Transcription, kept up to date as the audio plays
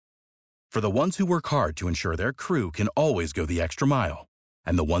For the ones who work hard to ensure their crew can always go the extra mile,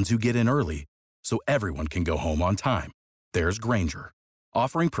 and the ones who get in early so everyone can go home on time, there's Grainger,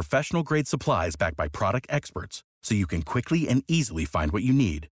 offering professional-grade supplies backed by product experts so you can quickly and easily find what you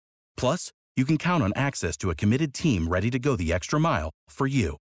need. Plus, you can count on access to a committed team ready to go the extra mile for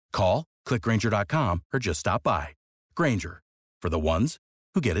you. Call, click Grainger.com, or just stop by. Grainger, for the ones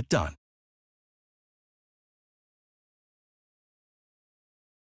who get it done.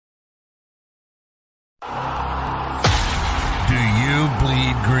 Do you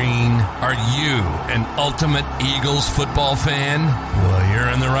bleed green? Are you an ultimate Eagles football fan? Well, you're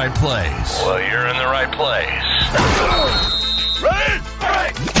in the right place. Red!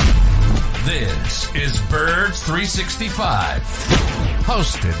 Right! This is Birds 365,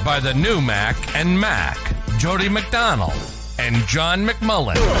 hosted by the new Mac and Mac, Jody McDonald and John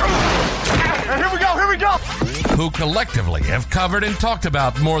McMullen. Here we go! Who collectively have covered and talked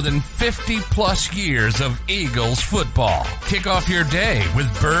about more than 50-plus years of Eagles football. Kick off your day with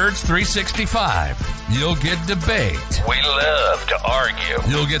Birds 365. You'll get debate. We love to argue.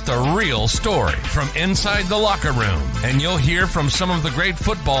 You'll get the real story from inside the locker room. And you'll hear from some of the great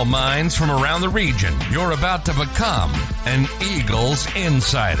football minds from around the region. You're about to become an Eagles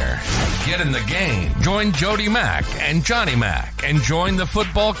insider. Get in the game. Join Jody Mack and Johnny Mack and join the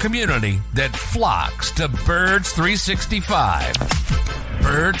football community that flocks to Birds 365.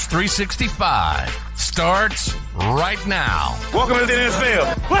 Birds 365 starts right now. Welcome to the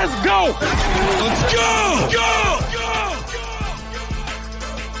NFL. Let's go! Let's go! Go!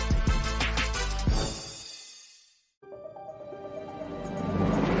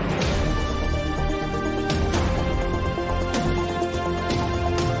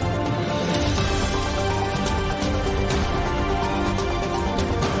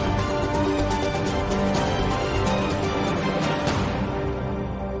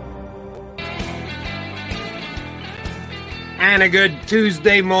 And a good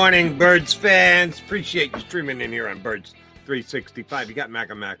Tuesday morning, Birds fans. Appreciate you streaming in here on Birds 365. You got Mac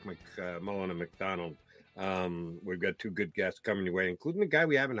and Mac, McMullen and McDonald. We've got two good guests coming your way, including the guy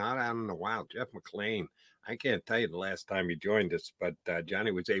we haven't had on in a while, Jeff McLane. I can't tell you the last time he joined us, but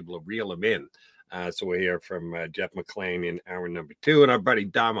Johnny was able to reel him in. So we'll hear from Jeff McLane in hour number 2 and our buddy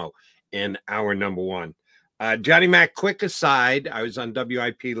Domo in hour number 1. Johnny Mac, quick aside, I was on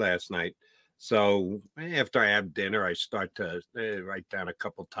WIP last night. So after I have dinner, I start to write down a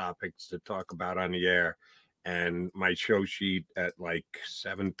couple topics to talk about on the air. And my show sheet at like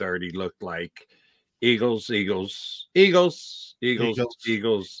 7:30 looked like Eagles.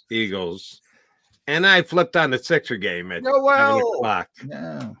 And I flipped on the Sixer game at 7 o'clock.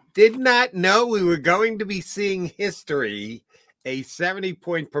 No. Did not know we were going to be seeing history, a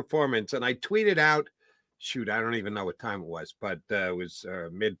 70-point performance. And I tweeted out, shoot, I don't even know what time it was, but it was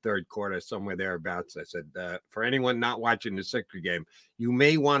mid-third quarter, somewhere thereabouts. I said, for anyone not watching the Sixer game, you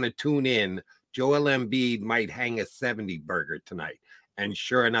may want to tune in. Joel Embiid might hang a 70 burger tonight. And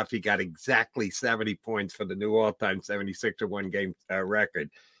sure enough, he got exactly 70 points for the new all-time 76er one-game record.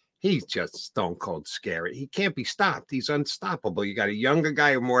 He's just stone cold scary. He can't be stopped. He's unstoppable. You got a younger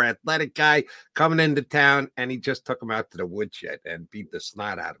guy, a more athletic guy coming into town, and he just took him out to the woodshed and beat the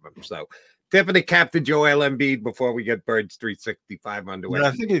snot out of him. So, tip of the cap to Joel Embiid before we get Birds 365 underway. Yeah,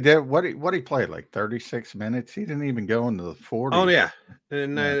 I think he did. What he played, like 36 minutes? He didn't even go into the 40. Oh, yeah.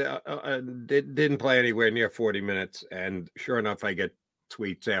 And didn't play anywhere near 40 minutes. And sure enough, I get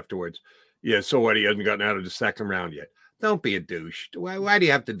tweets afterwards. Yeah, so what? He hasn't gotten out of the second round yet. Don't be a douche. Why do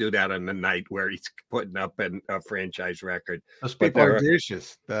you have to do that on the night where he's putting up a franchise record? Those people are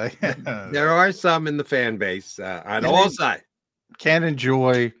douches. There are some in the fan base on all sides. Can't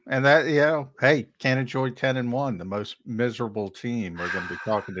enjoy, and that, hey, can't enjoy 10-1, the most miserable team. We're going to be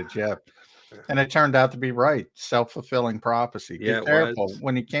talking to Jeff. And it turned out to be right. Self-fulfilling prophecy. Be careful.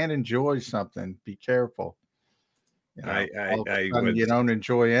 When you can't enjoy something, be careful. You know, you don't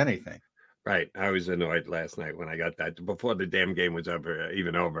enjoy anything. Right. I was annoyed last night when I got that. Before the damn game was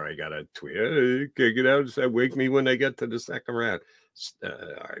even over, I got a tweet. Kick it out. Said, wake me when I get to the second round. All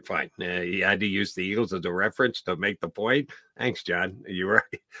right, fine. He had to use the Eagles as a reference to make the point. Thanks, John. You're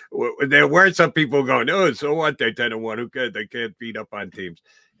right. There were some people going, oh, so what? They're 10-1. Who cares? They can't beat up on teams.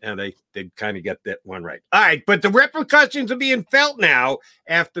 And they did kind of get that one right. All right, but the repercussions are being felt now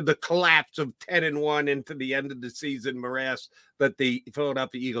after the collapse of 10-1 into the end of the season morass that the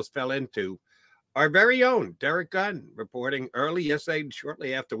Philadelphia Eagles fell into. Our very own Derek Gunn reporting early yesterday,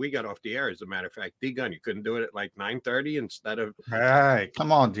 shortly after we got off the air, as a matter of fact. D-Gunn, you couldn't do it at like 9:30 instead of... Hey,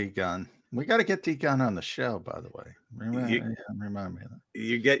 come on, D-Gunn. We got to get D-Gun on the show, by the way. Remind me of that.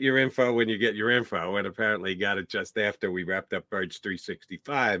 You get your info when you get your info, and apparently got it just after we wrapped up Birds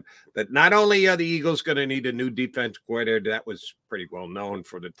 365. That not only are the Eagles going to need a new defense coordinator, that was pretty well known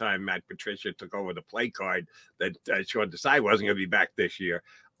for the time Matt Patricia took over the play card, that Sean Desai wasn't going to be back this year.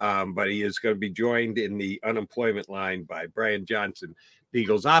 But he is going to be joined in the unemployment line by Brian Johnson, the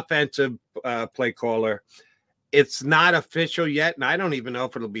Eagles offensive play caller. It's not official yet, and I don't even know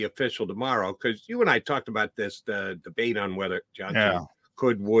if it'll be official tomorrow, because you and I talked about this, the debate on whether Johnson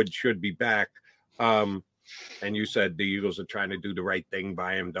should be back. And you said the Eagles are trying to do the right thing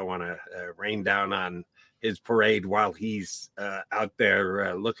by him, don't want to rain down on his parade while he's out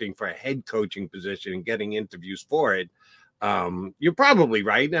there looking for a head coaching position and getting interviews for it. You're probably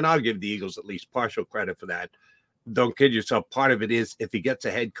right, and I'll give the Eagles at least partial credit for that. Don't kid yourself. Part of it is if he gets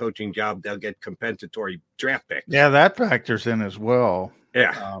a head coaching job, they'll get compensatory draft picks. Yeah, that factors in as well.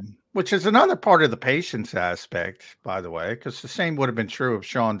 Yeah. Which is another part of the patience aspect, by the way, because the same would have been true of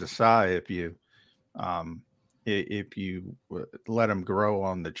Sean Desai if you let him grow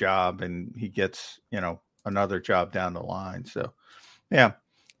on the job and he gets, another job down the line. So, yeah,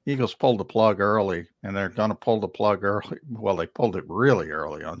 Eagles pulled the plug early, and they're going to pull the plug early. Well, they pulled it really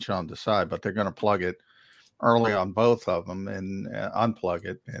early on Sean Desai, but they're going to plug it early on both of them and unplug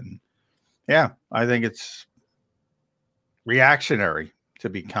it. And yeah, I think it's reactionary, to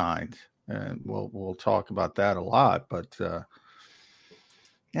be kind. And we'll talk about that a lot, but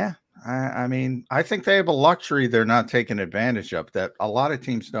yeah, I mean, I think they have a luxury they're not taking advantage of that a lot of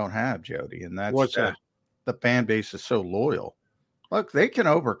teams don't have, Jody. And that's what's that? The fan base is so loyal. Look, they can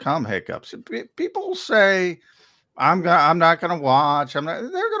overcome hiccups. People say, I'm not going to watch. They're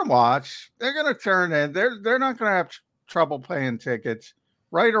going to watch. They're going to turn in. They're not going to have trouble paying tickets,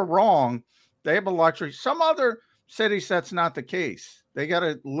 right or wrong. They have a luxury. Some other cities, that's not the case. They got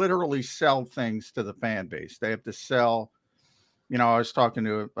to literally sell things to the fan base. They have to sell. I was talking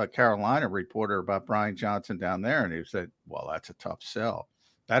to a Carolina reporter about Brian Johnson down there, and he said, well, that's a tough sell.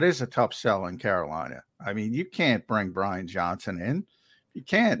 That is a tough sell in Carolina. I mean, you can't bring Brian Johnson in. You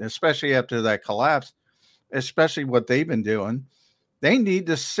can't, especially after that collapse. Especially what they've been doing. They need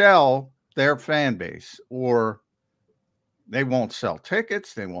to sell their fan base, or they won't sell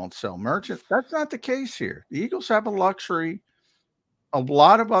tickets. They won't sell merchandise. That's not the case here. The Eagles have a luxury a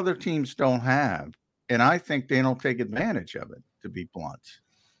lot of other teams don't have, and I think they don't take advantage of it, to be blunt.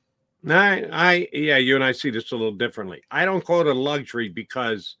 Yeah, you and I see this a little differently. I don't call it a luxury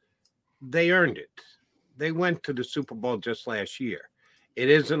because they earned it. They went to the Super Bowl just last year. It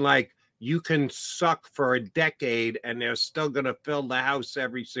isn't like you can suck for a decade and they're still going to fill the house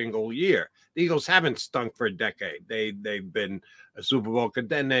every single year. The Eagles haven't stunk for a decade. They've been a Super Bowl,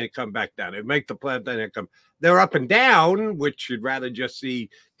 then they come back down. They make the playoff, then they come. They're up and down, which you'd rather just see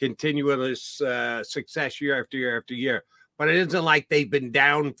continuous success year after year after year. But it isn't like they've been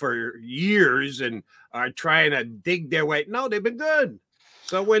down for years and are trying to dig their way. No, they've been good.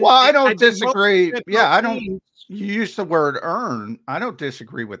 So I don't disagree. Yeah, I don't. You use the word earn. I don't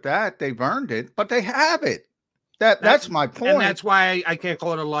disagree with that. They've earned it, but they have it. That's my point. And that's why I can't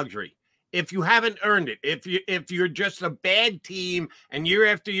call it a luxury. If you haven't earned it, if you're just a bad team and year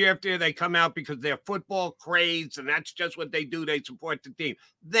after year after year they come out because they're football crazed and that's just what they do, they support the team,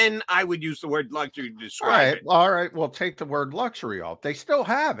 then I would use the word luxury to describe it. All right. Well, take the word luxury off. They still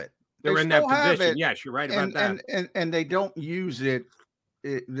have it. They're in that position. Yes, you're right about that. And they don't use it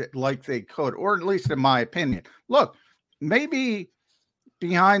like they could, or at least in my opinion. Look, maybe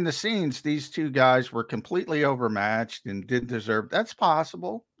behind the scenes, these two guys were completely overmatched and didn't deserve. That's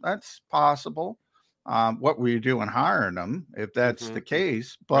possible. What were you doing hiring them if that's the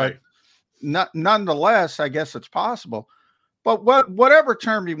case? But nonetheless, I guess it's possible. But whatever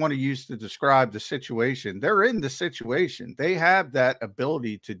term you want to use to describe the situation, they're in the situation. They have that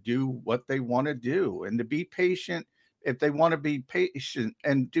ability to do what they want to do and to be patient. If they want to be patient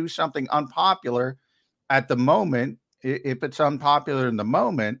and do something unpopular at the moment, if it's unpopular in the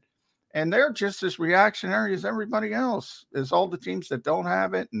moment, and they're just as reactionary as everybody else, as all the teams that don't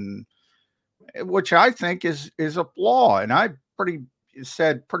have it, and which I think is a flaw. And I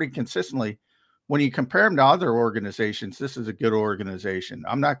said pretty consistently, when you compare them to other organizations, this is a good organization.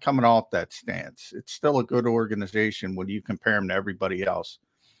 I'm not coming off that stance. It's still a good organization when you compare them to everybody else.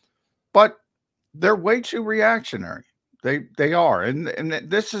 But they're way too reactionary. They are. And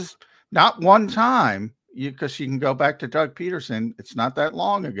this is not one time, because you can go back to Doug Peterson. It's not that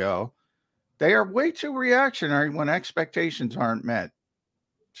long ago. They are way too reactionary when expectations aren't met.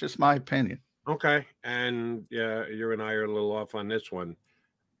 It's just my opinion. Okay. And yeah, you and I are a little off on this one.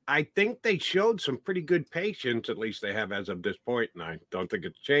 I think they showed some pretty good patience, at least they have as of this point, and I don't think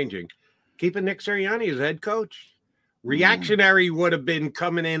it's changing. keeping Nick Sirianni as head coach. Reactionary would have been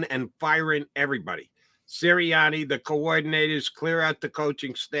coming in and firing everybody. Sirianni, the coordinators, clear out the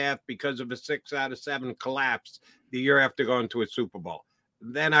coaching staff because of a 6 out of 7 collapse the year after going to a Super Bowl.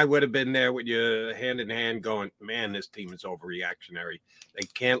 Then I would have been there with you hand in hand going, man, this team is overreactionary. They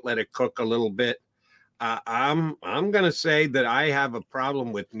can't let it cook a little bit. I'm going to say that I have a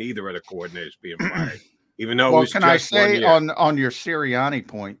problem with neither of the coordinators being fired, even though it was can just I say 1 year. on your Sirianni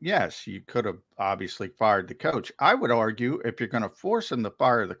point, yes, you could have obviously fired the coach. I would argue if you're going to force him to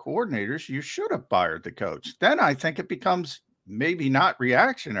fire the coordinators, you should have fired the coach. Then I think it becomes maybe not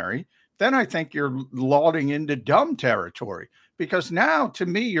reactionary. Then I think you're lauding into dumb territory, because now to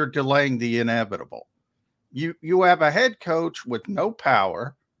me you're delaying the inevitable. You have a head coach with no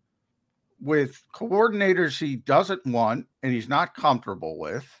power, with coordinators he doesn't want and he's not comfortable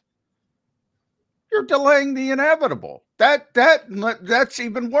with. You're delaying the inevitable. That's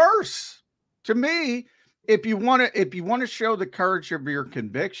even worse to me. If you want to show the courage of your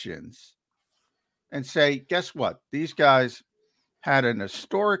convictions and say, guess what? These guys had an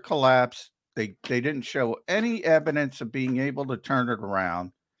historic collapse. They didn't show any evidence of being able to turn it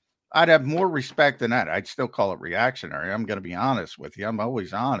around. I'd have more respect than that. I'd still call it reactionary. I'm going to be honest with you. I'm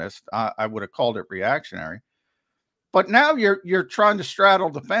always honest. I would have called it reactionary. But now you're trying to straddle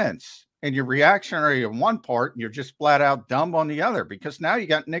the fence, and you're reactionary on one part, and you're just flat out dumb on the other, because now you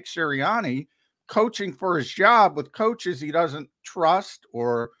got Nick Sirianni coaching for his job with coaches he doesn't trust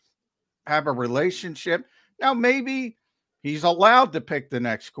or have a relationship. Now, maybe he's allowed to pick the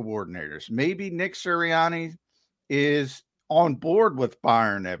next coordinators. Maybe Nick Sirianni is on board with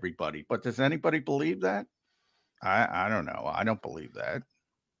firing everybody, but does anybody believe that? I don't know. I don't believe that.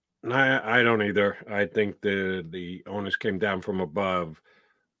 I don't either. I think the onus came down from above.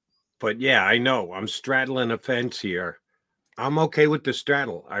 But yeah, I know I'm straddling a fence here. I'm okay with the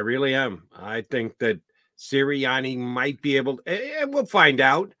straddle. I really am. I think that Sirianni might be able to, and we'll find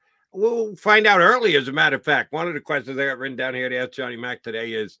out. We'll find out early, as a matter of fact. One of the questions I got written down here to ask Johnny Mac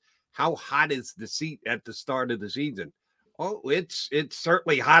today is, how hot is the seat at the start of the season? Oh, it's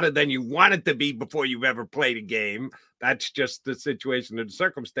certainly hotter than you want it to be before you've ever played a game. That's just the situation and the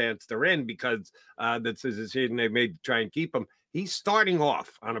circumstance they're in, because that's a decision they made to try and keep him. He's starting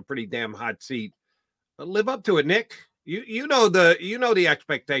off on a pretty damn hot seat. Live up to it, Nick. You know the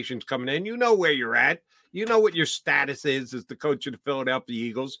expectations coming in. You know where you're at. You know what your status is as the coach of the Philadelphia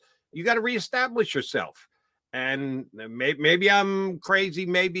Eagles. You got to reestablish yourself. And maybe I'm crazy.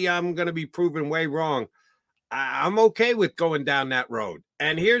 Maybe I'm going to be proven way wrong. I'm okay with going down that road.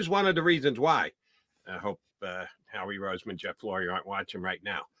 And here's one of the reasons why. I hope Howie Roseman, Jeff Flory aren't watching right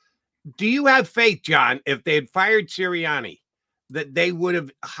now. Do you have faith, John, if they had fired Sirianni, that they would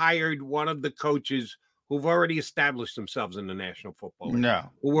have hired one of the coaches who've already established themselves in the National Football League? No.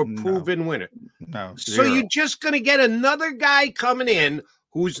 Who were proven winners? No. So you're just going to get another guy coming in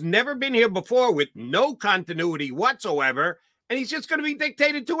who's never been here before with no continuity whatsoever, and he's just going to be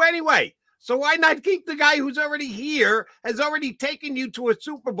dictated to anyway. So why not keep the guy who's already here, has already taken you to a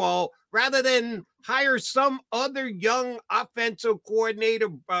Super Bowl, rather than hire some other young offensive coordinator,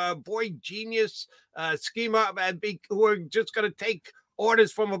 boy genius, schema, who are just going to take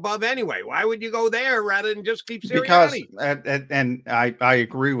orders from above anyway? Why would you go there rather than just keep Sirianni? Because, and I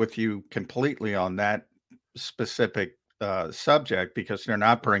agree with you completely on that specific subject, because they're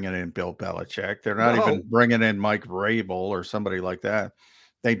not bringing in Bill Belichick. They're not even bringing in Mike Vrabel or somebody like that.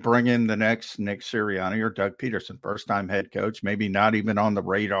 They bring in the next Nick Sirianni or Doug Peterson, first-time head coach, maybe not even on the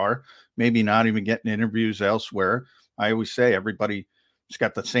radar, maybe not even getting interviews elsewhere. I always say everybody's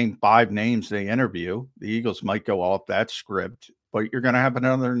got the same 5 names they interview. The Eagles might go off that script, but you're going to have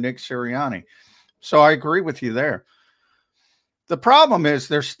another Nick Sirianni. So I agree with you there. The problem is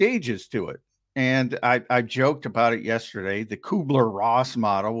there's stages to it. And I joked about it yesterday, the Kubler-Ross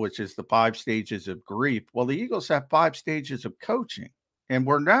model, which is the 5 stages of grief. Well, the Eagles have 5 stages of coaching. And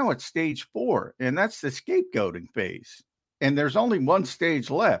we're now at stage 4, and that's the scapegoating phase. And there's only one stage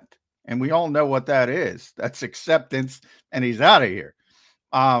left, and we all know what that is. That's acceptance, and he's out of here.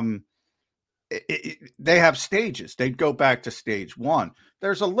 They have stages. They go back to stage 1.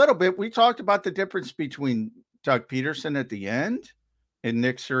 There's a little bit. We talked about the difference between Doug Peterson at the end and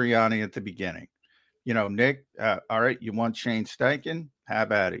Nick Sirianni at the beginning. You know, Nick, all right, you want Shane Steichen?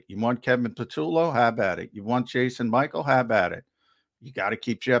 Have at it. You want Kevin Patullo? Have at it. You want Jason Michael? Have at it. You got to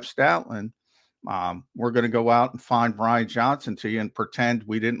keep Jeff Stoutland. We're going to go out and find Brian Johnson to you and pretend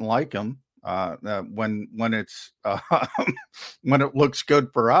we didn't like him when it's when it looks good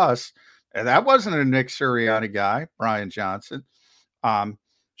for us. And that wasn't a Nick Sirianni guy, Brian Johnson.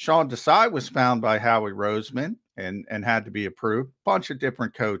 Sean Desai was found by Howie Roseman and had to be approved. Bunch of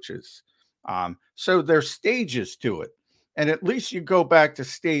different coaches. So there's stages to it. And at least you go back to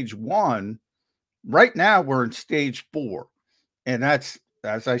stage 1. Right now we're in stage 4. And that's,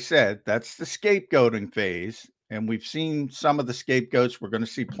 as I said, that's the scapegoating phase. And we've seen some of the scapegoats. We're going to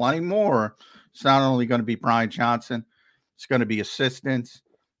see plenty more. It's not only going to be Brian Johnson, it's going to be assistants.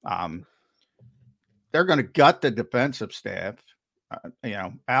 They're going to gut the defensive staff.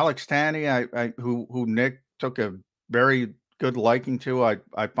 Alex Tanney, who Nick took a very good liking to.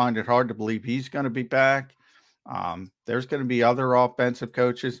 I find it hard to believe he's going to be back. There's going to be other offensive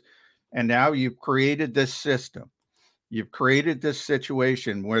coaches. And now you've created this system. You've created this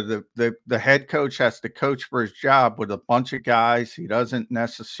situation where the head coach has to coach for his job with a bunch of guys he doesn't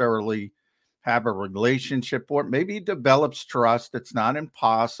necessarily have a relationship for. Maybe he develops trust. It's not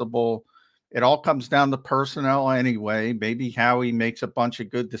impossible. It all comes down to personnel anyway. Maybe Howie makes a bunch of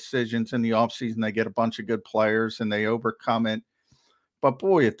good decisions in the offseason. They get a bunch of good players and they overcome it. But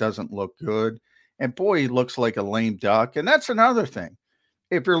boy, it doesn't look good. And boy, he looks like a lame duck. And that's another thing.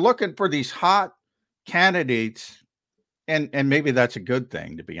 If you're looking for these hot candidates, and maybe that's a good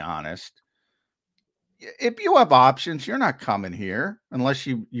thing, to be honest. If you have options, you're not coming here unless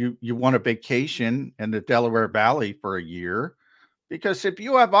you want a vacation in the Delaware Valley for a year. Because if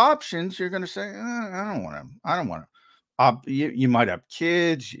you have options, you're going to say, I don't want to. You might have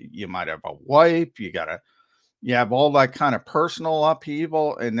kids. You might have a wife. You have all that kind of personal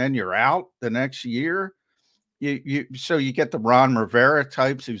upheaval, and then you're out the next year. So you get the Ron Rivera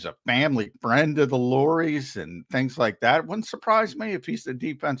types, who's a family friend of the Lorries and things like that. It wouldn't surprise me if he's the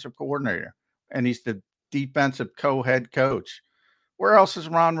defensive coordinator and he's the defensive co-head coach. Where else is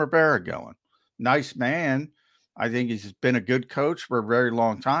Ron Rivera going? Nice man. I think he's been a good coach for a very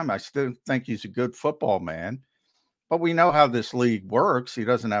long time. I still think he's a good football man. But we know how this league works. He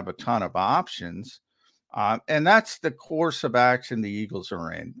doesn't have a ton of options. And that's the course of action the Eagles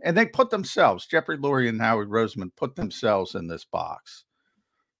are in. And they put themselves, Jeffrey Lurie and Howie Roseman, put themselves in this box.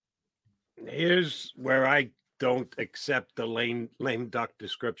 Here's where I don't accept the lame duck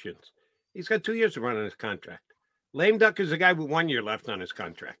descriptions. He's got 2 years to run on his contract. Lame duck is a guy with 1 year left on his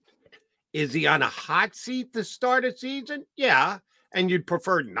contract. Is he on a hot seat to start a season? Yeah. And you'd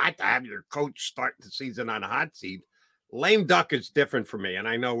prefer not to have your coach start the season on a hot seat. Lame duck is different for me, and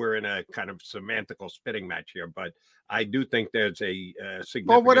I know we're in a kind of semantical spitting match here, but I do think there's a significant.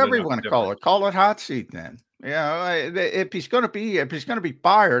 Well, whatever you want to call it hot seat. Then, if he's going to be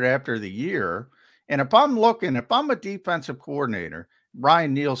fired after the year, and if I'm a defensive coordinator,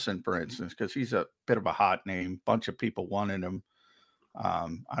 Ryan Nielsen, for instance, because he's a bit of a hot name, bunch of people wanted him. I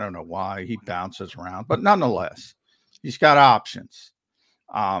don't know why he bounces around, but nonetheless, he's got options.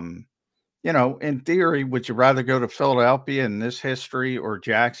 In theory, would you rather go to Philadelphia in this history or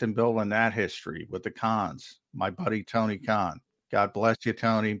Jacksonville in that history with the Khans? My buddy Tony Khan. God bless you,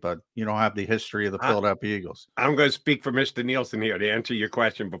 Tony, but you don't have the history of the Philadelphia Eagles. I'm going to speak for Mr. Nielsen here to answer your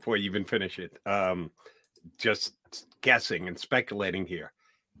question before you even finish it. Just guessing and speculating here.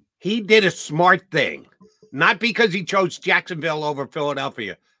 He did a smart thing, not because he chose Jacksonville over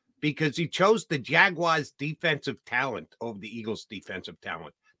Philadelphia, because he chose the Jaguars' defensive talent over the Eagles' defensive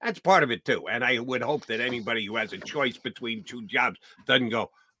talent. That's part of it, too. And I would hope that anybody who has a choice between two jobs doesn't go,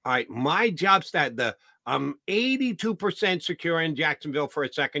 all right, my job's that I'm 82% secure in Jacksonville for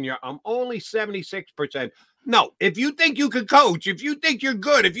a second year. I'm only 76%. No, if you think you can coach, if you think you're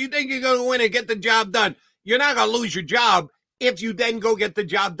good, if you think you're going to win and get the job done, you're not going to lose your job if you then go get the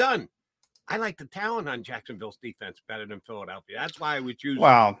job done. I like the talent on Jacksonville's defense better than Philadelphia. That's why I would choose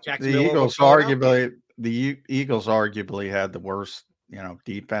Jacksonville. The Eagles arguably had the worst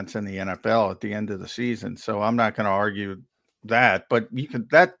defense in the NFL at the end of the season. So I'm not going to argue that, but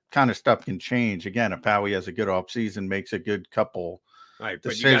that kind of stuff can change. Again, if Howie has a good offseason, makes a good couple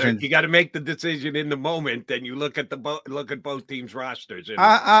decisions. But you got to make the decision in the moment. Then you look at both teams' rosters. And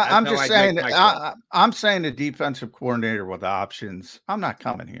I'm just saying, I'm saying the defensive coordinator with options. I'm not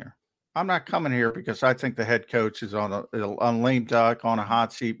coming here. I'm not coming here because I think the head coach is on a lame duck, on a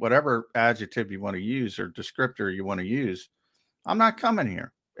hot seat, whatever adjective you want to use or descriptor you want to use. I'm not coming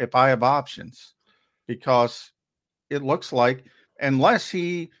here if I have options, because it looks like unless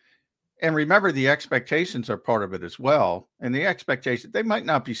and remember the expectations are part of it as well. And the expectations, they might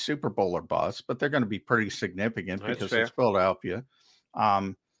not be Super Bowl or bust, but they're going to be pretty significant because it's Philadelphia.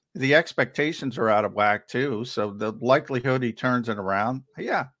 The expectations are out of whack too. So the likelihood he turns it around.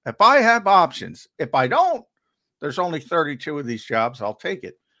 Yeah. If I have options, if I don't, there's only 32 of these jobs. I'll take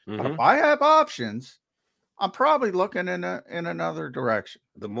it. Mm-hmm. But if I have options, I'm probably looking in another direction.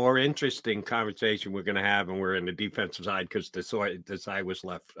 The more interesting conversation we're going to have, and we're in the defensive side because the side was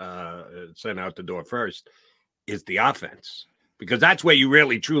left sent out the door first, is the offense, because that's where you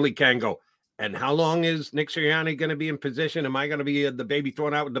really truly can go, And how long is Nick Sirianni going to be in position? Am I going to be the baby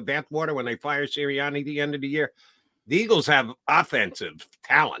thrown out with the bathwater when they fire Sirianni at the end of the year? The Eagles have offensive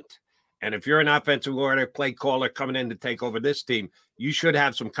talent. And if you're an offensive order play caller coming in to take over this team, you should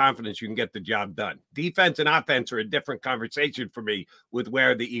have some confidence you can get the job done. Defense and offense are a different conversation for me with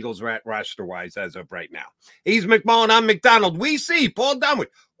where the Eagles are at roster-wise as of right now. He's McMullen. I'm McDonald. We see Paul Domowitch.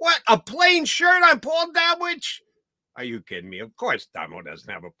 What, a plain shirt on Paul Domowitch? Are you kidding me? Of course Domo doesn't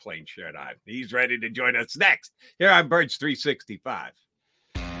have a plain shirt on. He's ready to join us next here on Birds 365.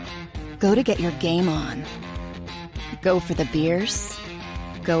 Go to get your game on. Go for the beers.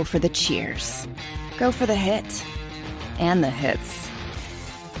 Go for the cheers. Go for the hit and the hits.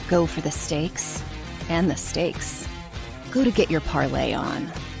 Go for the stakes and the stakes. Go to get your parlay on.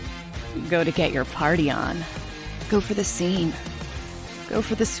 Go to get your party on. Go for the scene. Go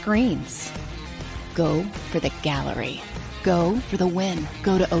for the screens. Go for the gallery. Go for the win.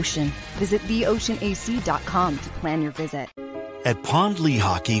 Go to Ocean. Visit theoceanac.com to plan your visit. At Pond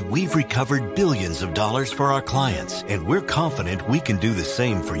Lehocky, we've recovered billions of dollars for our clients, and we're confident we can do the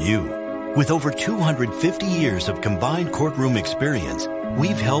same for you. With over 250 years of combined courtroom experience,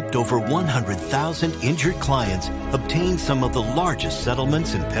 we've helped over 100,000 injured clients obtain some of the largest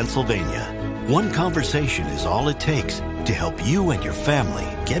settlements in Pennsylvania. One conversation is all it takes to help you and your family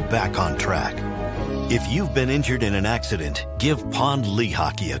get back on track. If you've been injured in an accident, give Pond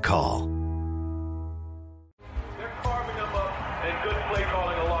Lehocky a call. They're carving them up and good play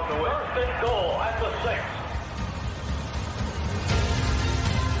calling along the way. First and goal at the 6.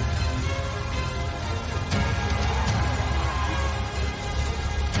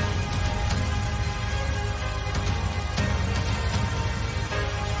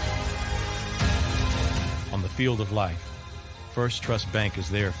 On the field of life, First Trust Bank is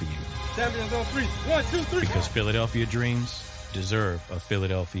there for you. Champions on 3. 1, 2, 3. Because Philadelphia dreams deserve a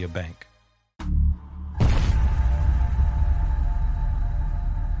Philadelphia bank.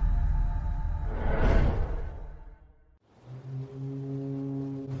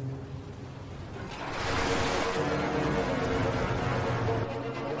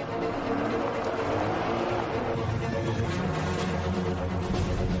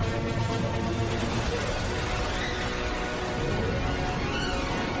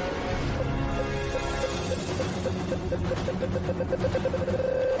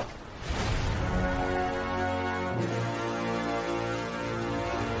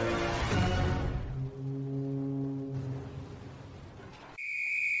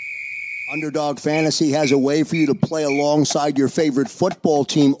 Underdog Fantasy has a way for you to play alongside your favorite football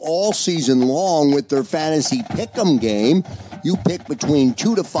team all season long with their Fantasy Pick'em game. You pick between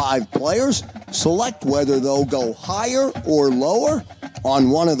 2 to 5 players, select whether they'll go higher or lower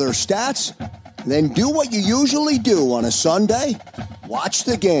on one of their stats, then do what you usually do on a Sunday, watch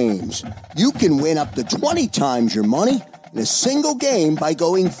the games. You can win up to 20 times your money in a single game by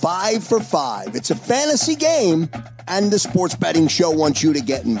going 5 for 5. It's a fantasy game, and the Sports Betting Show wants you to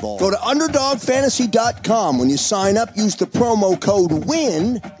get involved. Go to UnderdogFantasy.com. When you sign up, use the promo code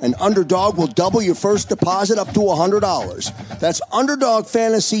WIN, and Underdog will double your first deposit up to $100. That's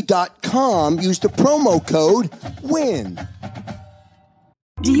UnderdogFantasy.com. Use the promo code WIN.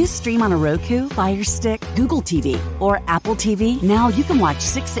 Do you stream on a Roku, Fire Stick, Google TV, or Apple TV? Now you can watch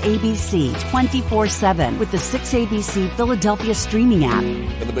 6ABC 24/7 with the 6ABC Philadelphia streaming app.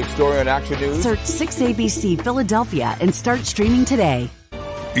 And the big story on Action News? Search 6ABC Philadelphia and start streaming today.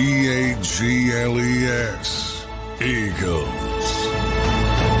 EAGLES, Eagles.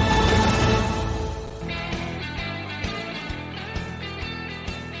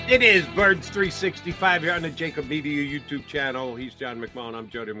 It is Birds 365 here on the Jacob BBU YouTube channel. He's John McMullen. I'm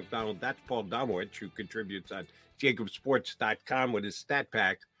Jody McDonald. That's Paul Domowitch, who contributes on jacobsports.com with his stat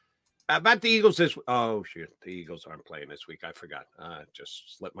pack. About the Eagles oh, shoot. The Eagles aren't playing this week. I forgot.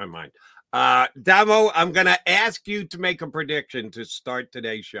 Just slipped my mind. Damo, I'm going to ask you to make a prediction to start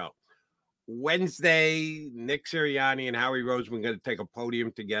today's show. Wednesday, Nick Sirianni and Howie Roseman are going to take a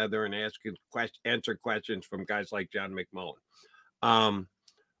podium together and answer questions from guys like John McMullen.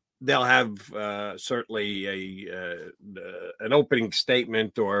 They'll have certainly an opening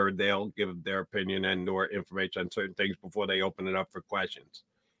statement, or they'll give their opinion and or information on certain things before they open it up for questions.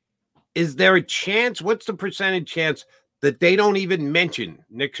 Is there a chance? What's the percentage chance that they don't even mention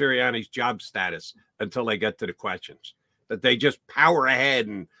Nick Sirianni's job status until they get to the questions? That they just power ahead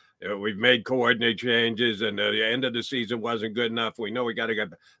and we've made coordinate changes and the end of the season wasn't good enough. We know we got to get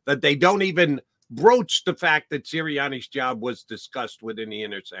that. They don't even broach the fact that Sirianni's job was discussed within the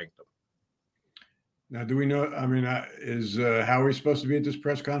inner sanctum. Now, do we know? I mean, is Howie supposed to be at this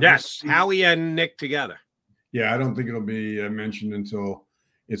press conference? Yes, Howie and Nick together. Yeah, I don't think it'll be mentioned until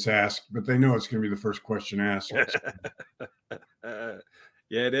it's asked, but they know it's going to be the first question asked.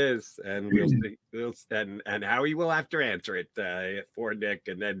 Yeah, it is, and we'll see. And Howie will have to answer it for Nick,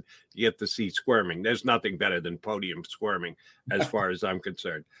 and then you get to see squirming. There's nothing better than podium squirming, as far as I'm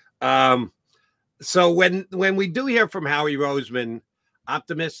concerned. So when we do hear from Howie Roseman,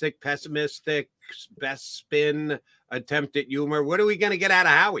 optimistic, pessimistic, best spin, attempt at humor, what are we going to get out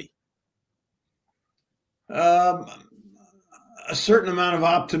of Howie? A certain amount of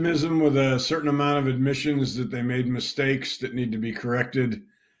optimism with a certain amount of admissions that they made mistakes that need to be corrected,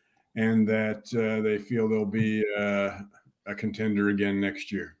 and that they feel they'll be a contender again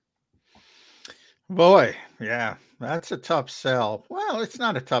next year. Boy, yeah, that's a tough sell. Well, it's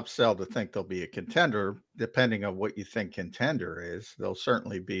not a tough sell to think they'll be a contender, depending on what you think contender is. They'll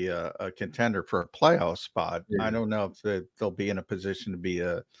certainly be a contender for a playoff spot. Yeah. I don't know if they'll be in a position to be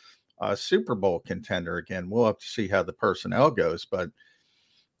a Super Bowl contender again. We'll have to see how the personnel goes, but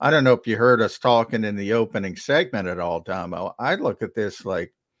I don't know if you heard us talking in the opening segment at all, Domo. I look at this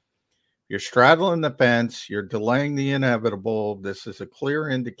like you're straddling the fence, you're delaying the inevitable. This is a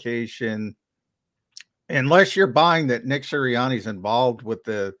clear indication, unless you're buying that Nick Sirianni's involved with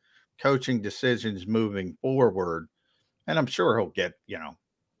the coaching decisions moving forward, and I'm sure he'll get,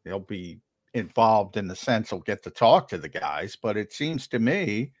 he'll be involved in the sense he'll get to talk to the guys, but it seems to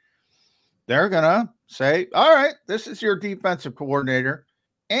me they're going to say, all right, this is your defensive coordinator.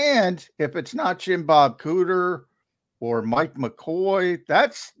 And if it's not Jim Bob Cooter or Mike McCoy,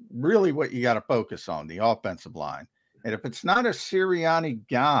 that's really what you got to focus on, the offensive line. And if it's not a Sirianni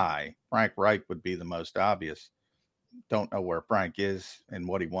guy, Frank Reich would be the most obvious. Don't know where Frank is and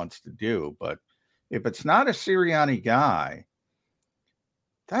what he wants to do. But if it's not a Sirianni guy,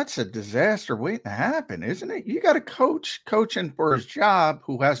 that's a disaster waiting to happen, isn't it? You got a coach coaching for his job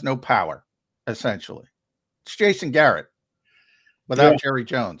who has no power. Essentially, it's Jason Garrett without Jerry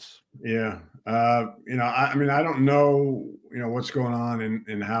Jones. Yeah. I don't know, what's going on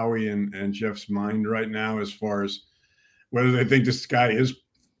in Howie and Jeff's mind right now, as far as whether they think this guy is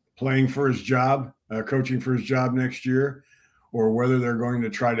playing for his job, coaching for his job next year, or whether they're going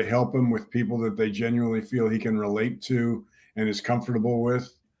to try to help him with people that they genuinely feel he can relate to and is comfortable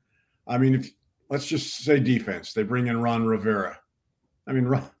with. I mean, let's just say defense, they bring in Ron Rivera. I mean,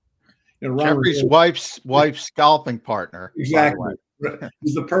 Jeffrey's wife's golfing partner. Exactly.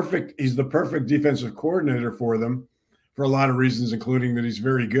 He's the perfect defensive coordinator for them for a lot of reasons, including that he's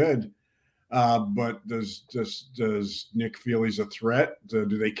very good. But does Nick feel he's a threat? Do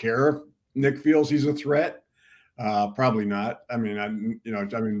they care if Nick feels he's a threat? Probably not. I mean, a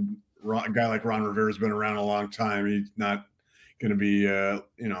guy like Ron Rivera's been around a long time. He's not going to be,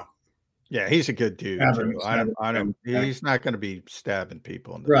 Yeah, he's a good dude. He's not going to be stabbing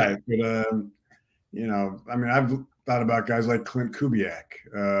people in the right. But I've thought about guys like Clint Kubiak.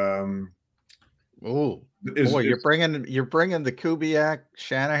 You're bringing the Kubiak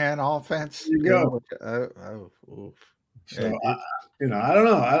Shanahan offense. You go. So I don't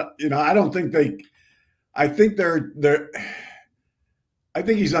know. I don't think they. I think they're. I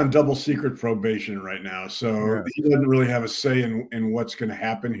think he's on double secret probation right now, so he doesn't really have a say in what's going to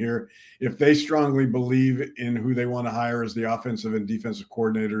happen here. If they strongly believe in who they want to hire as the offensive and defensive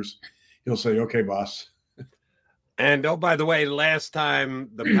coordinators, he'll say, "Okay, boss." And by the way, last time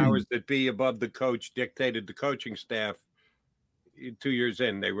the powers that be above the coach dictated the coaching staff, 2 years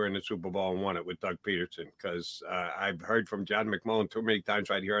in, they were in the Super Bowl and won it with Doug Peterson. Because I've heard from John McLane too many times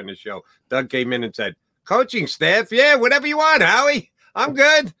right here on the show. Doug came in and said, "Coaching staff, yeah, whatever you want, Howie. I'm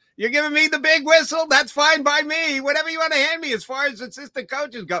good. You're giving me the big whistle. That's fine by me. Whatever you want to hand me as far as assistant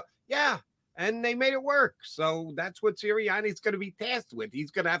coaches go." Yeah. And they made it work. So that's what Sirianni's going to be tasked with.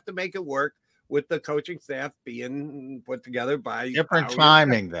 He's going to have to make it work with the coaching staff being put together by different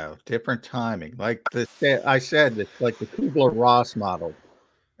timing, though. Different timing. Like I said, it's like the Kubler-Ross model.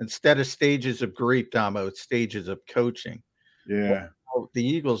 Instead of stages of grief, Damo, it's stages of coaching. Yeah. Well, the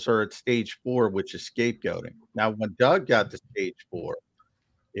Eagles are at stage 4, which is scapegoating. Now, when Doug got to stage 4,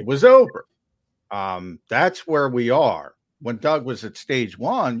 it was over. That's where we are. When Doug was at stage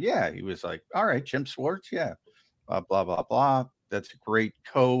 1, he was like, all right, Jim Schwartz, blah, blah, blah. That's a great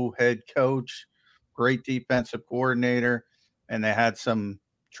co-head coach, great defensive coordinator, and they had some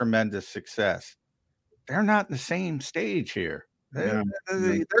tremendous success. They're not in the buttoning here. They're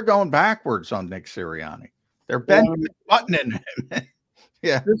going backwards on Nick Sirianni. They're buttoning him.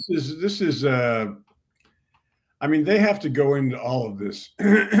 Yeah. This is they have to go into all of this.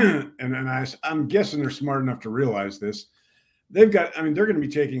 and I'm guessing they're smart enough to realize this. They're going to be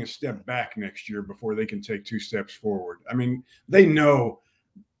taking a step back next year before they can take 2 steps forward. I mean, they know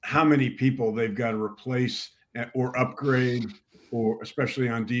how many people they've got to replace or upgrade or especially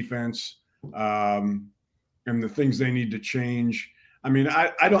on defense, and the things they need to change. I mean,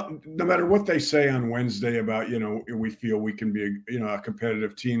 I don't, no matter what they say on Wednesday about, we feel we can be a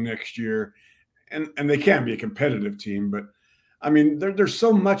competitive team next year, and they can be a competitive team, but I mean, there's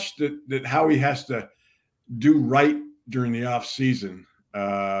so much that Howie has to do right during the off season.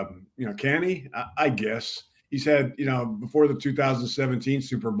 Can he? I guess he's had, before the 2017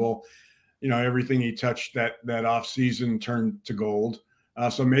 Super Bowl, everything he touched that off season turned to gold.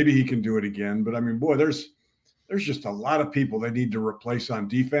 So maybe he can do it again. But I mean, boy, there's just a lot of people they need to replace on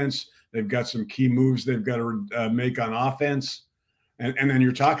defense. They've got some key moves they've got to make on offense. And then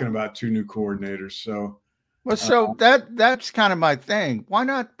you're talking about 2 new coordinators. So, that's kind of my thing. Why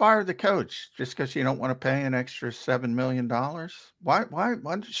not fire the coach just because you don't want to pay an extra $7 million? Why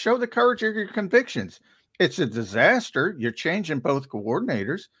show the courage of your convictions? It's a disaster. You're changing both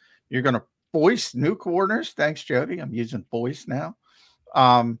coordinators. You're going to voice new coordinators. Thanks, Jody. I'm using voice now.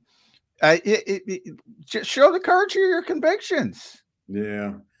 Just show the courage of your convictions.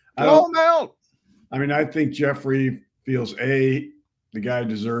 Yeah. Blow them out. I mean, I think Jeffrey feels the guy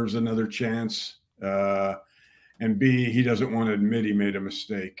deserves another chance. And B, he doesn't want to admit he made a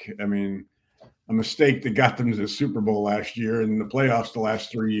mistake. I mean, a mistake that got them to the Super Bowl last year and the playoffs the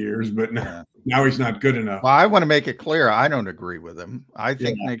last 3 years, but now he's not good enough. Well, I want to make it clear. I don't agree with him. I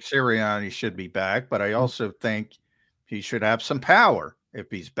think Nick Sirianni should be back, but I also think he should have some power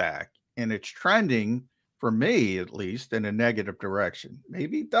if he's back. And it's trending, for me at least, in a negative direction.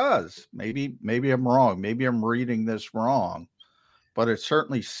 Maybe it does. Maybe I'm wrong. Maybe I'm reading this wrong. But it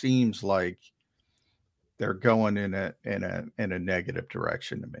certainly seems like they're going in a negative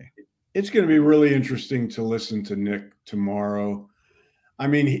direction to me. It's going to be really interesting to listen to Nick tomorrow. I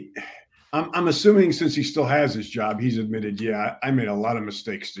mean, I'm assuming since he still has his job, he's admitted, I made a lot of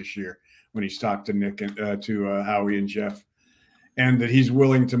mistakes this year when he's talked to Nick and to Howie and Jeff, and that he's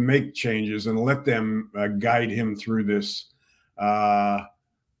willing to make changes and let them guide him through this.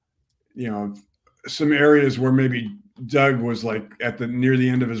 Some areas where maybe Doug was like near the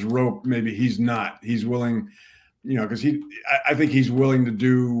end of his rope. Maybe he's not. He's willing, because I think he's willing to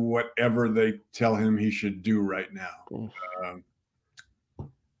do whatever they tell him he should do right now.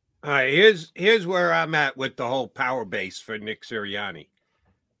 All right, here's where I'm at with the whole power base for Nick Sirianni.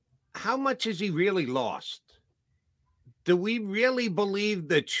 How much has he really lost? Do we really believe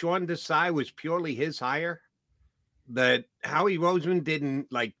that Sean Desai was purely his hire? That Howie Roseman didn't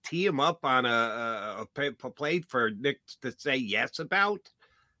tee him up on a plate for Nick to say yes about?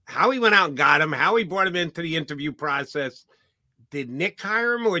 Howie went out and got him. Howie brought him into the interview process. Did Nick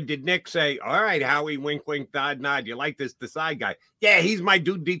hire him, or did Nick say, all right, Howie, wink, wink, nod, nod, you like this Desai guy? Yeah, he's my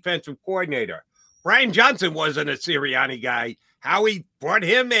defensive coordinator. Brian Johnson wasn't a Sirianni guy. Howie brought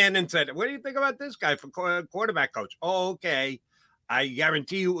him in and said, what do you think about this guy for quarterback coach? Oh, okay. I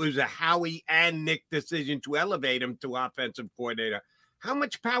guarantee you it was a Howie and Nick decision to elevate him to offensive coordinator. How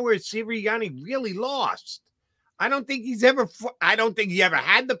much power has Sirianni really lost? I don't think he ever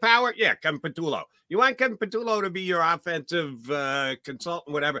had the power. Yeah, Kevin Patullo. You want Kevin Patullo to be your offensive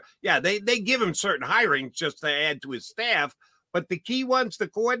consultant, whatever. Yeah, they give him certain hirings just to add to his staff. But the key ones, the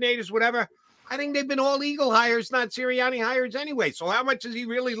coordinators, whatever, I think they've been all Eagle hires, not Sirianni hires anyway. So how much has he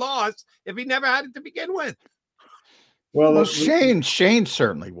really lost if he never had it to begin with? Well, Shane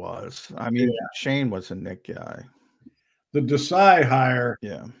certainly was. I mean, Shane was a Nick guy. The Desai hire,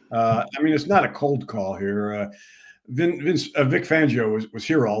 I mean, it's not a cold call here. Vic Fangio was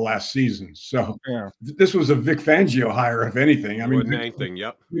here all last season, so this was a Vic Fangio hire, if anything. I mean,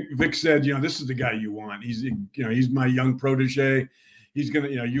 Vic said, this is the guy you want. He's my young protege. He's gonna,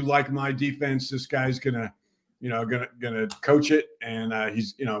 you like my defense. This guy's gonna coach it, and I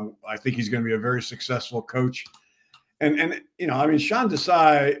think he's gonna be a very successful coach. And I mean, Sean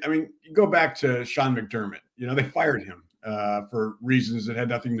Desai, you go back to Sean McDermott, they fired him for reasons that had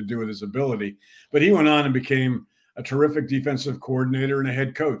nothing to do with his ability, but he went on and became a terrific defensive coordinator and a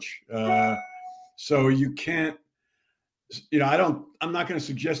head coach. So you can't, I'm not going to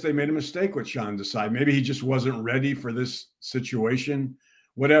suggest they made a mistake with Sean Desai. Maybe he just wasn't ready for this situation,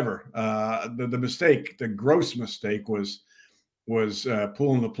 whatever. The mistake, the gross mistake was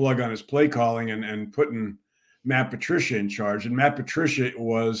pulling the plug on his play calling and putting Matt Patricia in charge, and Matt Patricia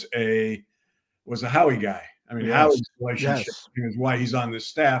was a Howie guy. I mean, Howie's relationship is why he's on this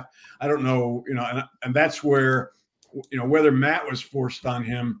staff. I don't know, and that's where, whether Matt was forced on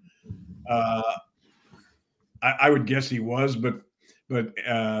him. I would guess he was, but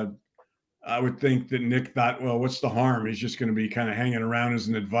I would think that Nick thought, well, what's the harm? He's just going to be kind of hanging around as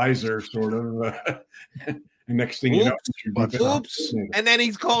an advisor, sort of. And next thing you know, oops, and then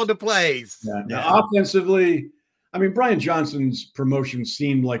he's called to plays. Now, offensively, I mean, Brian Johnson's promotion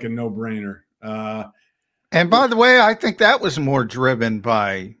seemed like a no-brainer. And by the way, I think that was more driven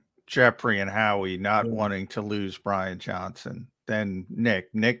by Jeffrey and Howie not wanting to lose Brian Johnson than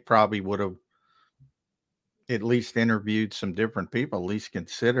Nick. Nick probably would have at least interviewed some different people, at least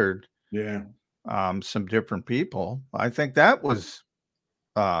considered some different people. I think that was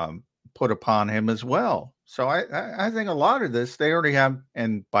put upon him as well. So I think a lot of this, they already have,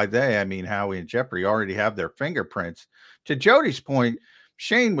 and by they, I mean Howie and Jeffrey already have their fingerprints. To Jody's point,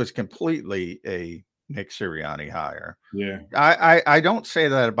 Shane was completely a Nick Sirianni hire. Yeah. I don't say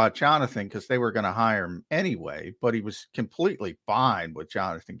that about Jonathan because they were going to hire him anyway, but he was completely fine with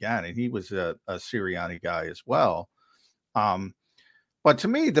Jonathan Gannon. He was a Sirianni guy as well. But to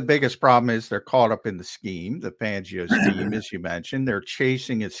me, the biggest problem is they're caught up in the scheme, the Fangio scheme, as you mentioned. They're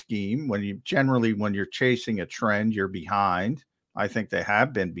chasing a scheme. When you're chasing a trend, you're behind. I think they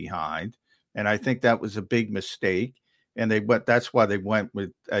have been behind. And I think that was a big mistake. And that's why they went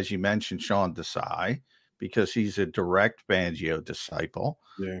with, as you mentioned, Sean Desai, because he's a direct Fangio disciple.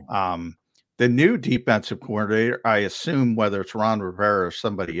 Yeah. The new defensive coordinator, I assume, whether it's Ron Rivera or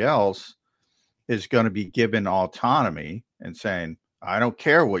somebody else, is going to be given autonomy and saying, I don't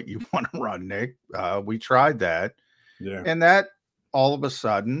care what you want to run, Nick. We tried that. Yeah. And that all of a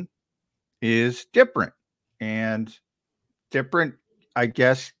sudden is different. And different, I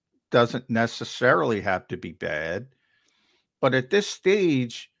guess, doesn't necessarily have to be bad. But at this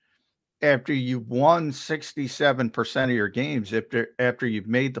stage, after you've won 67% of your games, after you've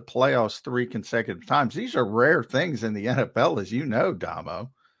made the playoffs 3 consecutive times, these are rare things in the NFL, as you know,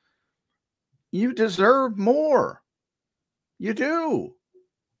 Damo. You deserve more. You do.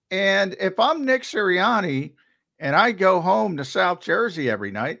 And if I'm Nick Sirianni and I go home to South Jersey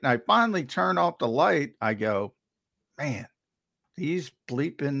every night and I finally turn off the light, I go, man, these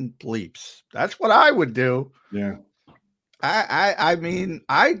bleeping bleeps. That's what I would do. Yeah. I mean,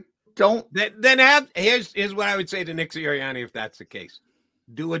 I don't. Here's what I would say to Nick Sirianni if that's the case.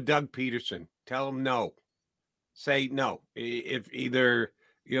 Do a Doug Peterson. Tell him no. Say no. If either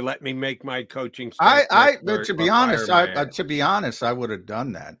you let me make my coaching. To be honest, I would have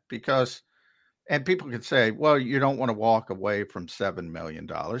done that because, and people could say, well, you don't want to walk away from $7 million.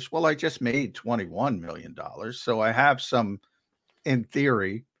 Well, I just made $21 million. So I have some, in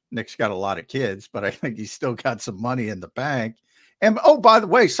theory, Nick's got a lot of kids, but I think he's still got some money in the bank. And, oh, by the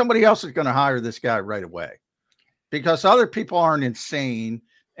way, somebody else is going to hire this guy right away because other people aren't insane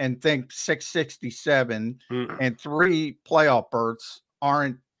and think 667 and 3 playoff berths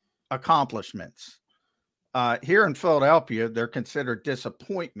aren't accomplishments. Here in Philadelphia, they're considered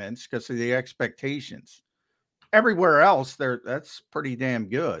disappointments because of the expectations. Everywhere else, that's pretty damn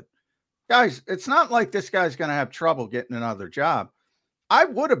good. Guys, it's not like this guy's going to have trouble getting another job. I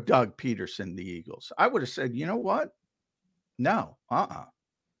would have Doug Peterson the Eagles. I would have said, you know what? No,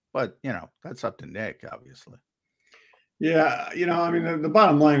 But, that's up to Nick, obviously. Yeah, I mean, the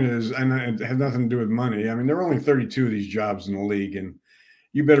bottom line is, and it has nothing to do with money. I mean, there are only 32 of these jobs in the league, and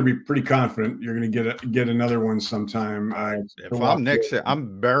you better be pretty confident you're going to get another one sometime. If I'm Nick,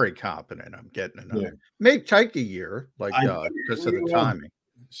 I'm very confident I'm getting another. Yeah. May take a year, because of the timing.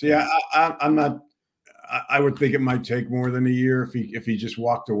 See, I'm not. I would think it might take more than a year if he just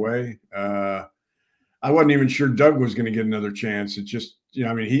walked away. I wasn't even sure Doug was going to get another chance. It just,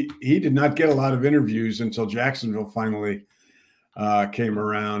 I mean, he did not get a lot of interviews until Jacksonville finally came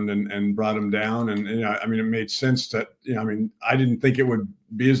around and brought him down. And I mean, it made sense that, I mean, I didn't think it would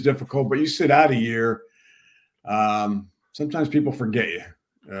be as difficult, but you sit out a year. Sometimes people forget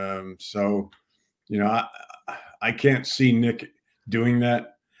you. So, I can't see Nick doing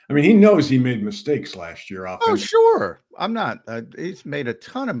that. I mean, he knows he made mistakes last year. Oh, sure. I'm not. He's made a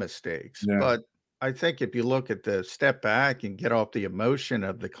ton of mistakes, but I think if you look at the step back and get off the emotion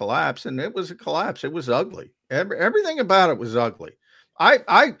of the collapse, and it was a collapse, it was ugly. Everything about it was ugly.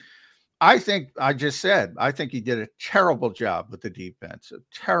 I think I just said, I think he did a terrible job with the defense, a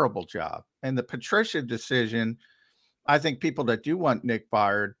terrible job. And the Patricia decision, I think people that do want Nick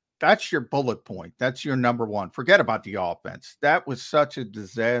fired, that's your bullet point. That's your number one. Forget about the offense. That was such a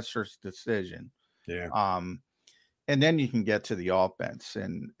disastrous decision. Yeah. And then you can get to the offense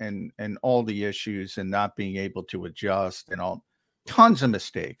and all the issues and not being able to adjust and all tons of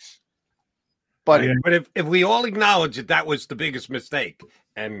mistakes. But if we all acknowledge that was the biggest mistake,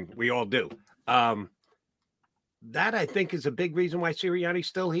 and we all do, that I think is a big reason why Sirianni's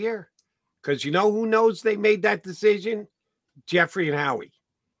still here. Because who knows they made that decision? Jeffrey and Howie.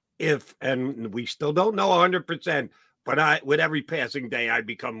 And we still don't know 100%, but with every passing day, I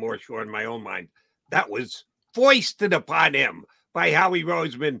become more sure in my own mind that was foisted upon him by Howie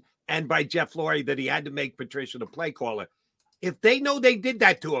Roseman and by Jeff Lurie that he had to make Patricia the play caller. If they know they did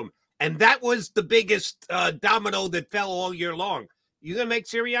that to him, and that was the biggest domino that fell all year long, you going to make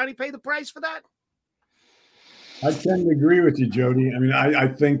Sirianni pay the price for that? I tend to agree with you, Jody. I mean, I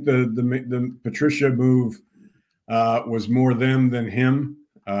think the Patricia move was more them than him,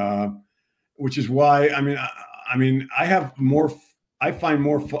 which is why, I find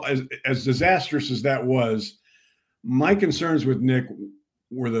more, as disastrous as that was, my concerns with Nick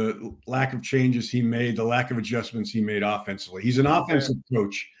were the lack of changes he made, the lack of adjustments he made offensively. He's an offensive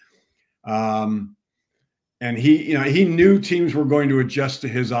coach. And he knew teams were going to adjust to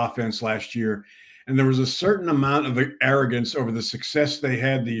his offense last year. And there was a certain amount of arrogance over the success they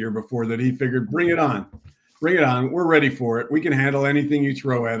had the year before that he figured, bring it on. We're ready for it. We can handle anything you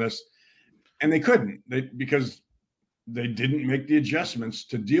throw at us. And they couldn't because they didn't make the adjustments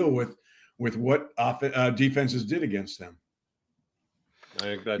to deal with what defenses did against them. I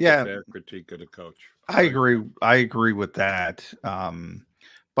think that's a fair critique of the coach. I agree with that.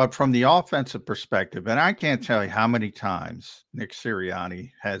 But from the offensive perspective, and I can't tell you how many times Nick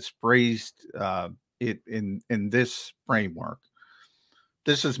Sirianni has phrased it in this framework.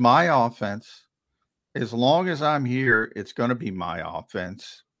 This is my offense. As long as I'm here, it's going to be my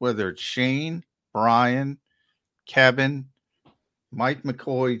offense. Whether it's Shane, Brian, Kevin, Mike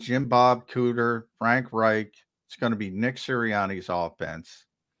McCoy, Jim Bob Cooter, Frank Reich, it's going to be Nick Sirianni's offense.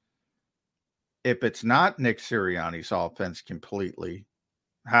 If it's not Nick Sirianni's offense completely,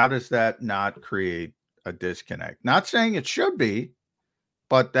 how does that not create a disconnect? Not saying it should be,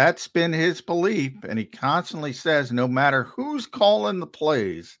 but that's been his belief. And he constantly says, no matter who's calling the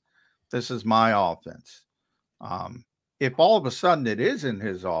plays, this is my offense. If all of a sudden it isn't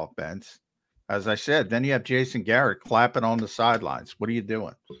his offense, as I said, then you have Jason Garrett clapping on the sidelines. What are you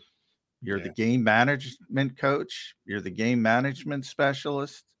doing? You're the game management coach. You're the game management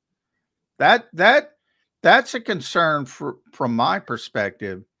specialist. That's a concern from my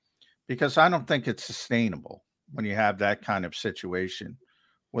perspective, because I don't think it's sustainable when you have that kind of situation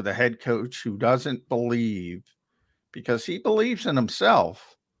with a head coach who doesn't believe, because he believes in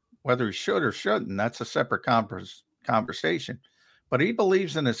himself, whether he should or shouldn't, that's a separate conversation. But he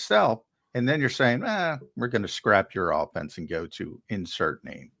believes in himself, and then you're saying, we're going to scrap your offense and go to insert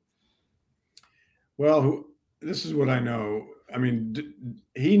name. Well, this is what I know. I mean,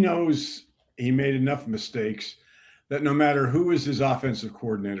 he knows he made enough mistakes that no matter who was his offensive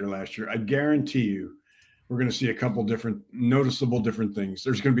coordinator last year, I guarantee you we're going to see a couple noticeable different things.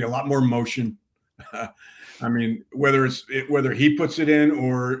 There's going to be a lot more motion. I mean, whether he puts it in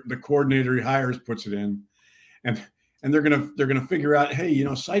or the coordinator he hires puts it in, and they're gonna figure out, hey,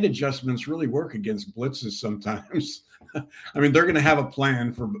 site adjustments really work against blitzes sometimes. I mean, they're going to have a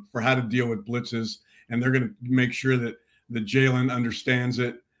plan for how to deal with blitzes, and they're going to make sure that Jalen understands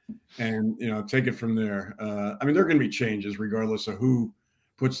it and take it from there. I mean, there are going to be changes regardless of who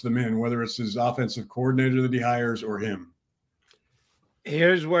puts them in, whether it's his offensive coordinator that he hires or him.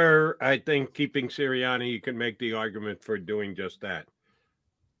 Here's where I think keeping Sirianni, you can make the argument for doing just that.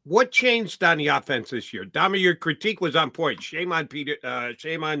 What changed on the offense this year? Dama, your critique was on point. Shame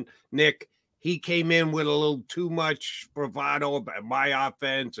on Nick. He came in with a little too much bravado about my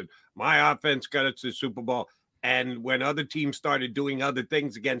offense, and my offense got us to the Super Bowl. And when other teams started doing other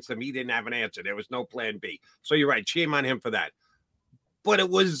things against him, he didn't have an answer. There was no plan B. So you're right. Shame on him for that. But it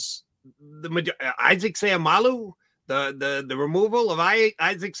was Isaac Seumalo. The removal of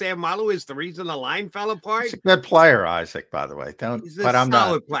Isaac Seumalo is the reason the line fell apart. He's a good player, Isaac, by the way. He's a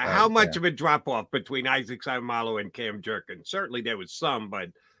solid player. How much of a drop-off between Isaac Seumalo and Cam Jerkin? Certainly there was some, but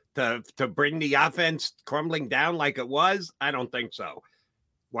to bring the offense crumbling down like it was, I don't think so.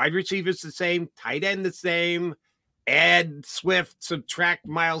 Wide receivers the same, tight end the same, add Swift, subtract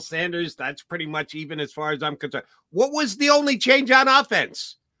Miles Sanders. That's pretty much even as far as I'm concerned. What was the only change on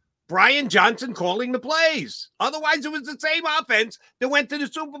offense? Brian Johnson calling the plays. Otherwise, it was the same offense that went to the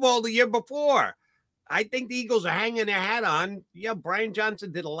Super Bowl the year before. I think the Eagles are hanging their hat on. Yeah, Brian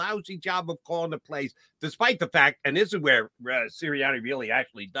Johnson did a lousy job of calling the plays, despite the fact, and this is where Sirianni really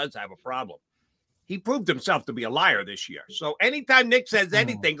actually does have a problem. He proved himself to be a liar this year. So anytime Nick says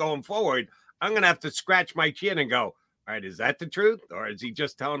anything going forward, I'm going to have to scratch my chin and go, all right, is that the truth? Or is he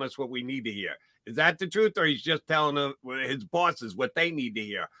just telling us what we need to hear? Is that the truth? Or he's just telling his bosses what they need to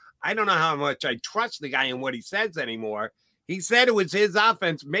hear? I don't know how much I trust the guy and what he says anymore. He said it was his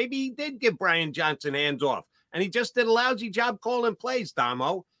offense. Maybe he did give Brian Johnson hands off, and he just did a lousy job calling plays,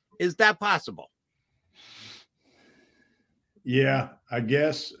 Damo. Is that possible? Yeah, I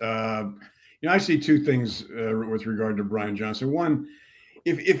guess. I see two things with regard to Brian Johnson. One,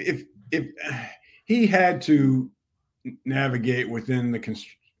 if he had to navigate within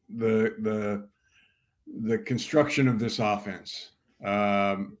the construction of this offense,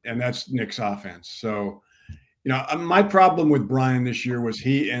 and that's Nick's offense. So, my problem with Brian this year was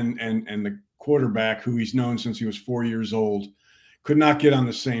he and the quarterback, who he's known since he was 4 years old, could not get on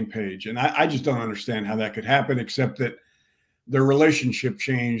the same page. And I just don't understand how that could happen, except that their relationship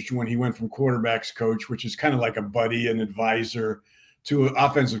changed when he went from quarterback's coach, which is kind of like a buddy, an advisor, to an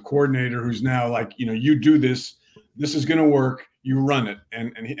offensive coordinator who's now like, you do this is going to work, you run it.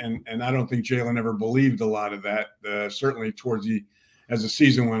 And I don't think Jalen ever believed a lot of that. Certainly as the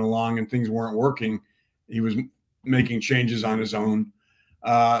season went along and things weren't working, he was making changes on his own.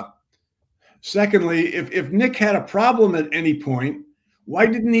 Secondly, if Nick had a problem at any point, why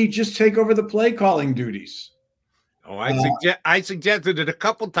didn't he just take over the play calling duties? Oh, I suggested it a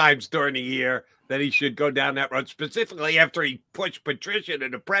couple times during the year that he should go down that road, specifically after he pushed Patricia to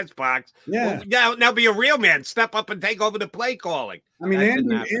the press box. Yeah. Well, now be a real man. Step up and take over the play calling. I mean,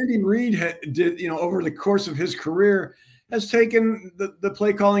 Andy Reid did, over the course of his career, has taken the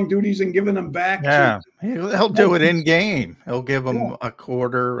play calling duties and given them back. Yeah, he'll do it in game. He'll give them a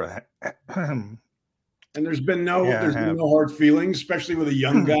quarter. And there's been no hard feelings, especially with a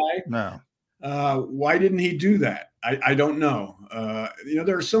young guy. No. Why didn't he do that? I don't know.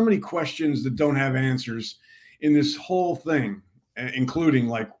 There are so many questions that don't have answers in this whole thing, including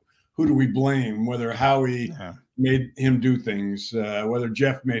like, who do we blame? Whether Howie made him do things, whether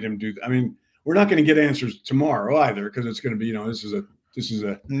Jeff made him do. I mean, we're not going to get answers tomorrow either, because it's going to be, this is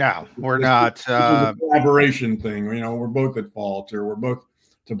a no, we're not. This is a collaboration thing. We're both at fault, or we're both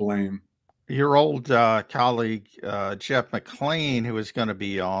to blame. Your old colleague, Jeff McLane, who is going to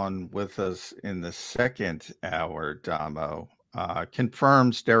be on with us in the second hour, Damo,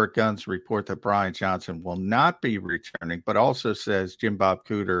 confirms Derek Gunn's report that Brian Johnson will not be returning, but also says Jim Bob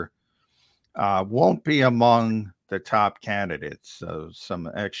Cooter won't be among the top candidates. So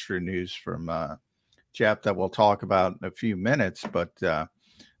some extra news from Jeff that we'll talk about in a few minutes, but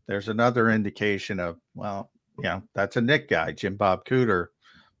there's another indication of, that's a Nick guy, Jim Bob Cooter.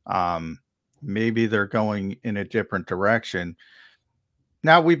 Maybe they're going in a different direction.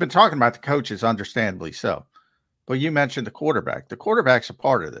 Now, we've been talking about the coaches, understandably so, but you mentioned the quarterback. The quarterback's a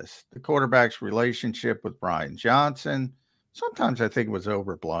part of this. The quarterback's relationship with Brian Johnson, sometimes I think it was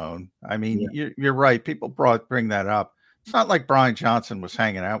overblown. I mean, you're right. People bring that up. It's not like Brian Johnson was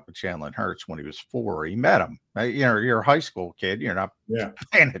hanging out with Jalen Hurts when he was 4. He met him. You're a high school kid. You're not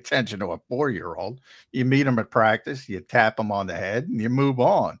paying attention to a 4-year-old. You meet him at practice, you tap him on the head, and you move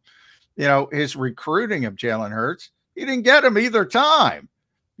on. His recruiting of Jalen Hurts, he didn't get him either time.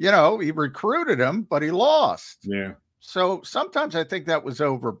 He recruited him, but he lost. Yeah. So sometimes I think that was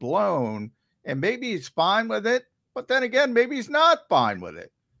overblown, and maybe he's fine with it, but then again, maybe he's not fine with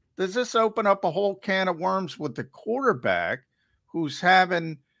it. Does this open up a whole can of worms with the quarterback who's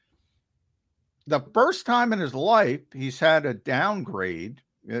having the first time in his life he's had a downgrade?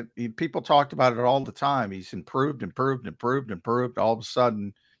 People talked about it all the time. He's improved. All of a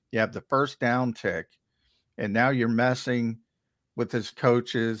sudden, you have the first down tick, and now you're messing with his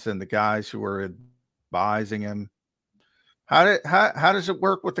coaches and the guys who are advising him. How does it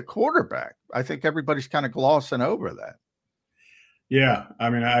work with the quarterback? I think everybody's kind of glossing over that. Yeah, I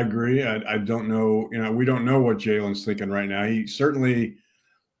mean, I agree. I don't know. We don't know what Jalen's thinking right now. He certainly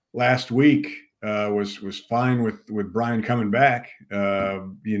last week was fine with Brian coming back.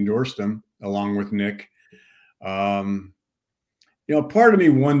 He endorsed him along with Nick. Part of me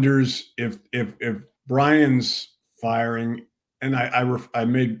wonders if Brian's firing, and I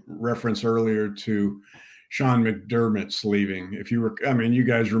made reference earlier to Sean McDermott's leaving. You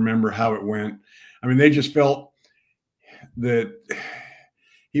guys remember how it went. I mean, they just felt that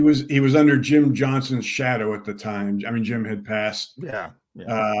he was under Jim Johnson's shadow at the time. I mean, Jim had passed. Yeah.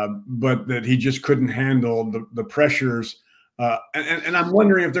 But that he just couldn't handle the pressures. And I'm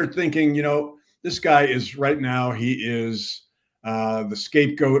wondering if they're thinking, this guy is right now, he is the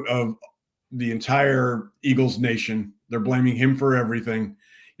scapegoat of the entire Eagles nation. They're blaming him for everything.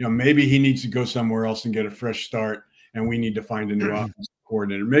 Maybe he needs to go somewhere else and get a fresh start, and we need to find a new offensive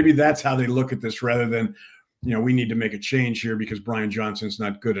coordinator. Maybe that's how they look at this, rather than, we need to make a change here because Brian Johnson's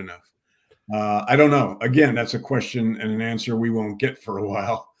not good enough. I don't know. Again, that's a question and an answer we won't get for a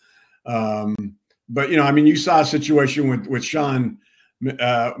while. But, you saw a situation with Sean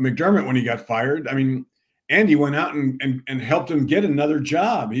McDermott when he got fired. I mean, Andy went out and helped him get another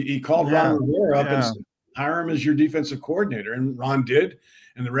job. He called Ron Rivera up and said, hire him as your defensive coordinator. And Ron did,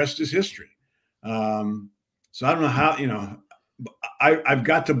 and the rest is history. So I don't know how, I've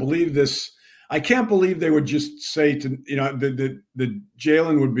got to believe this. I can't believe they would just say to, the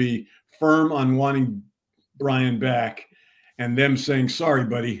Jalen would be firm on wanting Brian back, and them saying, sorry,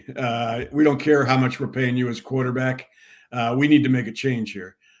 buddy, we don't care how much we're paying you as quarterback. We need to make a change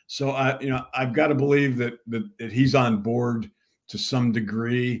here. So I've got to believe that he's on board to some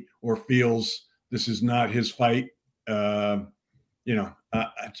degree, or feels this is not his fight. Because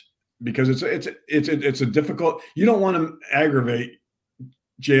it's a difficult. You don't want to aggravate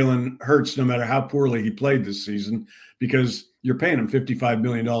Jalen Hurts, no matter how poorly he played this season, because you're paying him $55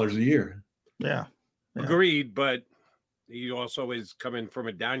 million a year. Yeah. Agreed, but he also is coming from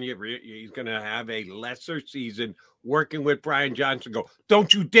a down year. He's going to have a lesser season working with Brian Johnson. Go,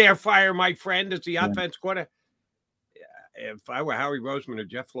 don't you dare fire my friend as the offense coordinator. If I were Howie Roseman or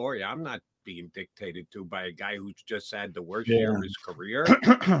Jeff Lurie, I'm not being dictated to by a guy who's just had the worst year of his career.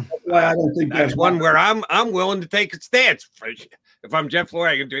 Well, I don't think that's one where I'm willing to take a stance. If I'm Jeff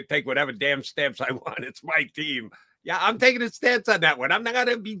Lurie, I can take whatever damn steps I want. It's my team. Yeah, I'm taking a stance on that one. I'm not going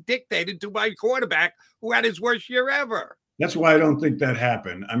to be dictated to by a quarterback who had his worst year ever. That's why I don't think that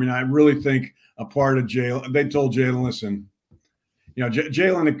happened. I mean, I really think a part of Jalen, they told Jalen, listen,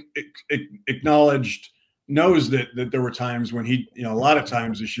 Jalen knows that there were times when he, a lot of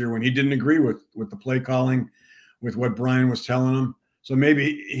times this year when he didn't agree with the play calling, with what Brian was telling him. So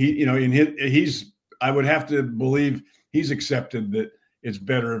maybe I would have to believe he's accepted that it's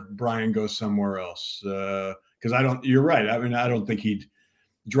better if Brian goes somewhere else. Because you're right. I mean, I don't think he'd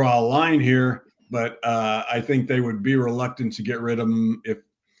draw a line here, but I think they would be reluctant to get rid of him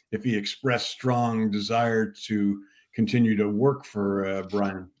if he expressed strong desire to continue to work for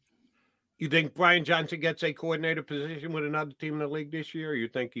Brian. You think Brian Johnson gets a coordinator position with another team in the league this year, or you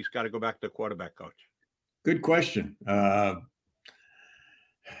think he's got to go back to quarterback coach? Good question.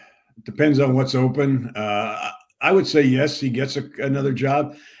 Depends on what's open. I would say yes, he gets another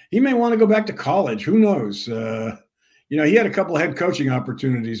job. He may want to go back to college. Who knows? He had a couple of head coaching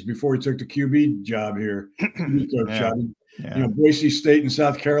opportunities before he took the QB job here. Boise State and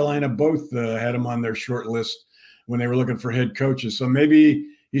South Carolina both had him on their short list when they were looking for head coaches. So maybe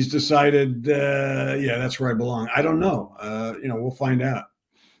he's decided, that's where I belong. I don't know. We'll find out.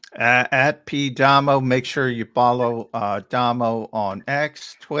 At P Damo, make sure you follow Damo on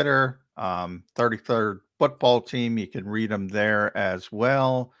X, Twitter, 33rd Football Team. You can read them there as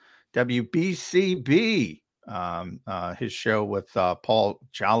well. WBCB, his show with Paul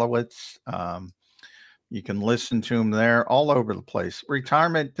Jalowitz. You can listen to him there all over the place.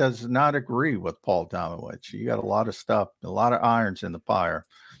 Retirement does not agree with Paul Domowitch. You got a lot of stuff, a lot of irons in the fire.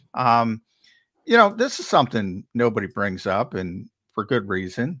 This is something nobody brings up, and for good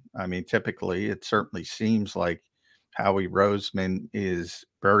reason. I mean, typically it certainly seems like Howie Roseman is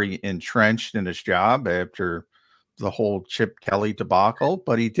very entrenched in his job after the whole Chip Kelly debacle,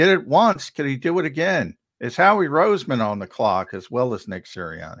 but he did it once. Can he do it again? Is Howie Roseman on the clock as well as Nick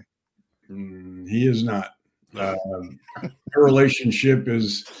Sirianni? He is not. Their relationship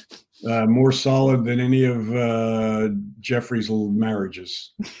is more solid than any of Jeffrey's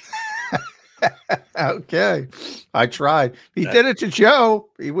marriages. Okay. I tried. He did it to Joe.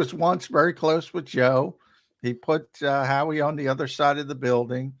 He was once very close with Joe. He put Howie on the other side of the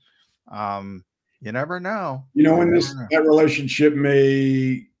building. You never know. When that relationship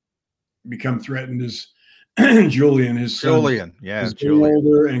may become threatened is Julian, his son. Julian, is getting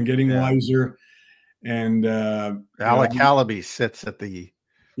older and getting wiser. And Alec Hallaby sits at the.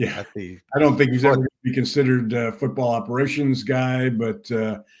 Yeah, I don't think he's ever going to be considered a football operations guy, but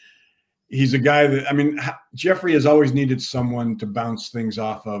he's a guy that, Jeffrey has always needed someone to bounce things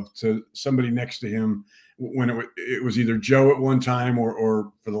off of, to somebody next to him when it was either Joe at one time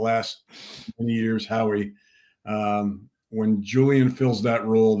or for the last many years, Howie. When Julian fills that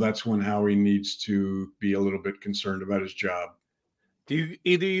role, that's when Howie needs to be a little bit concerned about his job. Do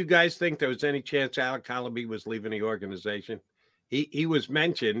either of you guys think there was any chance Alec Hallaby was leaving the organization? He was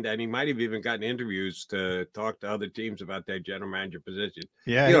mentioned, and he might have even gotten interviews to talk to other teams about their general manager position.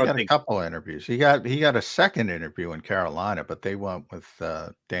 Yeah, he got a couple of interviews. He got a second interview in Carolina, but they went with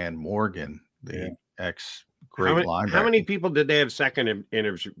Dan Morgan, the ex-great linebacker. How many people did they have second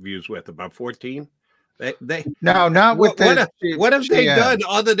interviews with? About 14? No, not with what have they done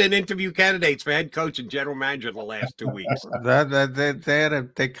other than interview candidates for head coach and general manager the last 2 weeks?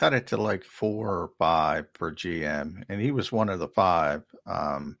 They cut it to like 4 or 5 for GM, and he was one of the 5.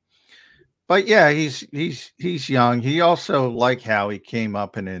 But yeah, he's young. He also, like how he came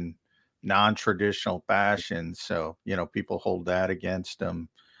up in a non-traditional fashion, so people hold that against him.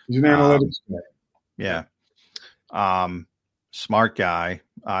 He's an analytics guy. Yeah. Smart guy,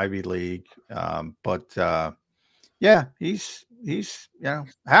 Ivy League. He's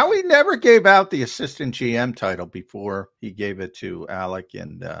Howie never gave out the assistant GM title before he gave it to Alec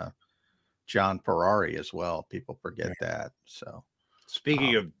and John Ferrari as well. People forget that. So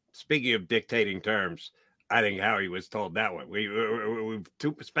speaking of dictating terms, I think Howie was told that one. We've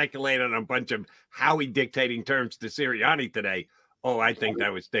speculated on a bunch of Howie dictating terms to Sirianni today. Oh, I think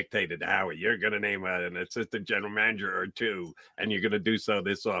that was dictated to Howie. You're going to name an assistant general manager or two, and you're going to do so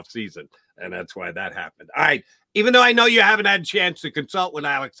this offseason. And that's why that happened. All right. Even though I know you haven't had a chance to consult with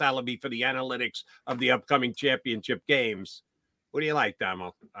Alex Alaby for the analytics of the upcoming championship games, what do you like,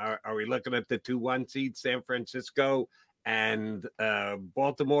 Damo? Are we looking at the 2-1 seed, San Francisco and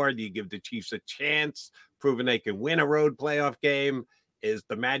Baltimore? Do you give the Chiefs a chance, proving they can win a road playoff game? Is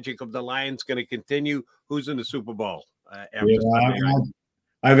the magic of the Lions going to continue? Who's in the Super Bowl? I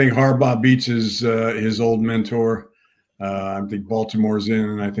think Harbaugh beats his old mentor. I think Baltimore's in,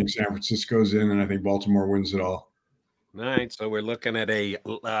 and I think San Francisco's in, and I think Baltimore wins it all. All right, so we're looking at a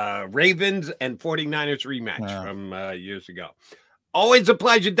Ravens and 49ers rematch from years ago. Always a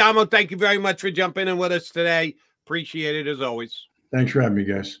pleasure, Damo. Thank you very much for jumping in with us today. Appreciate it as always. Thanks for having me,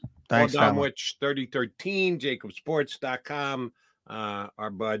 guys. Thanks, Domowitch 3013, JacobSports.com. Our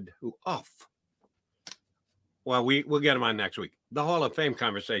bud who off. Well, we'll get him on next week. The Hall of Fame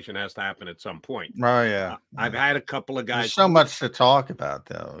conversation has to happen at some point. Oh, yeah. I've had a couple of guys. There's so much to talk about,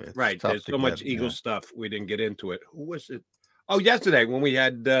 though. It's right. There's so much Eagles stuff. We didn't get into it. Who was it? Oh, yesterday when we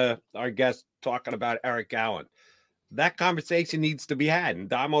had our guest talking about Eric Allen. That conversation needs to be had. And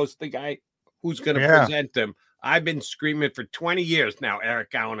Damo's the guy who's going to present him. I've been screaming for 20 years now,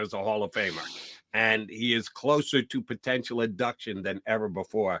 Eric Allen is a Hall of Famer. And he is closer to potential induction than ever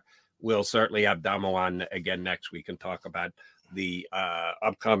before. We'll certainly have Damo on again next week and talk about the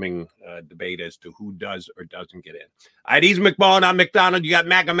upcoming debate as to who does or doesn't get in. All right, he's McMullen. I'm McDonald. You got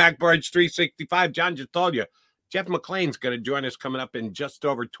Mac Birds 365. John just told you, Jeff McLane's going to join us coming up in just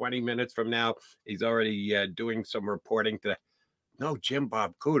over 20 minutes from now. He's already doing some reporting today. No Jim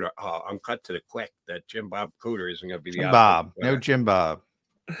Bob Cooter. Oh, I'm cut to the quick that Jim Bob Cooter isn't going to be the Bob. No Jim Bob.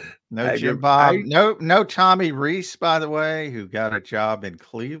 No Jim Bob. No Tommy Reese, by the way, who got a job in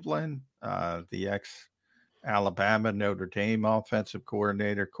Cleveland, the ex-Alabama Notre Dame offensive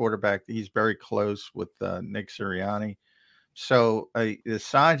coordinator, quarterback. He's very close with Nick Sirianni. So the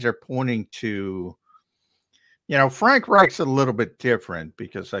signs are pointing to, Frank Reich's a little bit different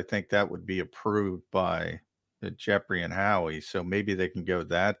because I think that would be approved by Jeffrey and Howie. So maybe they can go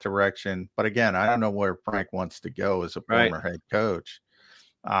that direction. But again, I don't know where Frank wants to go as a former head coach.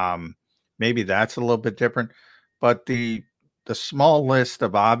 Maybe that's a little bit different, but the small list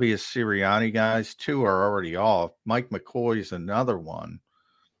of obvious Sirianni guys, 2 are already off. Mike McCoy is another one,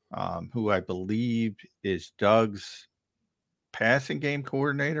 who I believe is Doug's passing game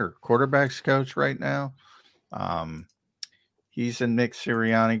coordinator, quarterbacks coach right now. He's a Nick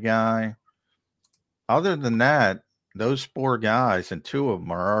Sirianni guy. Other than that, those 4 guys, and 2 of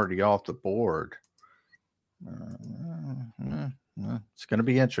them are already off the board. It's going to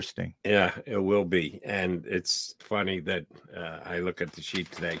be interesting. Yeah, it will be. And it's funny that I look at the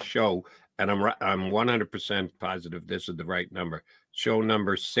sheet today, and I'm 100% positive this is the right number. Show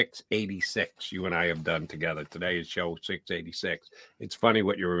number 686 you and I have done together. Today is show 686. It's funny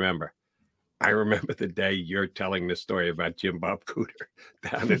what you remember. I remember the day you're telling the story about Jim Bob Cooter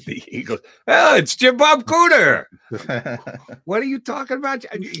down at the Eagles. Oh, it's Jim Bob Cooter. What are you talking about?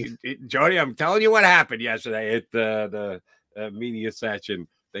 Jody, I'm telling you what happened yesterday at the media session.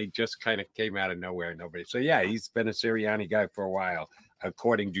 They just kind of came out of nowhere. Nobody. So, yeah, he's been a Sirianni guy for a while,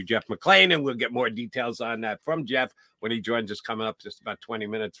 according to Jeff McLane. And we'll get more details on that from Jeff when he joins us coming up just about 20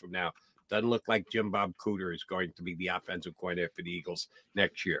 minutes from now. Doesn't look like Jim Bob Cooter is going to be the offensive coordinator for the Eagles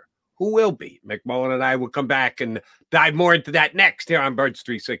next year. Who will be? McMullen and I will come back and dive more into that next here on Birds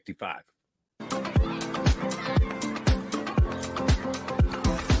 365.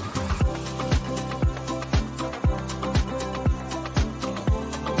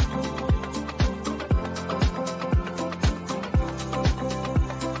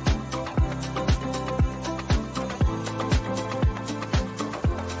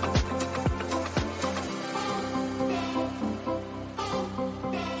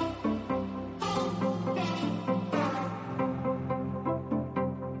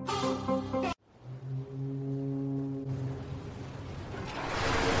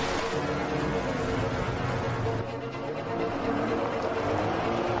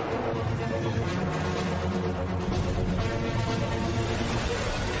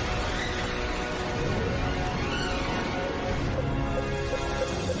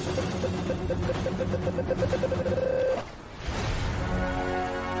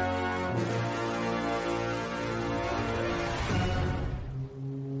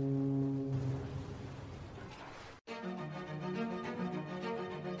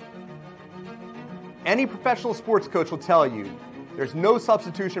 Any professional sports coach will tell you there's no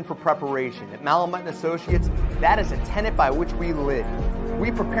substitution for preparation. At Malamut & Associates, that is a tenet by which we live.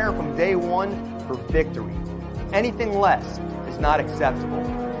 We prepare from day one for victory. Anything less is not acceptable.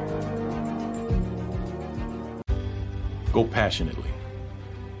 Go passionately.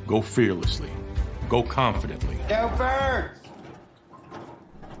 Go fearlessly. Go confidently. Go Birds!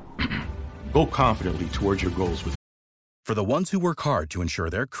 Go confidently towards your goals with. For the ones who work hard to ensure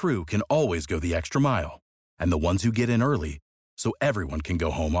their crew can always go the extra mile, and the ones who get in early so everyone can go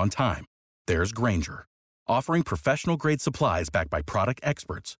home on time, there's Grainger, offering professional-grade supplies backed by product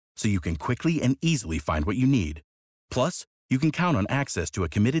experts so you can quickly and easily find what you need. Plus, you can count on access to a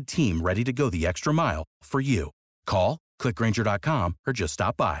committed team ready to go the extra mile for you. Call, click Grainger.com, or just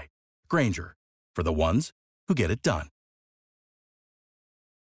stop by. Grainger, for the ones who get it done.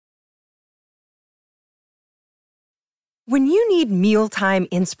 When you need mealtime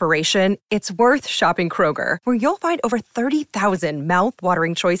inspiration, it's worth shopping Kroger, where you'll find over 30,000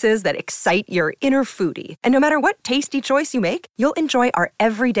 mouth-watering choices that excite your inner foodie. And no matter what tasty choice you make, you'll enjoy our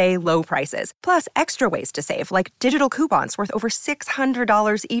everyday low prices, plus extra ways to save, like digital coupons worth over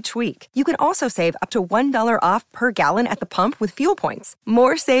 $600 each week. You can also save up to $1 off per gallon at the pump with fuel points.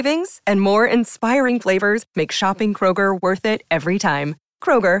 More savings and more inspiring flavors make shopping Kroger worth it every time.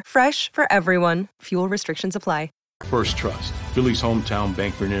 Kroger, fresh for everyone. Fuel restrictions apply. First Trust, Philly's hometown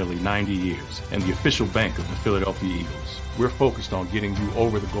bank for nearly 90 years, and the official bank of the Philadelphia Eagles. We're focused on getting you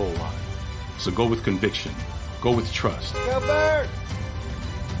over the goal line. So go with conviction, go with trust, Go Birds!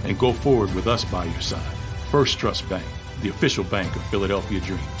 and go forward with us by your side. First Trust Bank, the official bank of Philadelphia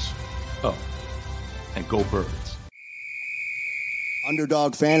dreams. Oh, and go Birds.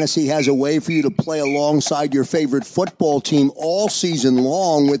 Underdog Fantasy has a way for you to play alongside your favorite football team all season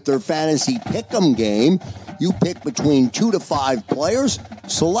long with their Fantasy Pick'em game. You pick between 2 to 5 players,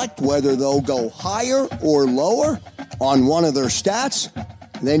 select whether they'll go higher or lower on one of their stats,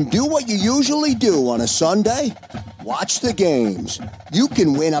 then do what you usually do on a Sunday, watch the games. You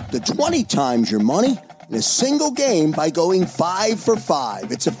can win up to 20 times your money in a single game by going 5 for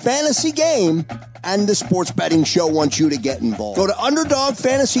 5. It's a fantasy game, and the Sports Betting Show wants you to get involved. Go to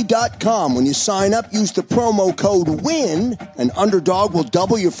UnderdogFantasy.com. When you sign up, use the promo code WIN, and Underdog will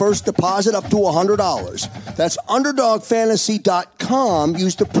double your first deposit up to $100. That's UnderdogFantasy.com.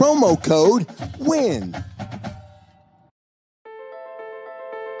 Use the promo code WIN.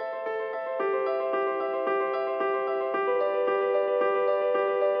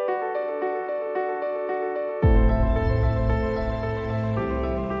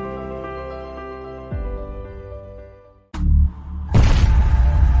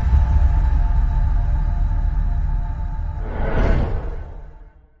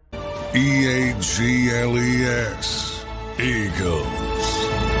 EAGLES, Eagles.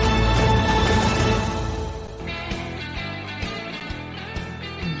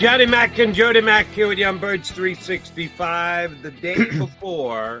 Johnny Mac and Jody Mac here with you on Birds 365. The day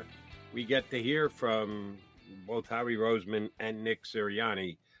before we get to hear from both Howie Roseman and Nick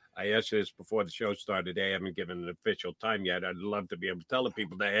Sirianni. I asked you this before the show started today. I haven't given an official time yet. I'd love to be able to tell the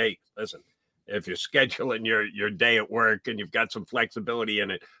people that, hey, listen, if you're scheduling your day at work and you've got some flexibility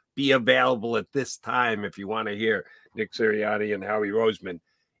in it, be available at this time if you want to hear Nick Sirianni and Howie Roseman.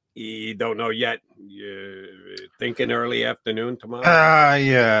 You don't know yet. You're thinking early afternoon tomorrow?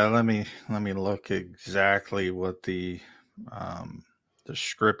 Yeah. Let me look exactly what the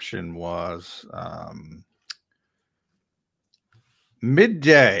description was.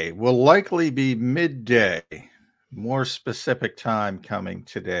 Midday will likely be midday. More specific time coming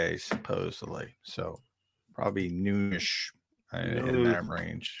today, supposedly. So probably noonish in that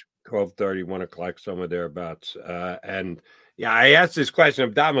range. 12:30, 1 o'clock, somewhere thereabouts. And yeah, I asked this question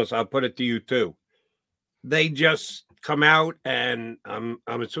of Damos. I'll put it to you too. They just come out, and I'm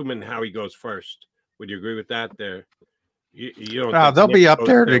assuming Howie goes first. Would you agree with that? You don't. No, they'll be up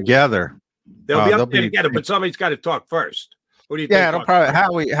there together. They'll be up there together, but somebody's got to talk first. What do you think? Yeah, it'll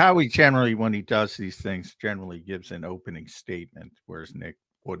probably Howie generally, when he does these things, generally gives an opening statement, whereas Nick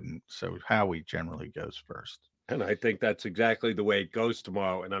wouldn't. So Howie generally goes first. And I think that's exactly the way it goes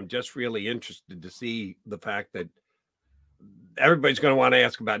tomorrow. And I'm just really interested to see the fact that everybody's going to want to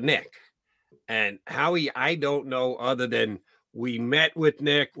ask about Nick. And Howie, I don't know, other than we met with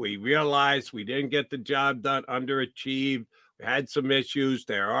Nick. We realized we didn't get the job done, underachieved. We had some issues.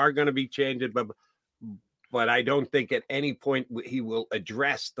 There are going to be changes, but I don't think at any point he will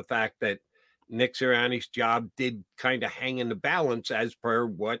address the fact that Nick Sirianni's job did kind of hang in the balance as per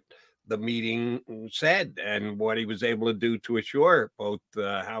what the meeting said and what he was able to do to assure both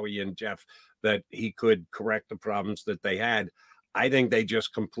Howie and Jeff that he could correct the problems that they had. I think they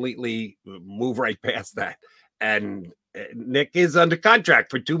just completely move right past that. And Nick is under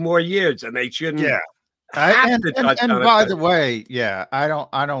contract for 2 more years, and they shouldn't. Yeah. And by the way, yeah, I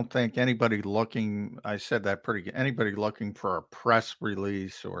don't think anybody looking, I said that pretty good, anybody looking for a press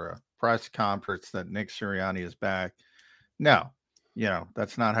release or a press conference that Nick Sirianni is back. No,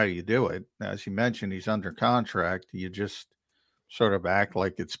 that's not how you do it. As you mentioned, he's under contract. You just sort of act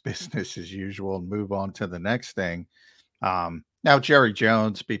like it's business as usual and move on to the next thing. Now, Jerry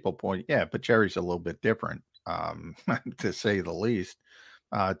Jones, people point, yeah, but Jerry's a little bit different, to say the least.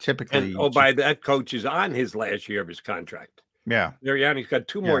 Typically, by that, coach is on his last year of his contract. Yeah, Sirianni's got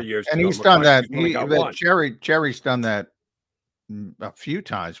 2 more years, and he's done that. Jerry's done that a few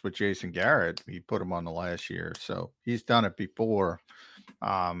times with Jason Garrett. He put him on the last year, so he's done it before.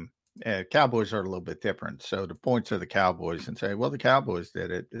 Cowboys are a little bit different. So the point to the Cowboys and say, well, the Cowboys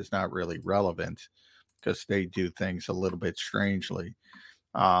did it is not really relevant because they do things a little bit strangely.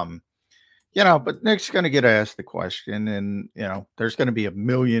 But Nick's going to get asked the question, and, there's going to be a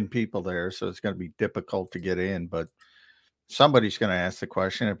million people there, so it's going to be difficult to get in, but somebody's going to ask the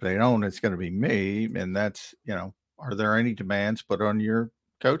question. If they don't, it's going to be me. And that's, are there any demands put on your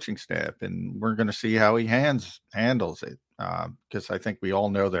coaching staff? And we're going to see how he handles it. Because I think we all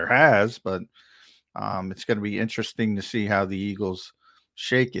know there has, but it's going to be interesting to see how the Eagles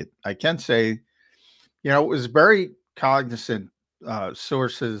shake it. I can say, it was very cognizant.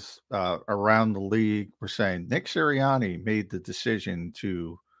 Sources around the league were saying Nick Sirianni made the decision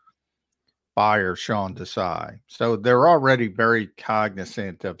to fire Sean Desai. So they're already very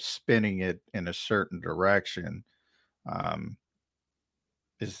cognizant of spinning it in a certain direction. Do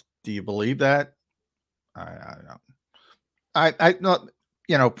you believe that? I don't.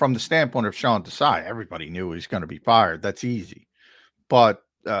 From the standpoint of Sean Desai, everybody knew he's going to be fired. That's easy. But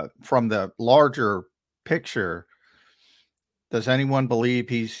from the larger picture, does anyone believe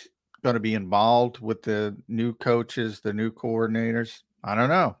he's going to be involved with the new coaches, the new coordinators? I don't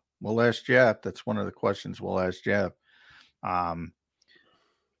know. We'll ask Jeff. That's one of the questions we'll ask Jeff.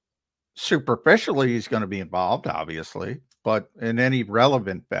 Superficially, he's going to be involved, obviously, but in any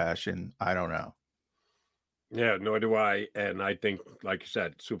relevant fashion, I don't know. Yeah, nor do I. And I think, like you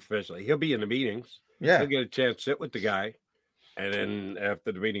said, superficially, he'll be in the meetings. Yeah. He'll get a chance to sit with the guy. And then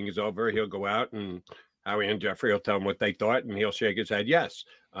after the meeting is over, he'll go out and Howie and Jeffrey will tell him what they thought, and he'll shake his head. Yes.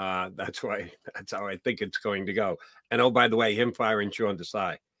 That's how I think it's going to go. And oh, by the way, him firing Sean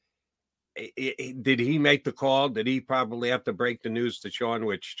Desai. Did he make the call? Did he probably have to break the news to Sean,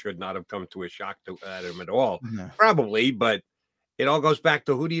 which should not have come to a shock at him at all? No. Probably, but it all goes back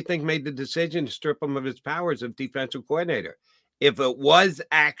to who do you think made the decision to strip him of his powers of defensive coordinator? If it was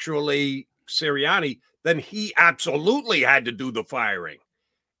actually Sirianni, then he absolutely had to do the firing.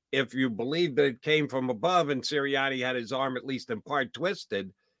 If you believe that it came from above and Sirianni had his arm at least in part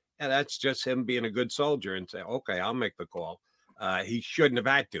twisted, and that's just him being a good soldier and say, okay, I'll make the call. He shouldn't have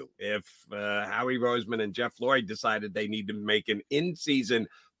had to. If Howie Roseman and Jeff Lloyd decided they need to make an in-season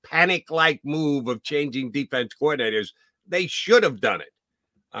panic-like move of changing defense coordinators, they should have done it.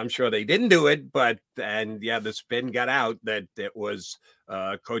 I'm sure they didn't do it, the spin got out that it was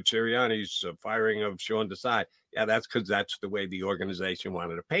Coach Sirianni's firing of Sean Desai. Yeah, that's because that's the way the organization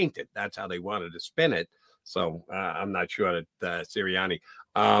wanted to paint it. That's how they wanted to spin it. So I'm not sure that Sirianni.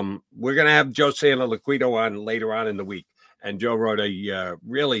 We're going to have Joe Santoliquito on later on in the week. And Joe wrote a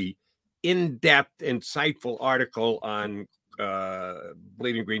really in-depth, insightful article on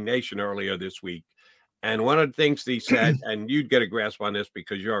Bleeding Green Nation earlier this week. And one of the things he said, and you'd get a grasp on this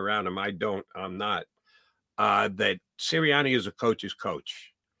because you're around him, I'm not, that Sirianni is a coach's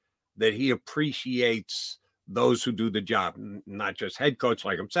coach, that he appreciates those who do the job, not just head coach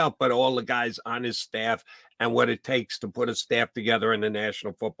like himself, but all the guys on his staff and what it takes to put a staff together in the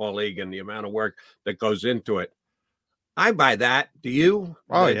National Football League and the amount of work that goes into it. I buy that. Do you?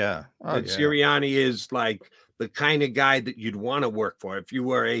 Yeah. Sirianni is like the kind of guy that you'd want to work for. If you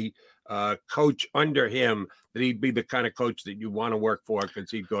were a coach under him, that he'd be the kind of coach that you want to work for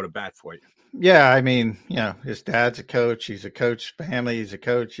because he'd go to bat for you. Yeah, I mean, his dad's a coach. He's a coach family. He's a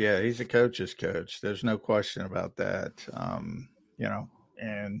coach. Yeah, he's a coach's coach. There's no question about that.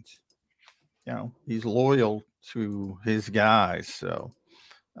 He's loyal to his guys. So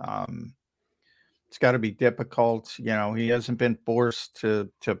it's got to be difficult. He hasn't been forced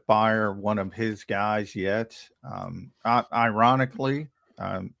to fire one of his guys yet. Ironically,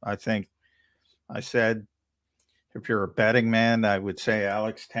 I think I said, if you're a betting man, I would say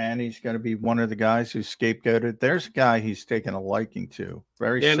Alex Tanny's going to be one of the guys who's scapegoated. There's a guy he's taken a liking to.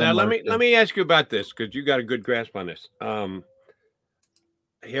 Now let me ask you about this because you got a good grasp on this.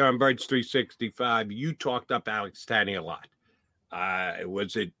 Here on Birds 365, you talked up Alex Tanny a lot.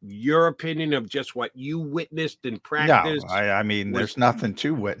 Was it your opinion of just what you witnessed in practice? No, I mean, there's nothing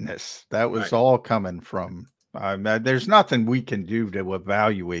to witness. That was all coming from. There's nothing we can do to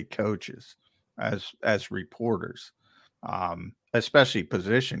evaluate coaches as reporters, especially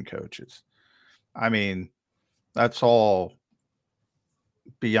position coaches. I mean, that's all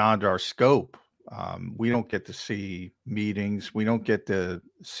beyond our scope. We don't get to see meetings. We don't get to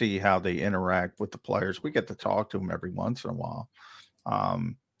see how they interact with the players. We get to talk to them every once in a while.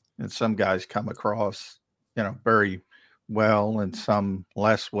 And some guys come across, very well and some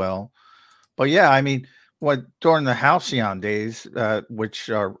less well. But yeah, I mean, during the Halcyon days, which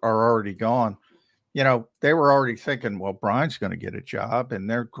are already gone, they were already thinking, well, Brian's going to get a job, and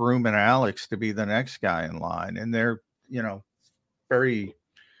they're grooming Alex to be the next guy in line. And they're, very,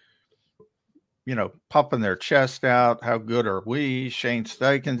 pumping their chest out. How good are we? Shane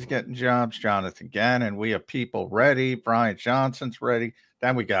Steichen's getting jobs, Jonathan Gannon. We have people ready. Brian Johnson's ready.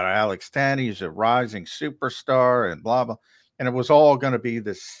 Then we got Alex Tanney, who's a rising superstar, and blah, blah. And it was all going to be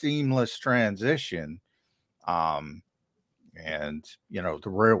this seamless transition. And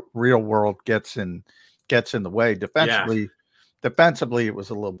the real world gets in the way. Defensively, it was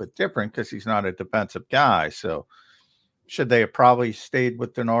a little bit different because he's not a defensive guy. So should they have probably stayed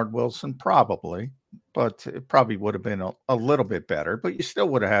with Denard Wilson? Probably, but it probably would have been a little bit better. But you still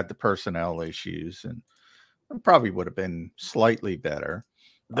would have had the personnel issues, and it probably would have been slightly better.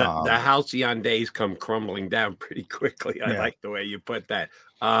 The halcyon days come crumbling down pretty quickly. I like the way you put that.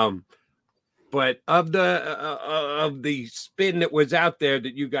 But of the spin that was out there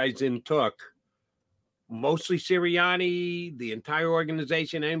that you guys took, mostly Sirianni, the entire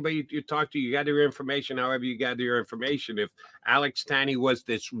organization, anybody you talk to, you got your information however you got your information. If Alex Tanney was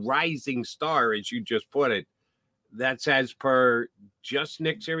this rising star, as you just put it, that's as per just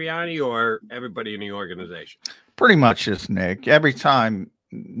Nick Sirianni or everybody in the organization? Pretty much just Nick. Every time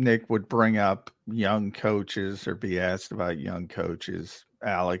Nick would bring up young coaches or be asked about young coaches,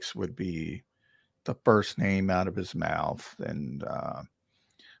 Alex would be the first name out of his mouth, and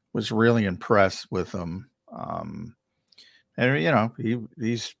was really impressed with him. And,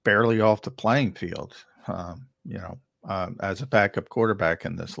 he's barely off the playing field, as a backup quarterback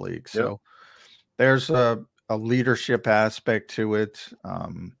in this league. So there's a leadership aspect to it.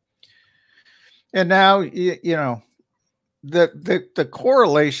 And now, the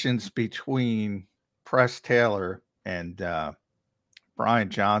correlations between Press Taylor and Brian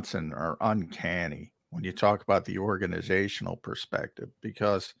Johnson are uncanny when you talk about the organizational perspective,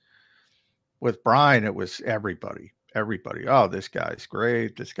 because with Brian, it was everybody. Oh, this guy's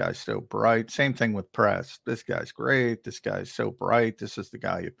great. This guy's so bright. Same thing with Press. This guy's great. This guy's so bright. This is the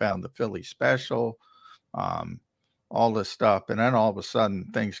guy who found the Philly special. All this stuff. And then all of a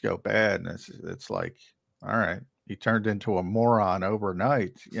sudden things go bad. And it's like, all right, he turned into a moron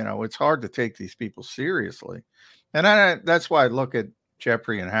overnight. It's hard to take these people seriously. And that's why I look at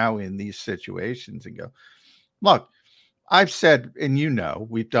Jeffrey and Howie in these situations and go, look, I've said, and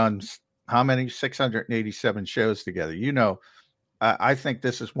we've done how many? 687 shows together. I think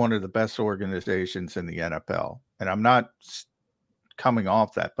this is one of the best organizations in the NFL. And I'm not coming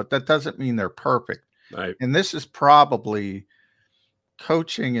off that, but that doesn't mean they're perfect. Right. And this is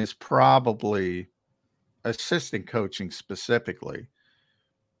coaching is probably assistant coaching specifically.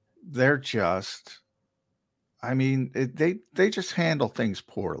 They're just, they just handle things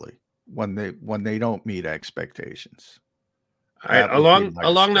poorly when they don't meet expectations. All right,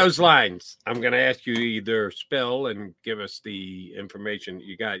 along those lines, I'm going to ask you to either spill and give us the information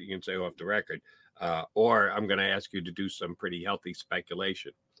you got. You can say off the record, or I'm going to ask you to do some pretty healthy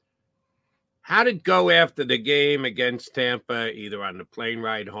speculation. How did it go after the game against Tampa, either on the plane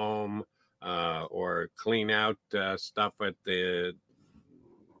ride home or clean out stuff after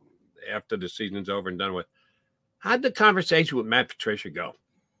the season's over and done with? How'd the conversation with Matt Patricia go?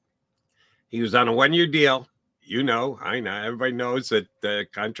 He was on a one-year deal. I know, everybody knows that the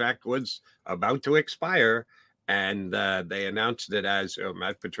contract was about to expire, and they announced it as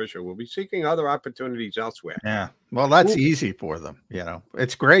Matt Patricia will be seeking other opportunities elsewhere. Yeah. Well, that's easy for them.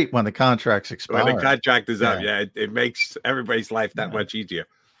 It's great when the contracts expire. When the contract is up. Yeah. It makes everybody's life that much easier.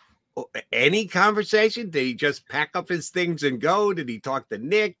 Any conversation? Did he just pack up his things and go? Did he talk to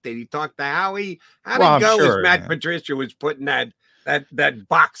Nick? Did he talk to Howie? How did it go as Matt Patricia was putting that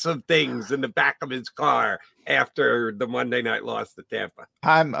box of things in the back of his car after the Monday night loss to Tampa?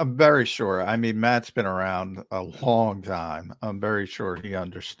 I'm very sure. Matt's been around a long time. I'm very sure he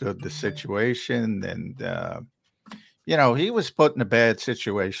understood the situation, and he was put in a bad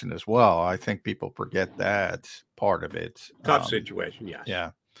situation as well. I think people forget that part of it. Tough situation, yes.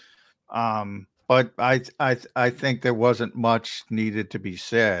 Yeah. But I think there wasn't much needed to be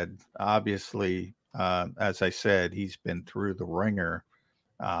said. Obviously, as I said, he's been through the ringer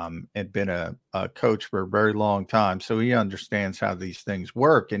and been a coach for a very long time. So he understands how these things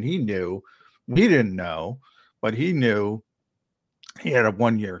work. And he knew, we didn't know, but he knew he had a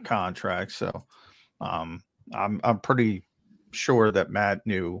 1-year contract. So I'm pretty sure that Matt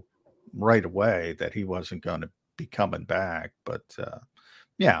knew right away that he wasn't going to be coming back. But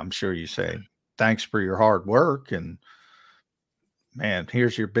yeah, I'm sure you say, thanks for your hard work. And man,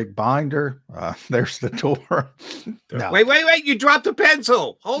 here's your big binder. There's the door. No. Wait. You dropped a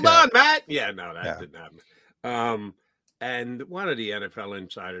pencil. Hold on, Matt. Yeah, no, that didn't happen. And one of the NFL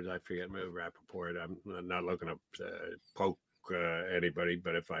insiders, I forget, Rappaport, I'm not looking to poke anybody,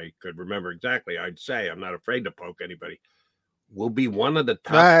 but if I could remember exactly, I'd say I'm not afraid to poke anybody. Will be one of the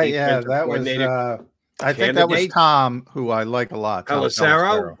top defensive coordinator. I think that was Tom, who I like a lot.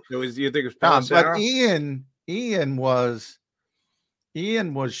 Pelissero? You think it was Pelissero? But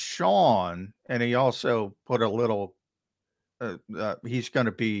Ian was Sean, and he also put a little. He's going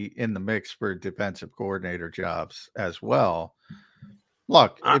to be in the mix for defensive coordinator jobs as well.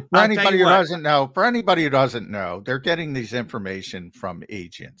 Look, for anybody who doesn't know, they're getting these information from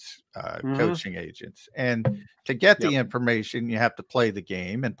agents, coaching agents. And to get the information, you have to play the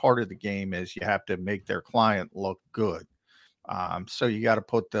game. And part of the game is you have to make their client look good. So you got to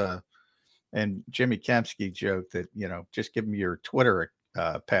put and Jimmy Kempsky joked that, just give them your Twitter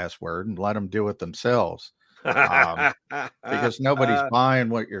password and let them do it themselves. Because nobody's buying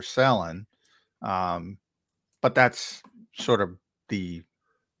what you're selling. But that's sort of the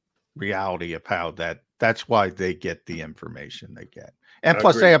reality of how that's why they get the information they get. And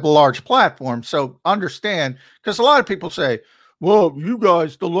plus they have a large platform. So understand, because a lot of people say, well, you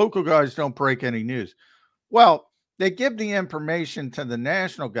guys, the local guys, don't break any news. Well, they give the information to the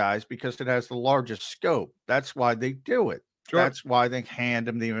national guys because it has the largest scope. That's why they do it. Sure. That's why they hand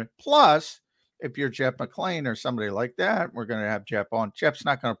them the plus. If you're Jeff McLane or somebody like that, we're going to have Jeff on. Jeff's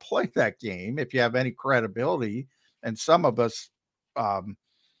not going to play that game if you have any credibility. And some of us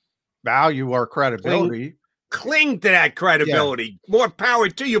value our credibility. Cling to that credibility. Yeah. More power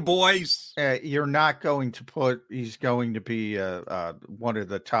to you, boys. You're not going to he's going to be one of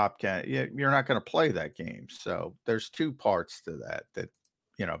the top guys. You're not going to play that game. So there's two parts to that,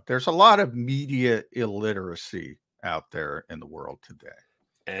 there's a lot of media illiteracy out there in the world today.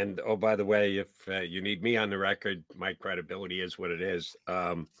 And, oh, by the way, if you need me on the record, my credibility is what it is.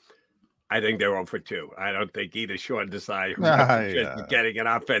 I think they're 0 for 2. I don't think either Sean Desai or getting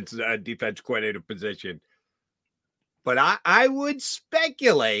an defense coordinator position. But I would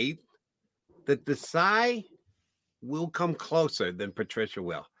speculate that Desai will come closer than Patricia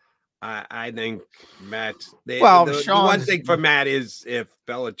will. I think Matt. The one thing for Matt is if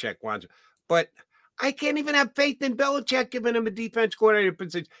Belichick wants, but I can't even have faith in Belichick giving him a defense coordinator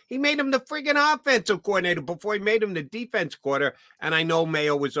position. He made him the friggin' offensive coordinator before he made him the defense coordinator. And I know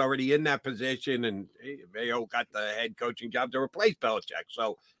Mayo was already in that position, and Mayo got the head coaching job to replace Belichick.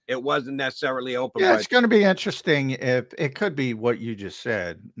 So it wasn't necessarily open. Yeah, it's going to be interesting if it could be what you just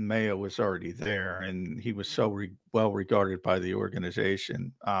said. Mayo was already there, and he was so well regarded by the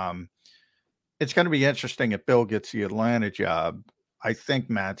organization. It's going to be interesting if Bill gets the Atlanta job. I think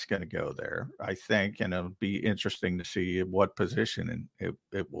Matt's going to go there. I think, and it'll be interesting to see what position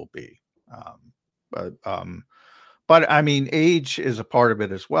it will be. But I mean, age is a part of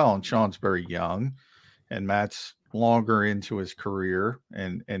it as well. And Sean's very young, and Matt's longer into his career,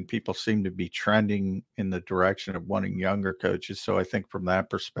 and people seem to be trending in the direction of wanting younger coaches. So I think from that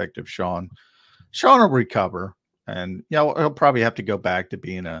perspective, Sean will recover, and he'll probably have to go back to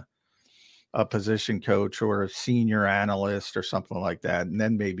being a position coach or a senior analyst or something like that. And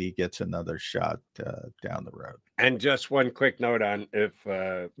then maybe he gets another shot down the road. And just one quick note on if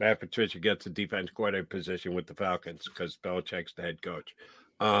Matt Patricia gets a defense coordinator position with the Falcons, because Belichick's the head coach.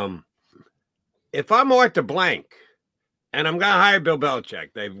 If I'm Arthur Blank and I'm going to hire Bill Belichick,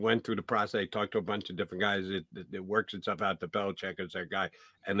 they went through the process. They talked to a bunch of different guys. It works itself out that Belichick is their guy,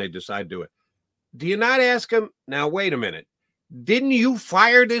 and they decide to do it. Do you not ask him, now, wait a minute, didn't you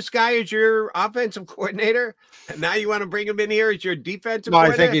fire this guy as your offensive coordinator? And now you want to bring him in here as your defensive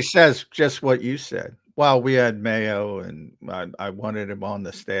coordinator? I think he says just what you said. Well, we had Mayo, and I wanted him on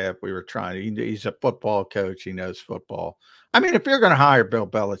the staff. We were trying. He's a football coach. He knows football. I mean, if you're going to hire Bill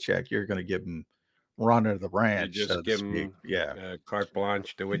Belichick, you're going to give him run of the ranch. You just give him carte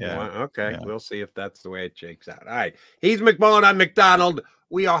blanche, do what you want. Okay, we'll see if that's the way it shakes out. All right, he's McMullen on McDonald.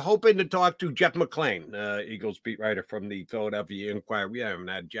 We are hoping to talk to Jeff McLane, Eagles beat writer from the Philadelphia Inquirer. We haven't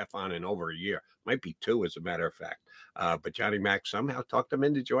had Jeff on in over a year. Might be 2, as a matter of fact. But Johnny Mac somehow talked him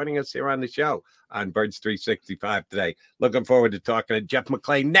into joining us here on the show on Birds 365 today. Looking forward to talking to Jeff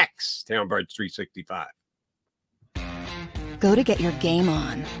McLane next here on Birds 365. Go to get your game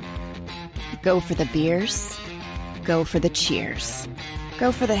on. Go for the beers. Go for the cheers.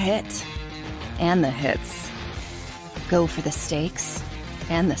 Go for the hit and the hits. Go for the stakes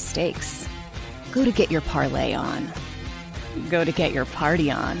and the stakes. Go to get your parlay on. Go to get your party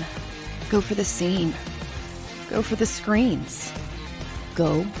on. Go for the scene. Go for the screens.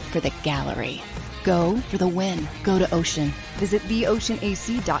 Go for the gallery. Go for the win. Go to Ocean. Visit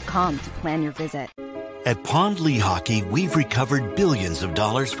theoceanac.com to plan your visit. At Pond Lehocky, we've recovered billions of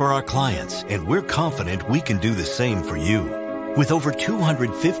dollars for our clients, and we're confident we can do the same for you. With over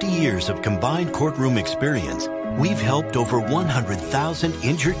 250 years of combined courtroom experience, we've helped over 100,000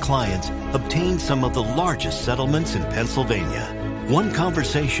 injured clients obtain some of the largest settlements in Pennsylvania. One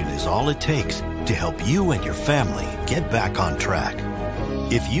conversation is all it takes to help you and your family get back on track.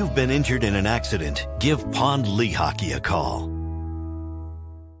 If you've been injured in an accident, give Pond Lehocky a call.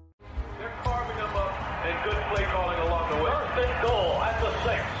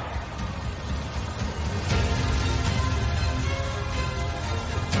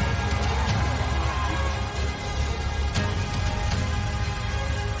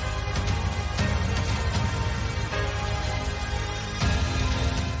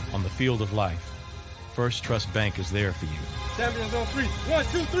 Field of life, First Trust Bank is there for you. Champions on 3. 1,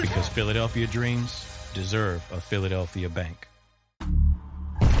 2, 3. Because Philadelphia dreams deserve a Philadelphia bank.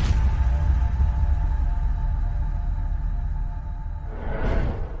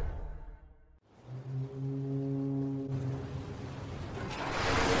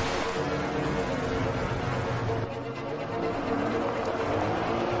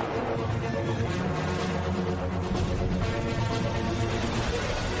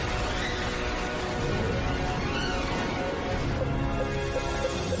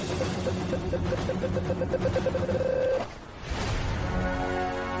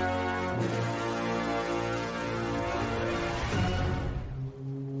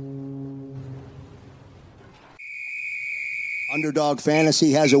 Underdog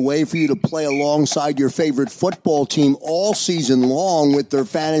Fantasy has a way for you to play alongside your favorite football team all season long with their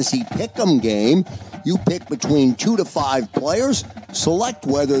fantasy pick'em game. You pick between 2 to 5 players, select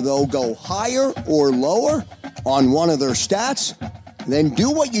whether they'll go higher or lower on one of their stats, then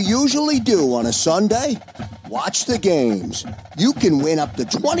do what you usually do on a Sunday. Watch the games. You can win up to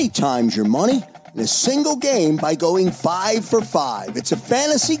 20 times your money in a single game by going 5 for 5. It's a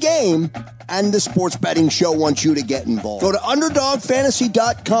fantasy game, and the sports betting show wants you to get involved. Go to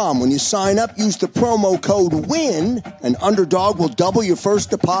UnderdogFantasy.com. When you sign up, use the promo code WIN, and Underdog will double your first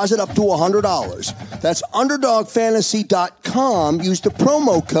deposit up to $100. That's UnderdogFantasy.com. Use the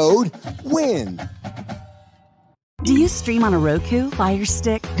promo code WIN. Do you stream on a Roku, Fire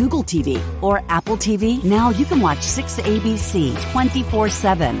Stick, Google TV, or Apple TV? Now you can watch 6ABC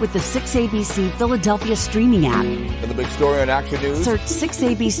 24/7 with the 6ABC Philadelphia streaming app. For the big story on Action News, search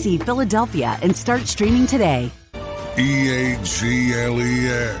 6ABC Philadelphia and start streaming today. EAGLES,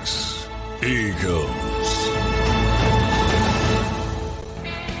 Eagles.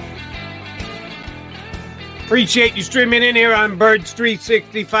 Appreciate you streaming in here on Birds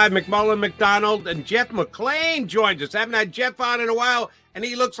 365. McMullen, McDonald, and Jeff McLane joins us. Haven't had Jeff on in a while, and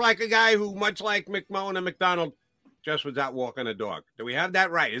he looks like a guy who, much like McMullen and McDonald, just was out walking a dog. Do we have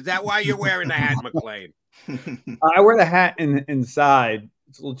that right? Is that why you're wearing the hat, McLane? I wear the hat inside.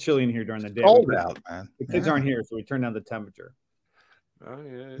 It's a little chilly in here during the day. Cold out, man. The kids aren't here, so we turn down the temperature. Oh,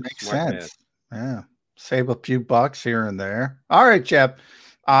 yeah. Makes sense. Yeah. Save a few bucks here and there. All right, Jeff.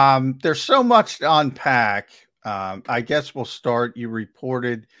 There's so much to unpack. I guess we'll start. You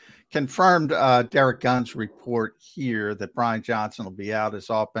confirmed Derek Gunn's report here that Brian Johnson will be out as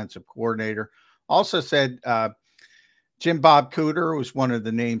offensive coordinator. Also said Jim Bob Cooter was one of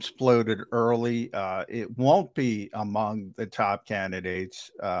the names floated early. It won't be among the top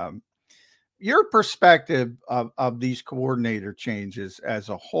candidates. Your perspective of these coordinator changes as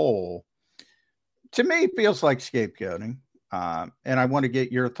a whole, to me, feels like scapegoating. And I want to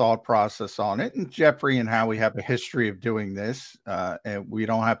get your thought process on it. And Jeffrey and Howie have a history of doing this. And we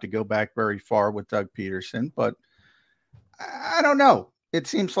don't have to go back very far with Doug Peterson, but I don't know. It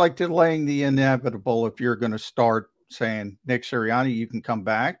seems like delaying the inevitable if you're going to start saying, Nick Sirianni, you can come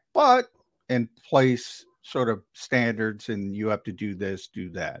back, but in place sort of standards and you have to do this, do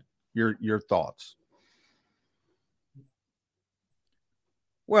that. Your thoughts.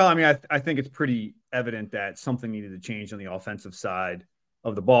 Well, I mean, I think it's pretty evident that something needed to change on the offensive side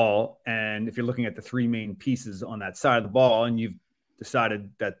of the ball. And if you're looking at the three main pieces on that side of the ball, and you've decided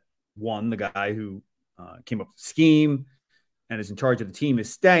that one, the guy who came up with the scheme and is in charge of the team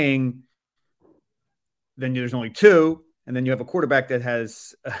is staying, then there's only two. And then you have a quarterback that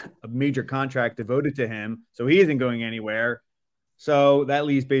has a major contract devoted to him, so he isn't going anywhere. So that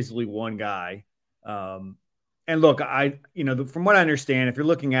leaves basically one guy. And look, from what I understand, if you're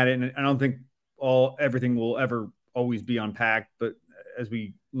looking at it, and I don't think everything will ever always be unpacked, but as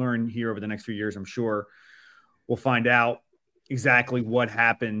we learn here over the next few years, I'm sure we'll find out exactly what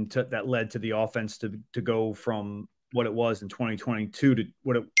happened that led to the offense to go from what it was in 2022 to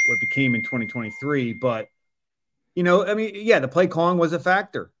what it became in 2023. But the play calling was a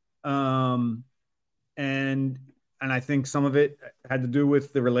factor. And I think some of it had to do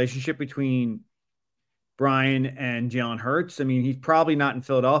with the relationship between Brian and Jalen Hurts. I mean, he's probably not in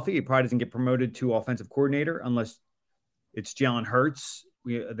Philadelphia. He probably doesn't get promoted to offensive coordinator unless it's Jalen Hurts.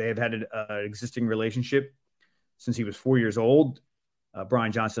 They have had an existing relationship since he was 4 years old.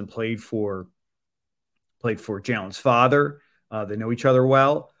 Brian Johnson played for Jalen's father. They know each other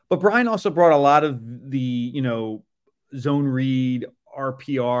well. But Brian also brought a lot of the, zone read,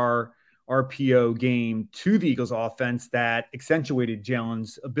 RPR, RPO game to the Eagles offense that accentuated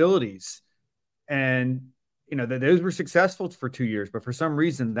Jalen's abilities. And, those were successful for 2 years, but for some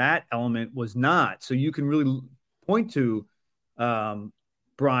reason that element was not. So you can really point to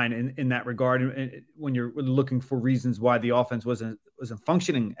Brian in that regard. And when you're looking for reasons why the offense wasn't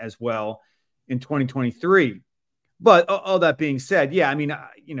functioning as well in 2023. But all that being said, yeah, I mean,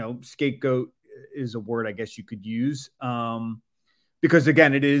 scapegoat is a word I guess you could use because,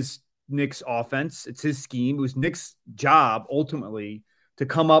 again, it is Nick's offense. It's his scheme. It was Nick's job ultimately to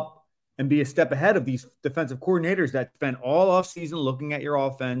come up and be a step ahead of these defensive coordinators that spent all offseason looking at your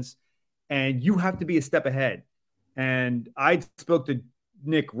offense, and you have to be a step ahead. And I spoke to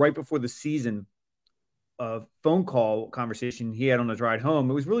Nick right before the season, a phone call conversation he had on his ride home.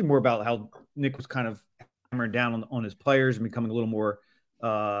 It was really more about how Nick was kind of hammering down on his players and becoming a little more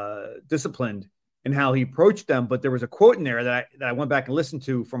disciplined in how he approached them. But there was a quote in there that I went back and listened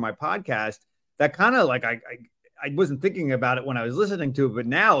to for my podcast that kind of like I wasn't thinking about it when I was listening to it, but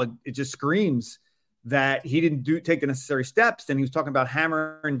now it just screams that he didn't take the necessary steps. And he was talking about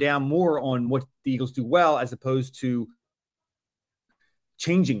hammering down more on what the Eagles do well as opposed to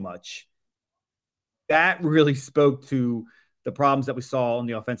changing much. That really spoke to the problems that we saw on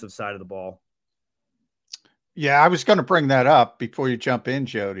the offensive side of the ball. Yeah, I was going to bring that up before you jump in,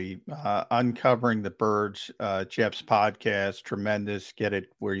 Jody. Uncovering the Birds, Jeff's podcast, tremendous. Get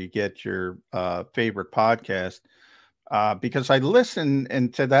it where you get your favorite podcast. Because I listened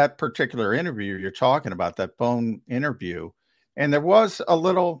into that particular interview you're talking about, that phone interview, and there was a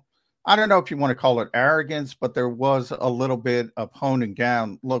little, I don't know if you want to call it arrogance, but there was a little bit of honing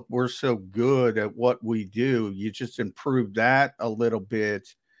down. Look, we're so good at what we do. You just improve that a little bit.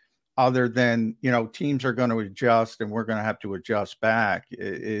 Other than, teams are going to adjust and we're going to have to adjust back.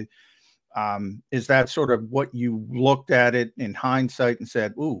 Is that sort of what you looked at it in hindsight and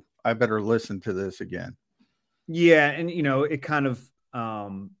said, ooh, I better listen to this again? Yeah. And, it kind of,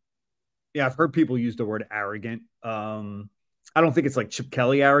 I've heard people use the word arrogant. I don't think it's like Chip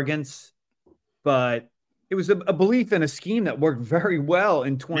Kelly arrogance, but it was a belief in a scheme that worked very well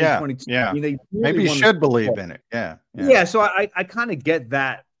in 2022. Yeah. I mean, they really maybe you should believe in it. Yeah. So I kind of get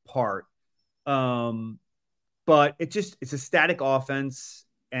that part. But it's a static offense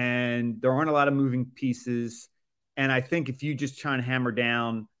and there aren't a lot of moving pieces. And I think if you just try and hammer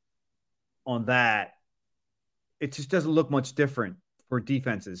down on that, it just doesn't look much different for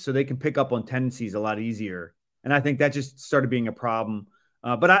defenses. So they can pick up on tendencies a lot easier. And I think that just started being a problem.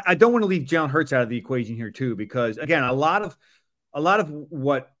 But I don't want to leave Jalen Hurts out of the equation here too, because again, a lot of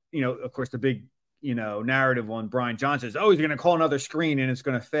what, of course, the big, narrative on Brian Johnson is, he's going to call another screen and it's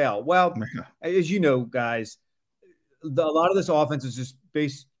going to fail. Well, as you know, guys, a lot of this offense is just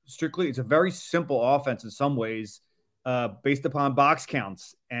based strictly, it's a very simple offense in some ways, based upon box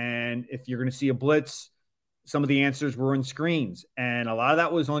counts. And if you're going to see a blitz, some of the answers were in screens. And a lot of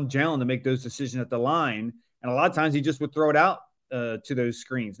that was on Jalen to make those decisions at the line. And a lot of times he just would throw it out to those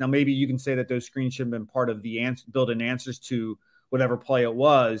screens. Now, maybe you can say that those screens should have been part of the built-in answers to whatever play it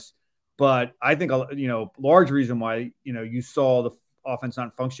was. But I think, large reason why, you saw the offense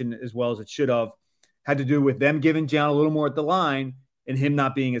not function as well as it should have had to do with them giving Jalen a little more at the line and him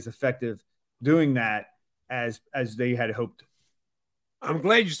not being as effective doing that as they had hoped. I'm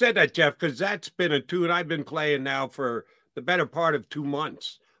glad you said that, Jeff, because that's been a tune I've been playing now for the better part of 2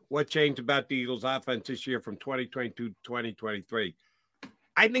 months. What changed about the Eagles offense this year from 2022 to 2023?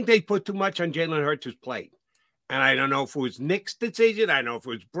 I think they put too much on Jalen Hurts' plate. And I don't know if it was Nick's decision. I don't know if it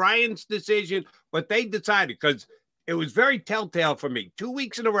was Brian's decision, but they decided because it was very telltale for me. 2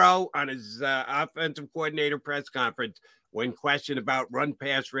 weeks in a row on his offensive coordinator press conference, when questioned about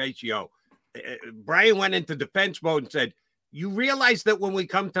run-pass ratio, Brian went into defense mode and said, you realize that when we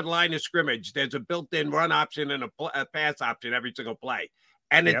come to the line of scrimmage, there's a built-in run option and a pass option every single play.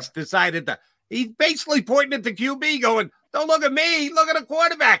 And it's decided that he's basically pointing at the QB going, don't look at me, look at the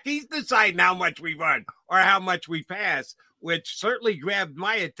quarterback. He's deciding how much we run or how much we pass, which certainly grabbed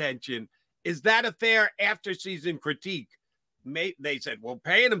my attention. Is that a fair after-season critique? They said, well,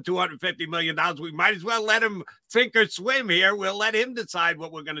 paying him $250 million, we might as well let him sink or swim here. We'll let him decide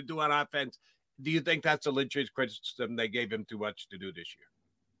what we're going to do on offense. Do you think that's a legit criticism? They gave him too much to do this year.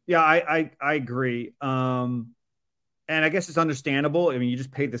 Yeah, I agree. And I guess it's understandable. I mean, you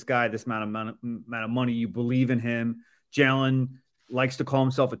just paid this guy this amount of money. You believe in him. Jalen likes to call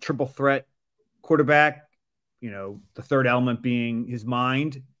himself a triple threat quarterback, the third element being his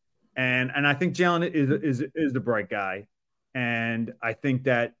mind. And I think Jalen is the bright guy. And I think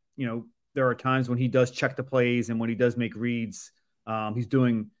that, there are times when he does check the plays and when he does make reads, he's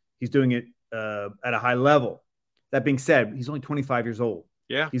doing it at a high level. That being said, he's only 25 years old.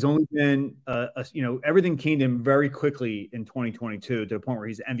 Yeah. He's only been, everything came to him very quickly in 2022 to the point where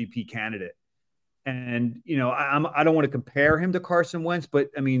he's an MVP candidate. And, I don't want to compare him to Carson Wentz, but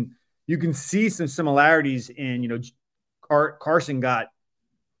I mean, you can see some similarities in, Carson got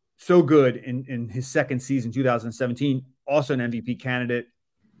so good in his second season, 2017, also an MVP candidate.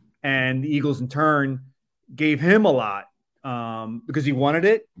 And the Eagles in turn gave him a lot because he wanted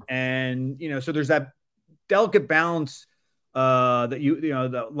it. And, so there's that delicate balance that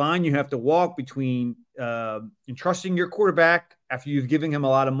the line you have to walk between entrusting your quarterback after you've given him a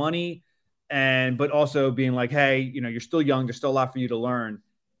lot of money but also being like, hey, you're still young. There's still a lot for you to learn.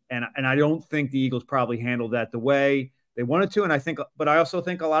 And I don't think the Eagles probably handled that the way they wanted to. And I also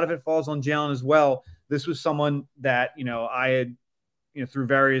think a lot of it falls on Jalen as well. This was someone that, I had, through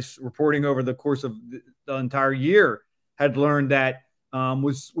various reporting over the course of the entire year had learned that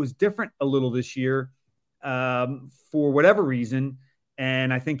was different a little this year for whatever reason.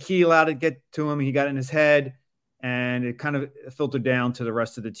 And I think he allowed it to get to him. He got in his head and it kind of filtered down to the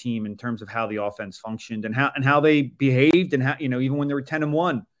rest of the team in terms of how the offense functioned and how they behaved and how, even when they were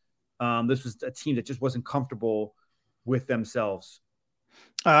 10-1, this was a team that just wasn't comfortable with themselves.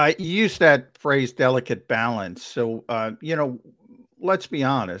 You used that phrase, delicate balance. So, let's be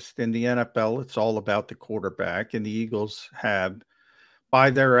honest. In the NFL, it's all about the quarterback, and the Eagles have,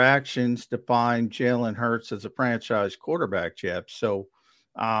 by their actions, defined Jalen Hurts as a franchise quarterback, Jeff. So,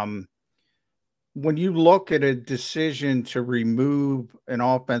 when you look at a decision to remove an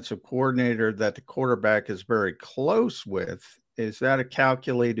offensive coordinator that the quarterback is very close with, is that a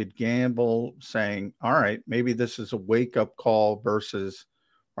calculated gamble saying, all right, maybe this is a wake-up call versus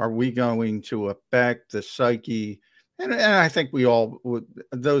are we going to affect the psyche? And I think we all,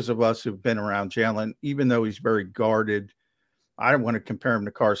 those of us who've been around Jalen, even though he's very guarded, I don't want to compare him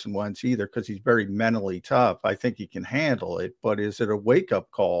to Carson Wentz either because he's very mentally tough. I think he can handle it. But is it a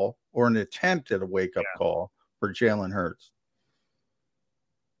wake-up call or an attempt at a wake-up call for Jalen Hurts?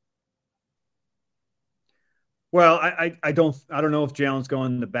 Well, I don't know if Jalen's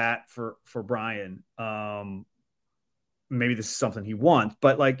going to bat for Brian. Maybe this is something he wants,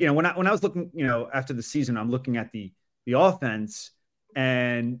 but when I was looking, after the season, I'm looking at the offense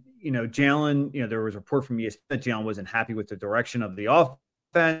and, Jalen, there was a report from ESPN that Jalen wasn't happy with the direction of the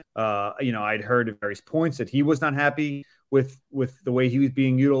offense. I'd heard at various points that he was not happy with the way he was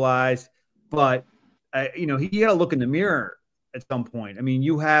being utilized, but he had to look in the mirror at some point. I mean,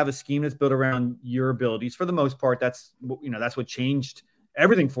 you have a scheme that's built around your abilities for the most part. That's what changed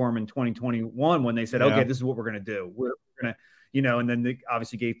everything for him in 2021 when they said, okay, this is what we're going to do. We're going to, and then they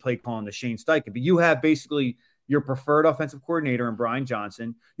obviously gave play calling to Shane Steichen. But you have basically your preferred offensive coordinator in Brian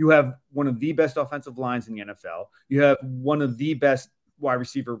Johnson. You have one of the best offensive lines in the NFL. You have one of the best wide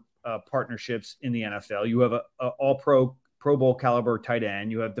receiver partnerships in the NFL. You have a all-pro, Pro Bowl caliber tight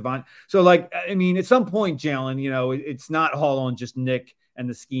end. You have Devon. So, at some point, Jalen, it's not all on just Nick and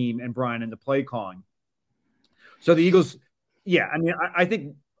the scheme and Brian and the play calling. So the Eagles, I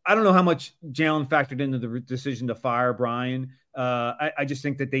think I don't know how much Jalen factored into the decision to fire Brian. I just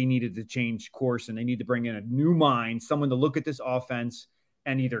think that they needed to change course and they need to bring in a new mind, someone to look at this offense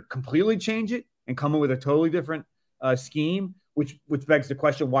and either completely change it and come in with a totally different scheme, which begs the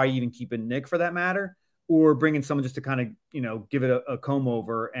question, why even keeping Nick for that matter, or bringing someone just to kind of, give it a comb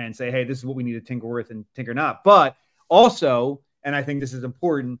over and say, hey, this is what we need to tinker with and tinker not. But also, and I think this is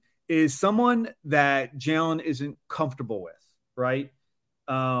important, is someone that Jalen isn't comfortable with, right?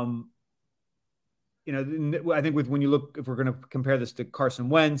 I think when you look, if we're going to compare this to Carson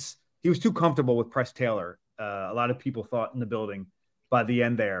Wentz, he was too comfortable with Press Taylor. A lot of people thought in the building by the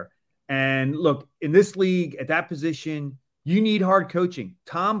end there. And look, in this league, at that position, you need hard coaching.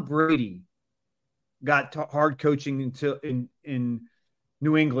 Tom Brady got hard coaching until in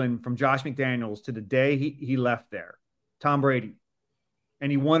New England from Josh McDaniels to the day he left there. Tom Brady.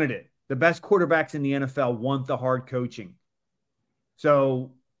 And he wanted it. The best quarterbacks in the NFL want the hard coaching.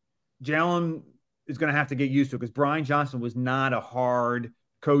 So Jalen is going to have to get used to it because Brian Johnson was not a hard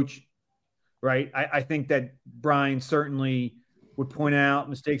coach, right? I think that Brian certainly would point out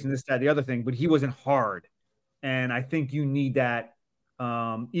mistakes and this, that, the other thing, but he wasn't hard. And I think you need that.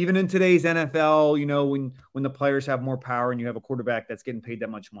 Even in today's NFL, when the players have more power and you have a quarterback that's getting paid that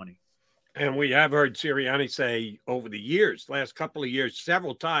much money. And we have heard Sirianni say over the years, last couple of years,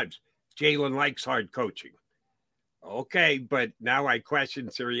 several times, Jalen likes hard coaching. Okay, but now I question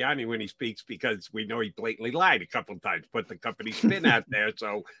Sirianni when he speaks because we know he blatantly lied a couple of times, put the company spin out there.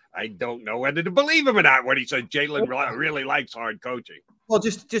 So I don't know whether to believe him or not when he said Jalen really likes hard coaching. Well,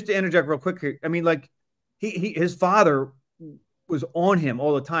 just to interject real quick here. I mean, like his father was on him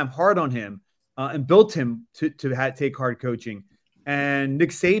all the time, hard on him, and built him to take hard coaching. And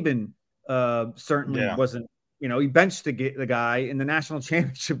Nick Saban certainly wasn't, he benched the guy in the national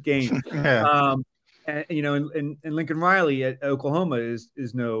championship game. And Lincoln Riley at Oklahoma is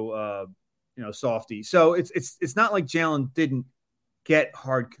no softy. So it's not like Jalen didn't get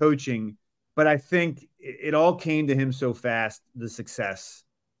hard coaching, but I think it all came to him so fast, the success.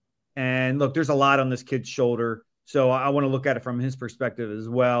 And look, there's a lot on this kid's shoulder. So I want to look at it from his perspective as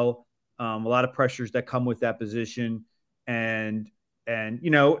well. A lot of pressures that come with that position. And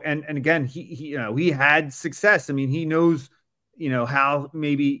again, he had success. I mean, he knows, how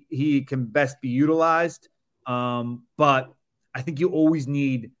maybe he can best be utilized. But I think you always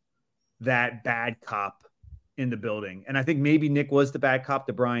need that bad cop in the building. And I think maybe Nick was the bad cop,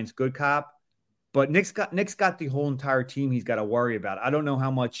 the Brian's good cop, but Nick's got the whole entire team he's got to worry about. I don't know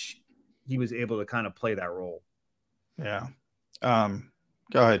how much he was able to kind of play that role. Yeah. Go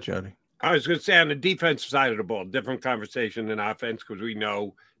ahead, Jody. I was going to say on the defensive side of the ball, different conversation than offense, because we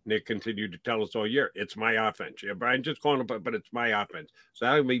know Nick continued to tell us all year, it's my offense. Yeah, Brian just calling it, but it's my offense. So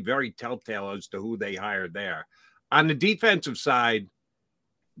that would be very telltale as to who they hired there. On the defensive side,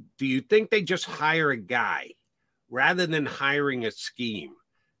 do you think they just hire a guy rather than hiring a scheme?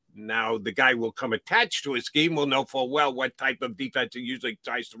 Now, the guy will come attached to a scheme. We'll know full well what type of defense he usually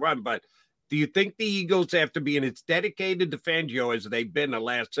tries to run. But do you think the Eagles, after being as dedicated to Fangio as they've been the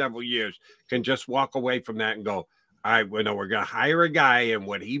last several years, can just walk away from that and go, all right, we're going to hire a guy, and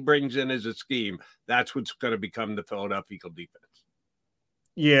what he brings in as a scheme, that's what's going to become the Philadelphia Eagle defense?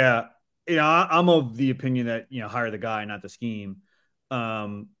 Yeah. I'm of the opinion that, hire the guy, not the scheme.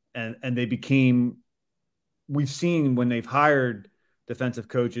 And they became, we've seen when they've hired defensive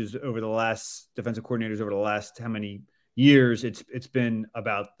coaches defensive coordinators over the last how many years, it's been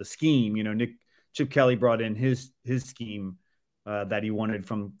about the scheme. Chip Kelly brought in his scheme that he wanted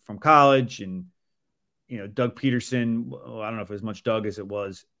from college, and Doug Peterson, I don't know if it was much Doug as it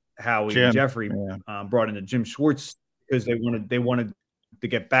was Howie and Jeffrey, brought in the Jim Schwartz because they wanted to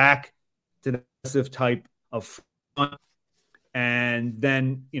get back to the aggressive type of front. And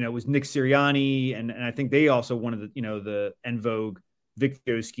then it was Nick Sirianni, and I think they also wanted the en vogue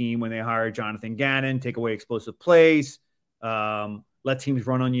Victor scheme when they hired Jonathan Gannon, take away explosive plays, let teams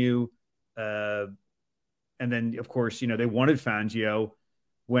run on you. And then, of course, they wanted Fangio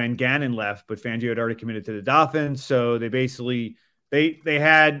when Gannon left, but Fangio had already committed to the Dolphins. So they basically, they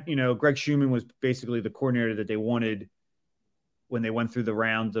had, Greg Schumann was basically the coordinator that they wanted when they went through the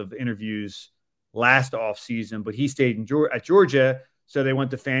rounds of interviews last offseason, but he stayed at Georgia. So they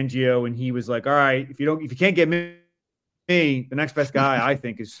went to Fangio, and he was like, all right, if you can't get me, the next best guy I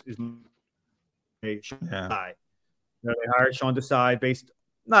think is Sean Desai. They hired Sean Desai based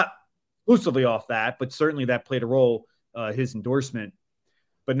not exclusively off that, but certainly that played a role, his endorsement.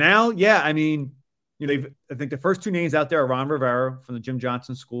 But now, I mean, I think the first two names out there are Ron Rivera from the Jim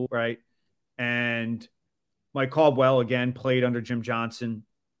Johnson school, right? And Mike Caldwell, again, played under Jim Johnson,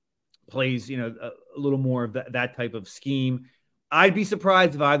 plays, a little more of that type of scheme. I'd be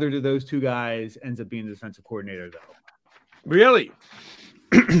surprised if either of those two guys ends up being the defensive coordinator, though. Really?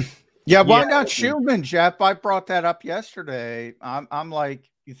 Yeah, why not Schumann, Jeff? I brought that up yesterday. I'm like,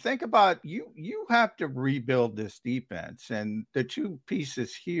 you think about you have to rebuild this defense, and the two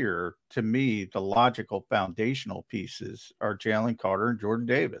pieces here, to me, the logical foundational pieces are Jalen Carter and Jordan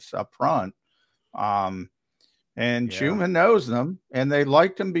Davis up front. And Schumann knows them, and they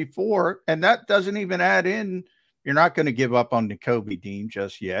liked him before, and that doesn't even add in You're not going to give up on N'Kobe Dean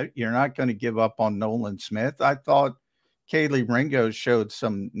just yet. You're not going to give up on Nolan Smith. I thought Kaylee Ringo showed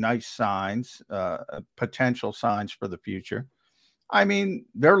some nice signs, potential signs for the future. I mean,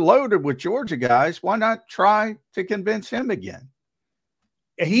 they're loaded with Georgia guys. Why not try to convince him again?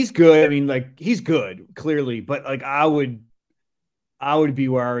 He's good. I mean, like, he's good, clearly, but like I would be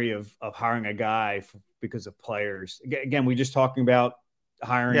wary of hiring a guy because of players. Again, we just talking about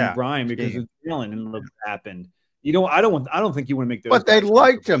hiring Brian because of Jalen and what happened. I don't think you want to make those. But they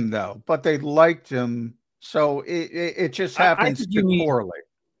liked him though. But they liked him, so it just happens to correlate.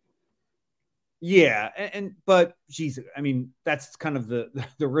 Yeah, but geez, I mean, that's kind of the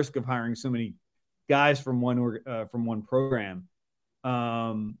risk of hiring so many guys from one program.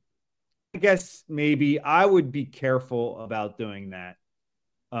 I guess maybe I would be careful about doing that.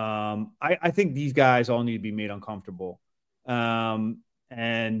 I think these guys all need to be made uncomfortable. And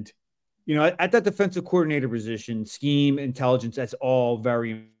at that defensive coordinator position, scheme, intelligence, that's all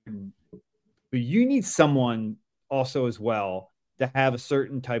very important. But you need someone also as well to have a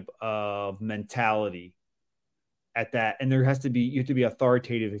certain type of mentality at that. And you have to be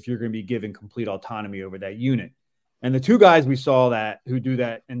authoritative if you're going to be given complete autonomy over that unit. And the two guys we saw who do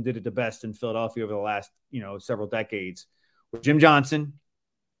that and did it the best in Philadelphia over the last, several decades were Jim Johnson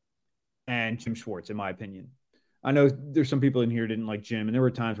and Jim Schwartz, in my opinion. I know there's some people in here who didn't like Jim, and there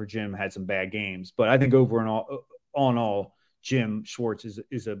were times where Jim had some bad games, but I think all in all, Jim Schwartz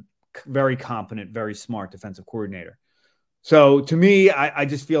is a very competent, very smart defensive coordinator. So to me, I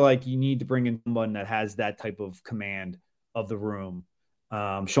just feel like you need to bring in someone that has that type of command of the room.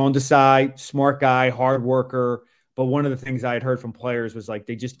 Sean Desai, smart guy, hard worker. But one of the things I had heard from players was like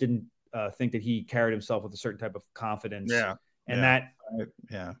they just didn't think that he carried himself with a certain type of confidence. Yeah. And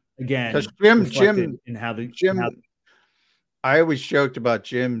again, because Jim, I always joked about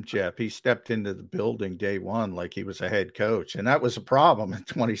Jim, Jeff. He stepped into the building day one like he was a head coach, and that was a problem in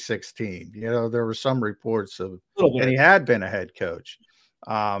 2016. There were some reports of, and he had been a head coach,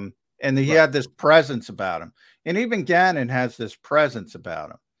 and he had this presence about him. And even Gannon has this presence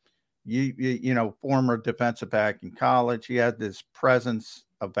about him. Former defensive back in college, he had this presence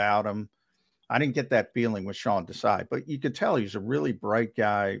about him. I didn't get that feeling with Sean Desai, but you could tell he's a really bright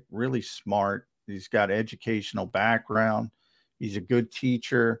guy, really smart. He's got educational background. He's a good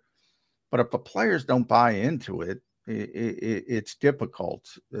teacher. But if the players don't buy into it, it's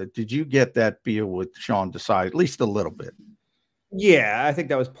difficult. Did you get that feel with Sean Desai, at least a little bit? Yeah, I think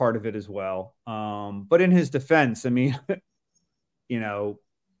that was part of it as well. But in his defense, I mean,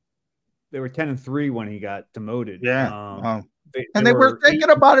 they were 10-3 when he got demoted. Yeah. They were thinking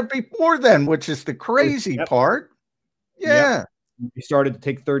about it before then, which is the crazy part. Yeah. He started to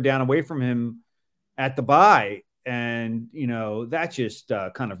take third down away from him at the bye. And, that just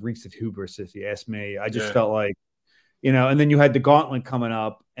kind of reeks of hubris, if you ask me. I just felt like, and then you had the gauntlet coming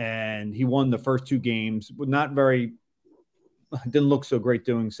up, and he won the first two games. Didn't look so great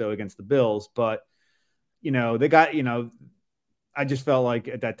doing so against the Bills. But, they got, I just felt like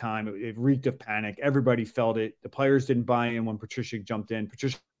at that time it reeked of panic. Everybody felt it. The players didn't buy in when Patricia jumped in.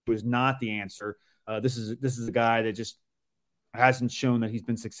 Patricia was not the answer. This is a guy that just hasn't shown that he's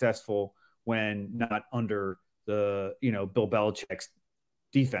been successful when not under the Bill Belichick's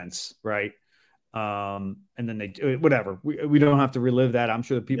defense, right? And then whatever. We don't have to relive that. I'm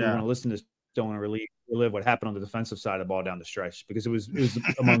sure the people who want to listen to this don't want to relive what happened on the defensive side of the ball down the stretch, because it was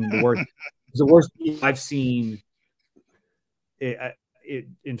among the worst. It was the worst I've seen.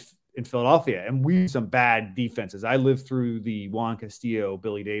 In Philadelphia, and we had some bad defenses. I lived through the Juan Castillo,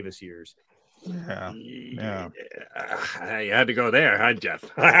 Billy Davis years. Yeah. You had to go there, huh, Jeff?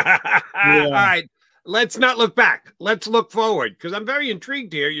 All right, let's not look back. Let's look forward, because I'm very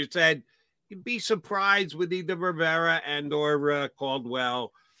intrigued here. You said you'd be surprised with either Rivera and or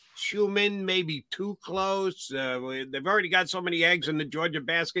Caldwell. Schumann maybe too close. They've already got so many eggs in the Georgia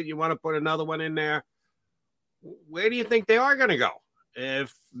basket. You want to put another one in there? Where do you think they are going to go?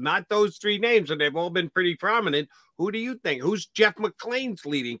 If not those three names, and they've all been pretty prominent, who do you think? Who's Jeff McLane's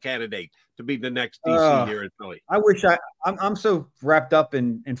leading candidate to be the next DC here in Philly? I wish I'm so wrapped up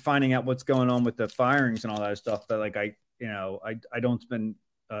in finding out what's going on with the firings and all that stuff that I don't spend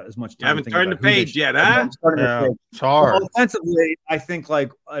as much time. Haven't turned the page yet, huh? It's hard. Well, offensively, I think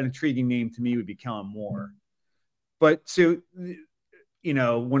like an intriguing name to me would be Kellen Moore, but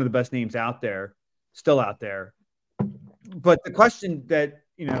one of the best names out there. Still out there. But the question that,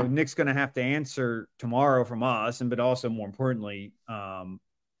 Nick's going to have to answer tomorrow from us, but also more importantly,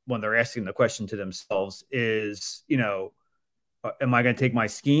 when they're asking the question to themselves is, am I going to take my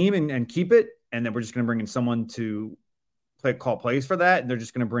scheme and keep it? And then we're just going to bring in someone to call plays for that. And they're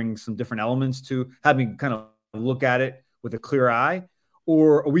just going to bring some different elements to have me kind of look at it with a clear eye,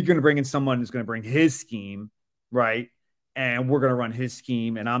 or are we going to bring in someone who's going to bring his scheme, right? And we're going to run his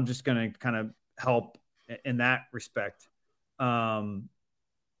scheme, and I'm just going to kind of help in that respect.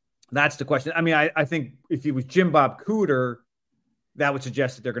 That's the question. I mean, I think if it was Jim Bob Cooter, that would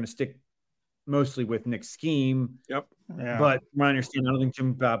suggest that they're going to stick mostly with Nick's scheme. Yep. Yeah. But from what I understand, I don't think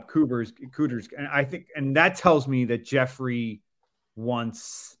Jim Bob Cooter's, and I think, and that tells me that Jeffrey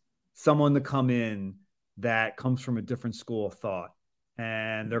wants someone to come in that comes from a different school of thought,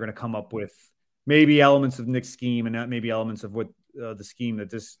 and they're going to come up with maybe elements of Nick's scheme and not maybe elements of what the scheme that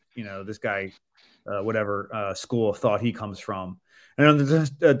this guy, whatever school of thought he comes from. And on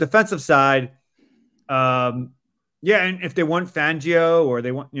the defensive side, and if they want Fangio or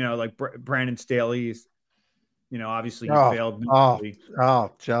they want, like Brandon Staley's, obviously he failed. But he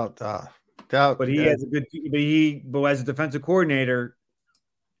has a good, but as a defensive coordinator,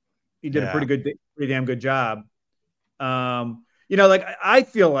 he did a pretty damn good job. I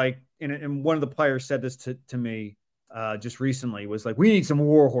feel like, and one of the players said this to me just recently, was like, we need some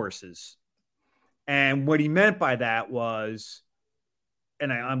war horses. And what he meant by that was,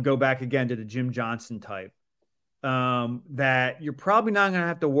 and I'm go back again to the Jim Johnson type, that you're probably not going to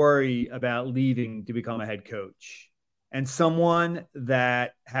have to worry about leaving to become a head coach, and someone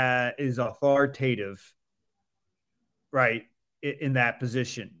that is authoritative, right, in that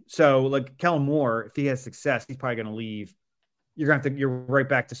position. So like Kellen Moore, if he has success, he's probably going to leave. You're right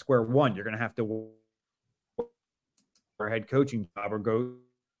back to square one. You're going to have to work for a head coaching job or go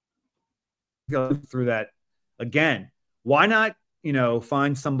through that again. Why not,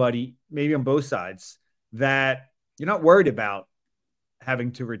 find somebody maybe on both sides that you're not worried about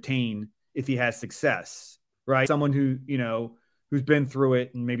having to retain if he has success, right? Someone who, who's been through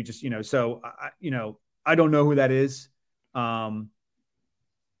it and maybe just, so I don't know who that is. The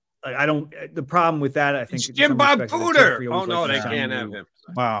problem with that, I think, it's Jim Bob Cooter. Oh no, they can't have him.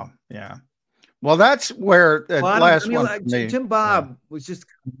 Wow. Yeah. Well, that's where Jim Bob was just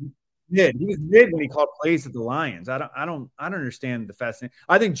mid. He was mid when he called plays at the Lions. I don't understand the fascinating.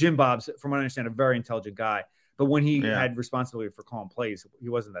 I think Jim Bob's, from what I understand, a very intelligent guy. But when he had responsibility for calling plays, he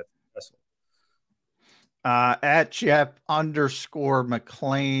wasn't that successful. At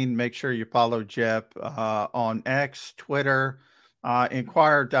Jeff_McLane. Make sure you follow Jeff on X, Twitter,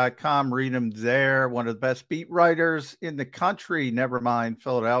 Inquirer.com. Read him there. One of the best beat writers in the country, never mind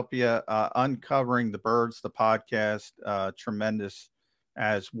Philadelphia. Uncovering the Birds, the podcast, tremendous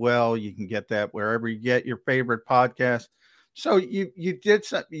as well. You can get that wherever you get your favorite podcast. So you did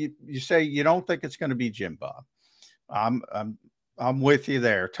something. You say you don't think it's going to be Jim Bob. I'm with you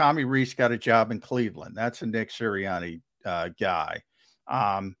there. Tommy Reese got a job in Cleveland. That's a Nick Sirianni guy.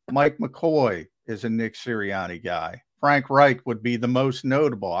 Mike McCoy is a Nick Sirianni guy. Frank Reich would be the most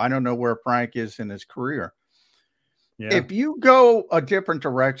notable. I don't know where Frank is in his career. Yeah. If you go a different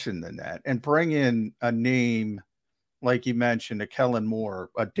direction than that and bring in a name, like you mentioned, a Kellen Moore,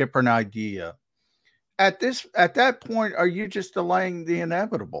 a different idea, at that point, are you just delaying the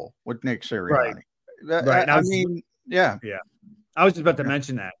inevitable with Nick Sirianni? Right. I mean, yeah. I was just about to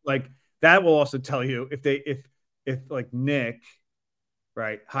mention that. Like, that will also tell you if like Nick,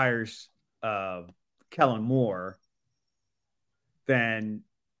 right, hires Kellen Moore, then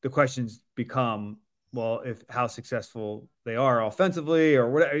the questions become, well, how successful they are offensively or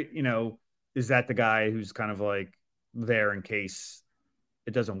whatever, is that the guy who's kind of like there in case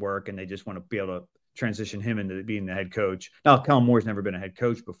it doesn't work and they just want to be able to transition him into being the head coach. Now, Kellen Moore's never been a head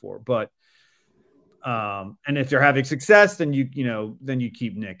coach before, but and if they're having success, then you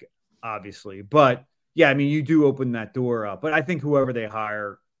keep Nick, obviously. But yeah, I mean, you do open that door up. But I think whoever they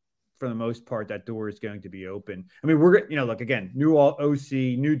hire, for the most part, that door is going to be open. I mean, we're, look, again, new OC,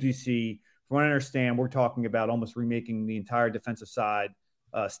 new DC. From what I understand, we're talking about almost remaking the entire defensive side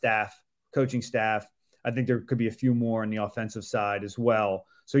coaching staff. I think there could be a few more on the offensive side as well.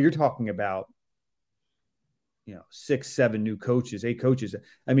 So you're talking about 6, 7 new coaches, 8 coaches.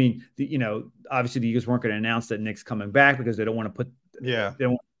 I mean, obviously the Eagles weren't going to announce that Nick's coming back because they don't want to they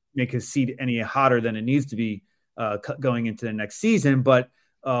don't want to make his seat any hotter than it needs to be going into the next season. But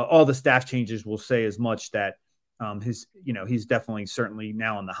all the staff changes will say as much that he's definitely certainly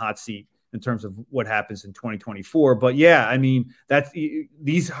now on the hot seat in terms of what happens in 2024. But yeah, I mean,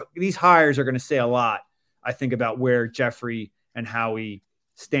 these hires are going to say a lot, I think, about where Jeffrey and Howie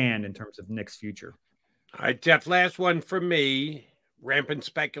stand in terms of Nick's future. All right, Jeff, last one for me. Rampant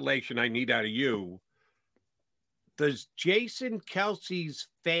speculation I need out of you. Does Jason Kelsey's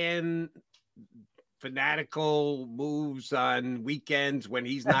fanatical moves on weekends when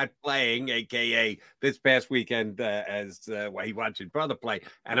he's not playing, a.k.a. this past weekend he watched his brother play,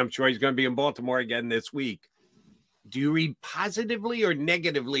 and I'm sure he's going to be in Baltimore again this week. Do you read positively or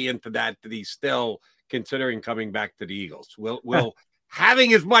negatively into that he's still considering coming back to the Eagles? Will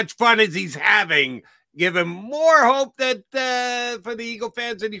having as much fun as he's having give him more hope that for the Eagle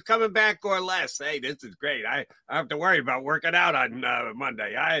fans that he's coming back, or less? Hey, this is great. I don't have to worry about working out on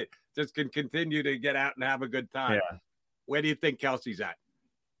Monday. I just can continue to get out and have a good time. Yeah. Where do you think Kelsey's at?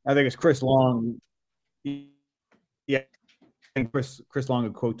 I think it's Chris Long. Yeah. And Chris Long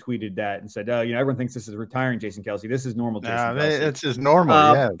had quote tweeted that and said, everyone thinks this is retiring Jason Kelsey. This is normal Jason Kelsey. It's his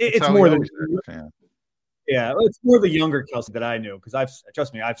normal, It's more than it's more the younger Kelsey that I knew, because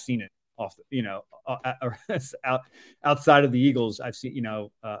I've seen it off outside of the Eagles. I've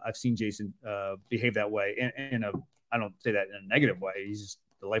seen Jason behave that way in a, I don't say that in a negative way. He's just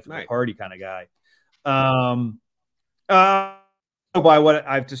the life of the party kind of guy. By what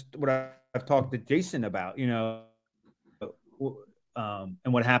I've talked to Jason about, and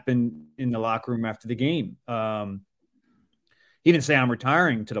what happened in the locker room after the game. He didn't say I'm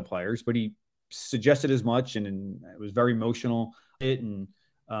retiring to the players, but he suggested as much, and it was very emotional.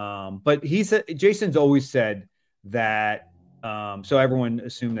 But Jason's always said that. So everyone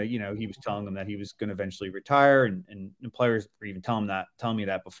assumed that he was telling them that he was going to eventually retire, and the players were even telling me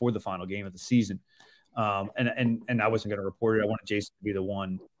that before the final game of the season. And I wasn't going to report it. I wanted Jason to be the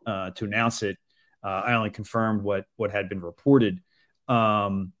one to announce it. I only confirmed what had been reported.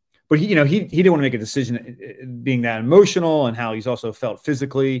 But he didn't want to make a decision being that emotional, and how he's also felt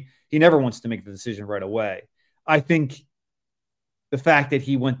physically. He never wants to make the decision right away. I think the fact that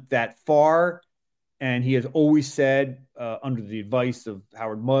he went that far, and he has always said, under the advice of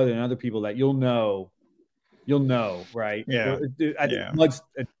Howard Mudd and other people, that you'll know, right? Yeah. I think Mudd's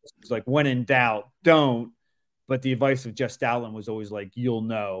like, when in doubt, don't. But the advice of Jeff Stoutland was always like, you'll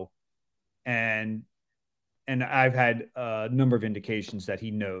know. And I've had a number of indications that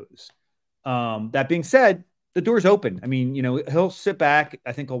he knows. That being said, the door's open. I mean, he'll sit back.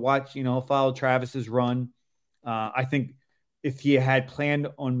 I think he'll watch, he'll follow Travis's run. I think if he had planned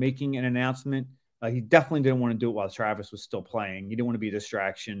on making an announcement, he definitely didn't want to do it while Travis was still playing. He didn't want to be a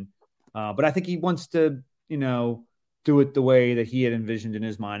distraction. But I think he wants to, do it the way that he had envisioned in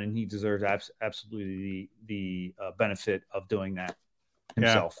his mind, and he deserves absolutely the benefit of doing that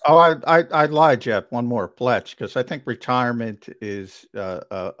himself. Yeah. Oh, I lied, Jeff. One more, Fletch, because I think retirement is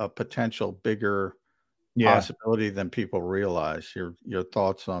a potential bigger possibility than people realize. Your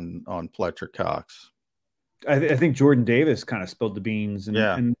thoughts on Fletcher Cox? I think Jordan Davis kind of spilled the beans,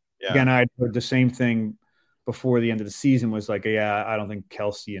 and again, I heard the same thing before the end of the season. Was like, I don't think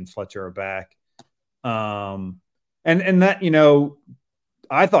Kelsey and Fletcher are back. And that,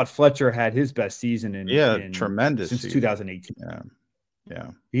 I thought Fletcher had his best season in tremendous since season. 2018.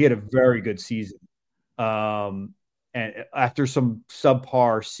 Yeah. He had a very good season. And after some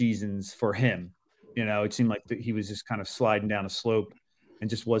subpar seasons for him, it seemed like he was just kind of sliding down a slope and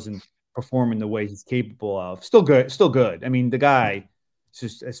just wasn't performing the way he's capable of. Still good. I mean, the guy is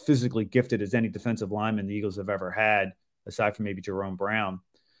just as physically gifted as any defensive lineman the Eagles have ever had, aside from maybe Jerome Brown.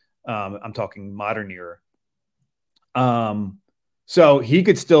 I'm talking modern era. So he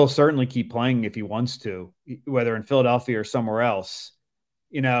could still certainly keep playing if he wants to, whether in Philadelphia or somewhere else,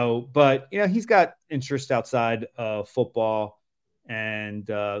 but he's got interest outside of football, and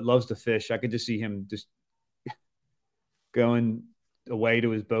loves to fish. I could just see him just going away to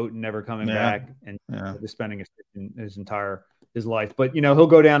his boat and never coming back, and just spending his life. But, he'll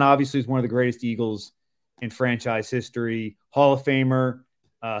go down obviously as one of the greatest Eagles in franchise history, Hall of Famer.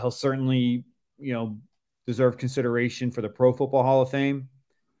 He'll certainly, deserve consideration for the Pro Football Hall of Fame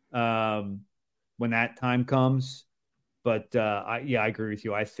when that time comes. But I agree with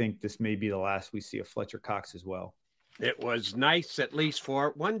you. I think this may be the last we see of Fletcher Cox as well. It was nice, at least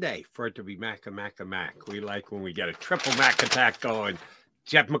for one day, for it to be Mac. We like when we get a triple Mac attack going.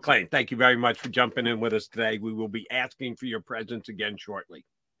 Jeff McLane, thank you very much for jumping in with us today. We will be asking for your presence again shortly.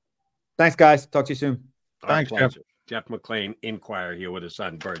 Thanks, guys. Talk to you soon. Thanks, Jeff. Jeff McLane, Inquirer, here with us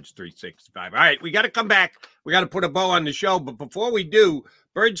on Birds 365. All right, we got to come back. We got to put a bow on the show. But before we do,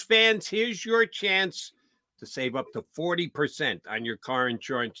 Birds fans, here's your chance to save up to 40% on your car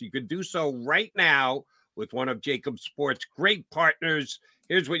insurance. You could do so right now with one of Jacobs Sports' great partners.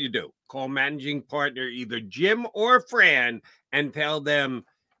 Here's what you do. Call managing partner either Jim or Fran and tell them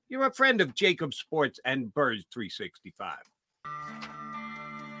you're a friend of Jacobs Sports and Birds 365.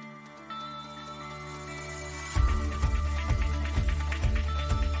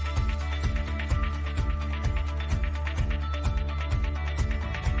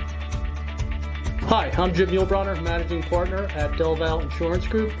 Hi, I'm Jim Muehlbronner, Managing Partner at Del Val Insurance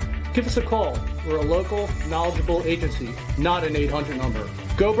Group. Give us a call. We're a local, knowledgeable agency, not an 800 number.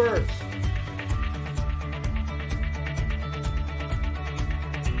 Go Birds!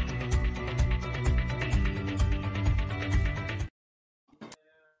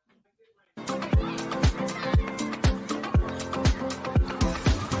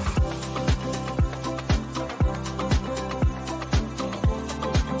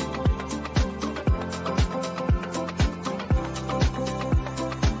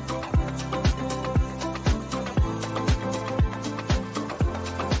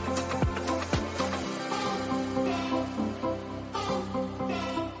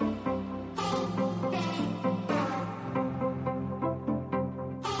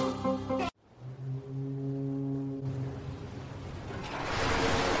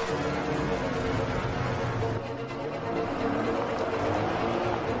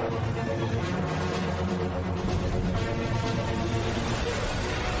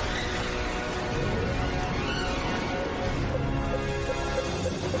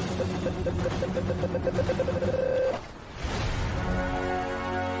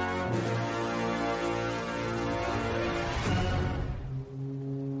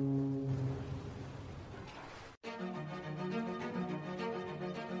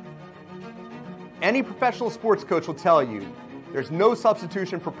 Any professional sports coach will tell you there's no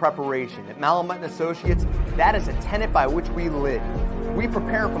substitution for preparation. At Malamut & Associates, that is a tenet by which we live. We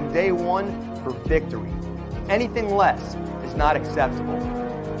prepare from day one for victory. Anything less is not acceptable.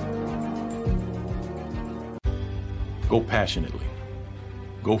 Go passionately.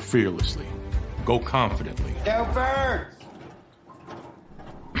 Go fearlessly. Go confidently. Go Birds!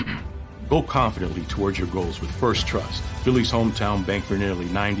 Go confidently towards your goals with First Trust, Philly's hometown bank for nearly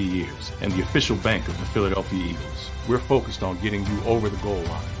 90 years, and the official bank of the Philadelphia Eagles. We're focused on getting you over the goal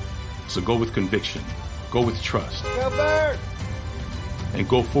line. So go with conviction, go with trust, Go Birds! and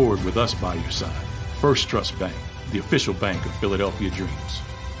go forward with us by your side. First Trust Bank, the official bank of Philadelphia dreams.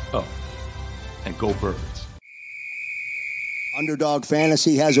 Oh, and go Birds. Underdog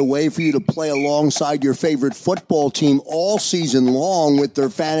Fantasy has a way for you to play alongside your favorite football team all season long with their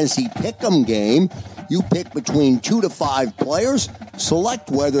fantasy pick'em game. You pick between 2 to 5 players,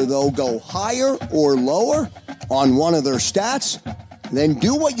 select whether they'll go higher or lower on one of their stats, then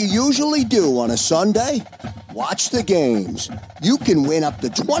do what you usually do on a Sunday, watch the games. You can win up to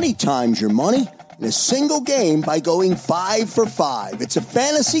 20 times your money in a single game by going 5 for 5. It's a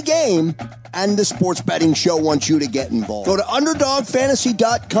fantasy game, and the Sports Betting Show wants you to get involved. Go to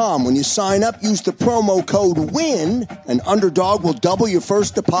UnderdogFantasy.com. When you sign up, use the promo code WIN, and Underdog will double your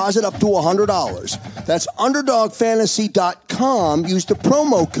first deposit up to $100. That's UnderdogFantasy.com. Use the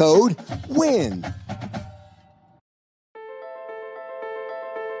promo code WIN.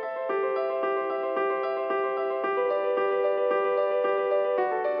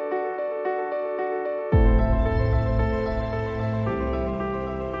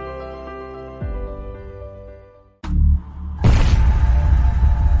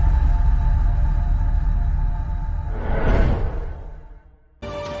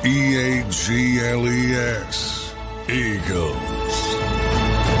 EAGLES, Eagles.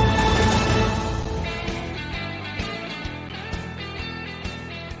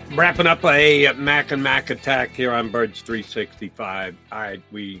 Wrapping up a Mac and Mac attack here on Birds 365. All right,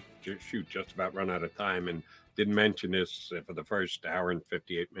 we just about run out of time and didn't mention this for the first hour and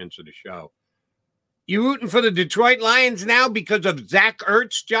 58 minutes of the show. You rooting for the Detroit Lions now because of Zach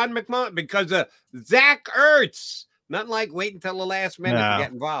Ertz, John McMullen? Because of Zach Ertz. Nothing like waiting until the last minute to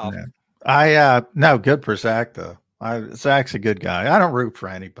get involved. No, good for Zach though. Zach's a good guy. I don't root for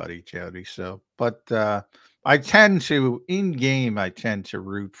anybody, Jody. But I tend to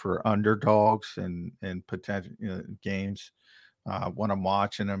root for underdogs and potential games when I'm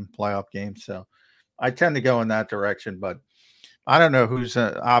watching them, playoff games. So I tend to go in that direction. But I don't know who's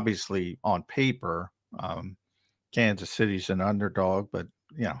obviously on paper. Kansas City's an underdog, but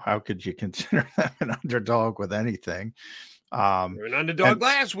how could you consider them an underdog with anything? They're an underdog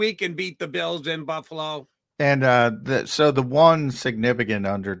last week and beat the Bills in Buffalo. And so the one significant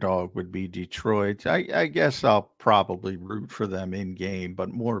underdog would be Detroit. I guess I'll probably root for them in game,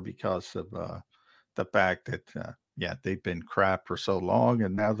 but more because of the fact that, they've been crap for so long,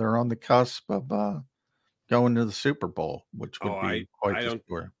 and now they're on the cusp of going to the Super Bowl, which would be quite the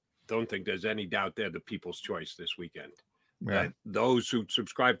story. Don't think there's any doubt they're the people's choice this weekend. Yeah. Those who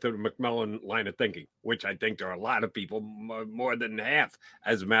subscribe to the McMullen line of thinking, which I think there are a lot of people, more than half,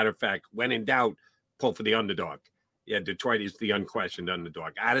 as a matter of fact, when in doubt, pull for the underdog. Yeah, Detroit is the unquestioned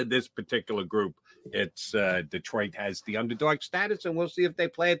underdog. Out of this particular group, it's Detroit has the underdog status, and we'll see if they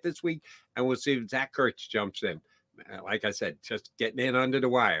play it this week, and we'll see if Zach Ertz jumps in. Like I said, just getting in under the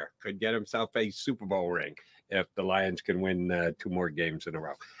wire. Could get himself a Super Bowl ring if the Lions can win 2 more games in a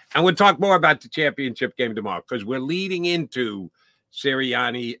row. And we'll talk more about the championship game tomorrow because we're leading into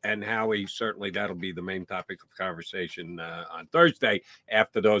Sirianni and Howie. Certainly that'll be the main topic of conversation on Thursday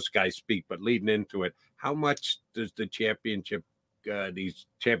after those guys speak. But leading into it, how much does the championship, these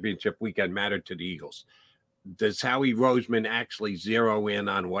championship weekend matter to the Eagles? Does Howie Roseman actually zero in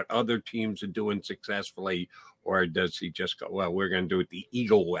on what other teams are doing successfully, or does he just go, well, we're going to do it the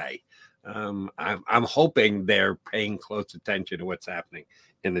Eagle way? I'm hoping they're paying close attention to what's happening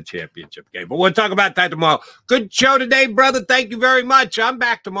in the championship game. But we'll talk about that tomorrow. Good show today, brother. Thank you very much. I'm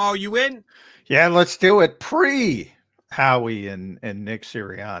back tomorrow. You in? Yeah, let's do it. Pre-Howie and Nick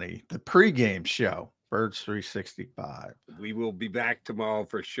Sirianni, the pregame show, Birds 365. We will be back tomorrow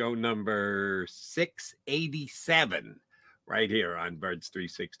for show number 687 right here on Birds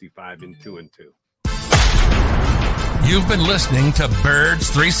 365 and 2 and 2. You've been listening to Birds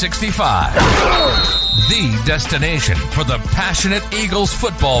 365, the destination for the passionate Eagles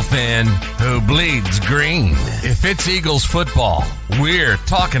football fan who bleeds green. If it's Eagles football, we're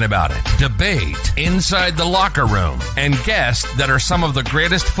talking about it. Debate inside the locker room and guests that are some of the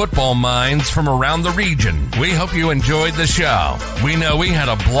greatest football minds from around the region. We hope you enjoyed the show. We know we had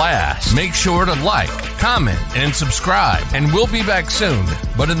a blast. Make sure to like, comment, and subscribe, and we'll be back soon.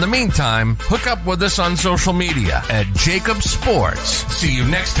 But in the meantime, hook up with us on social media at Jacob Sports. See you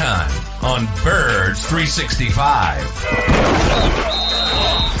next time on Birds 365.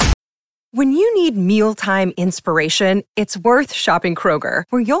 When you need mealtime inspiration, it's worth shopping Kroger,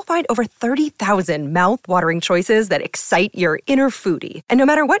 where you'll find over 30,000 mouth-watering choices that excite your inner foodie. And no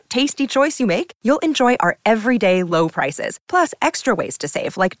matter what tasty choice you make, you'll enjoy our everyday low prices, plus extra ways to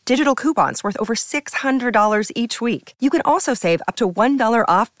save, like digital coupons worth over $600 each week. You can also save up to $1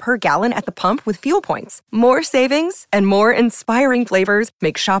 off per gallon at the pump with fuel points. More savings and more inspiring flavors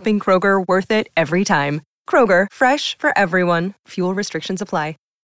make shopping Kroger worth it every time. Kroger, fresh for everyone. Fuel restrictions apply.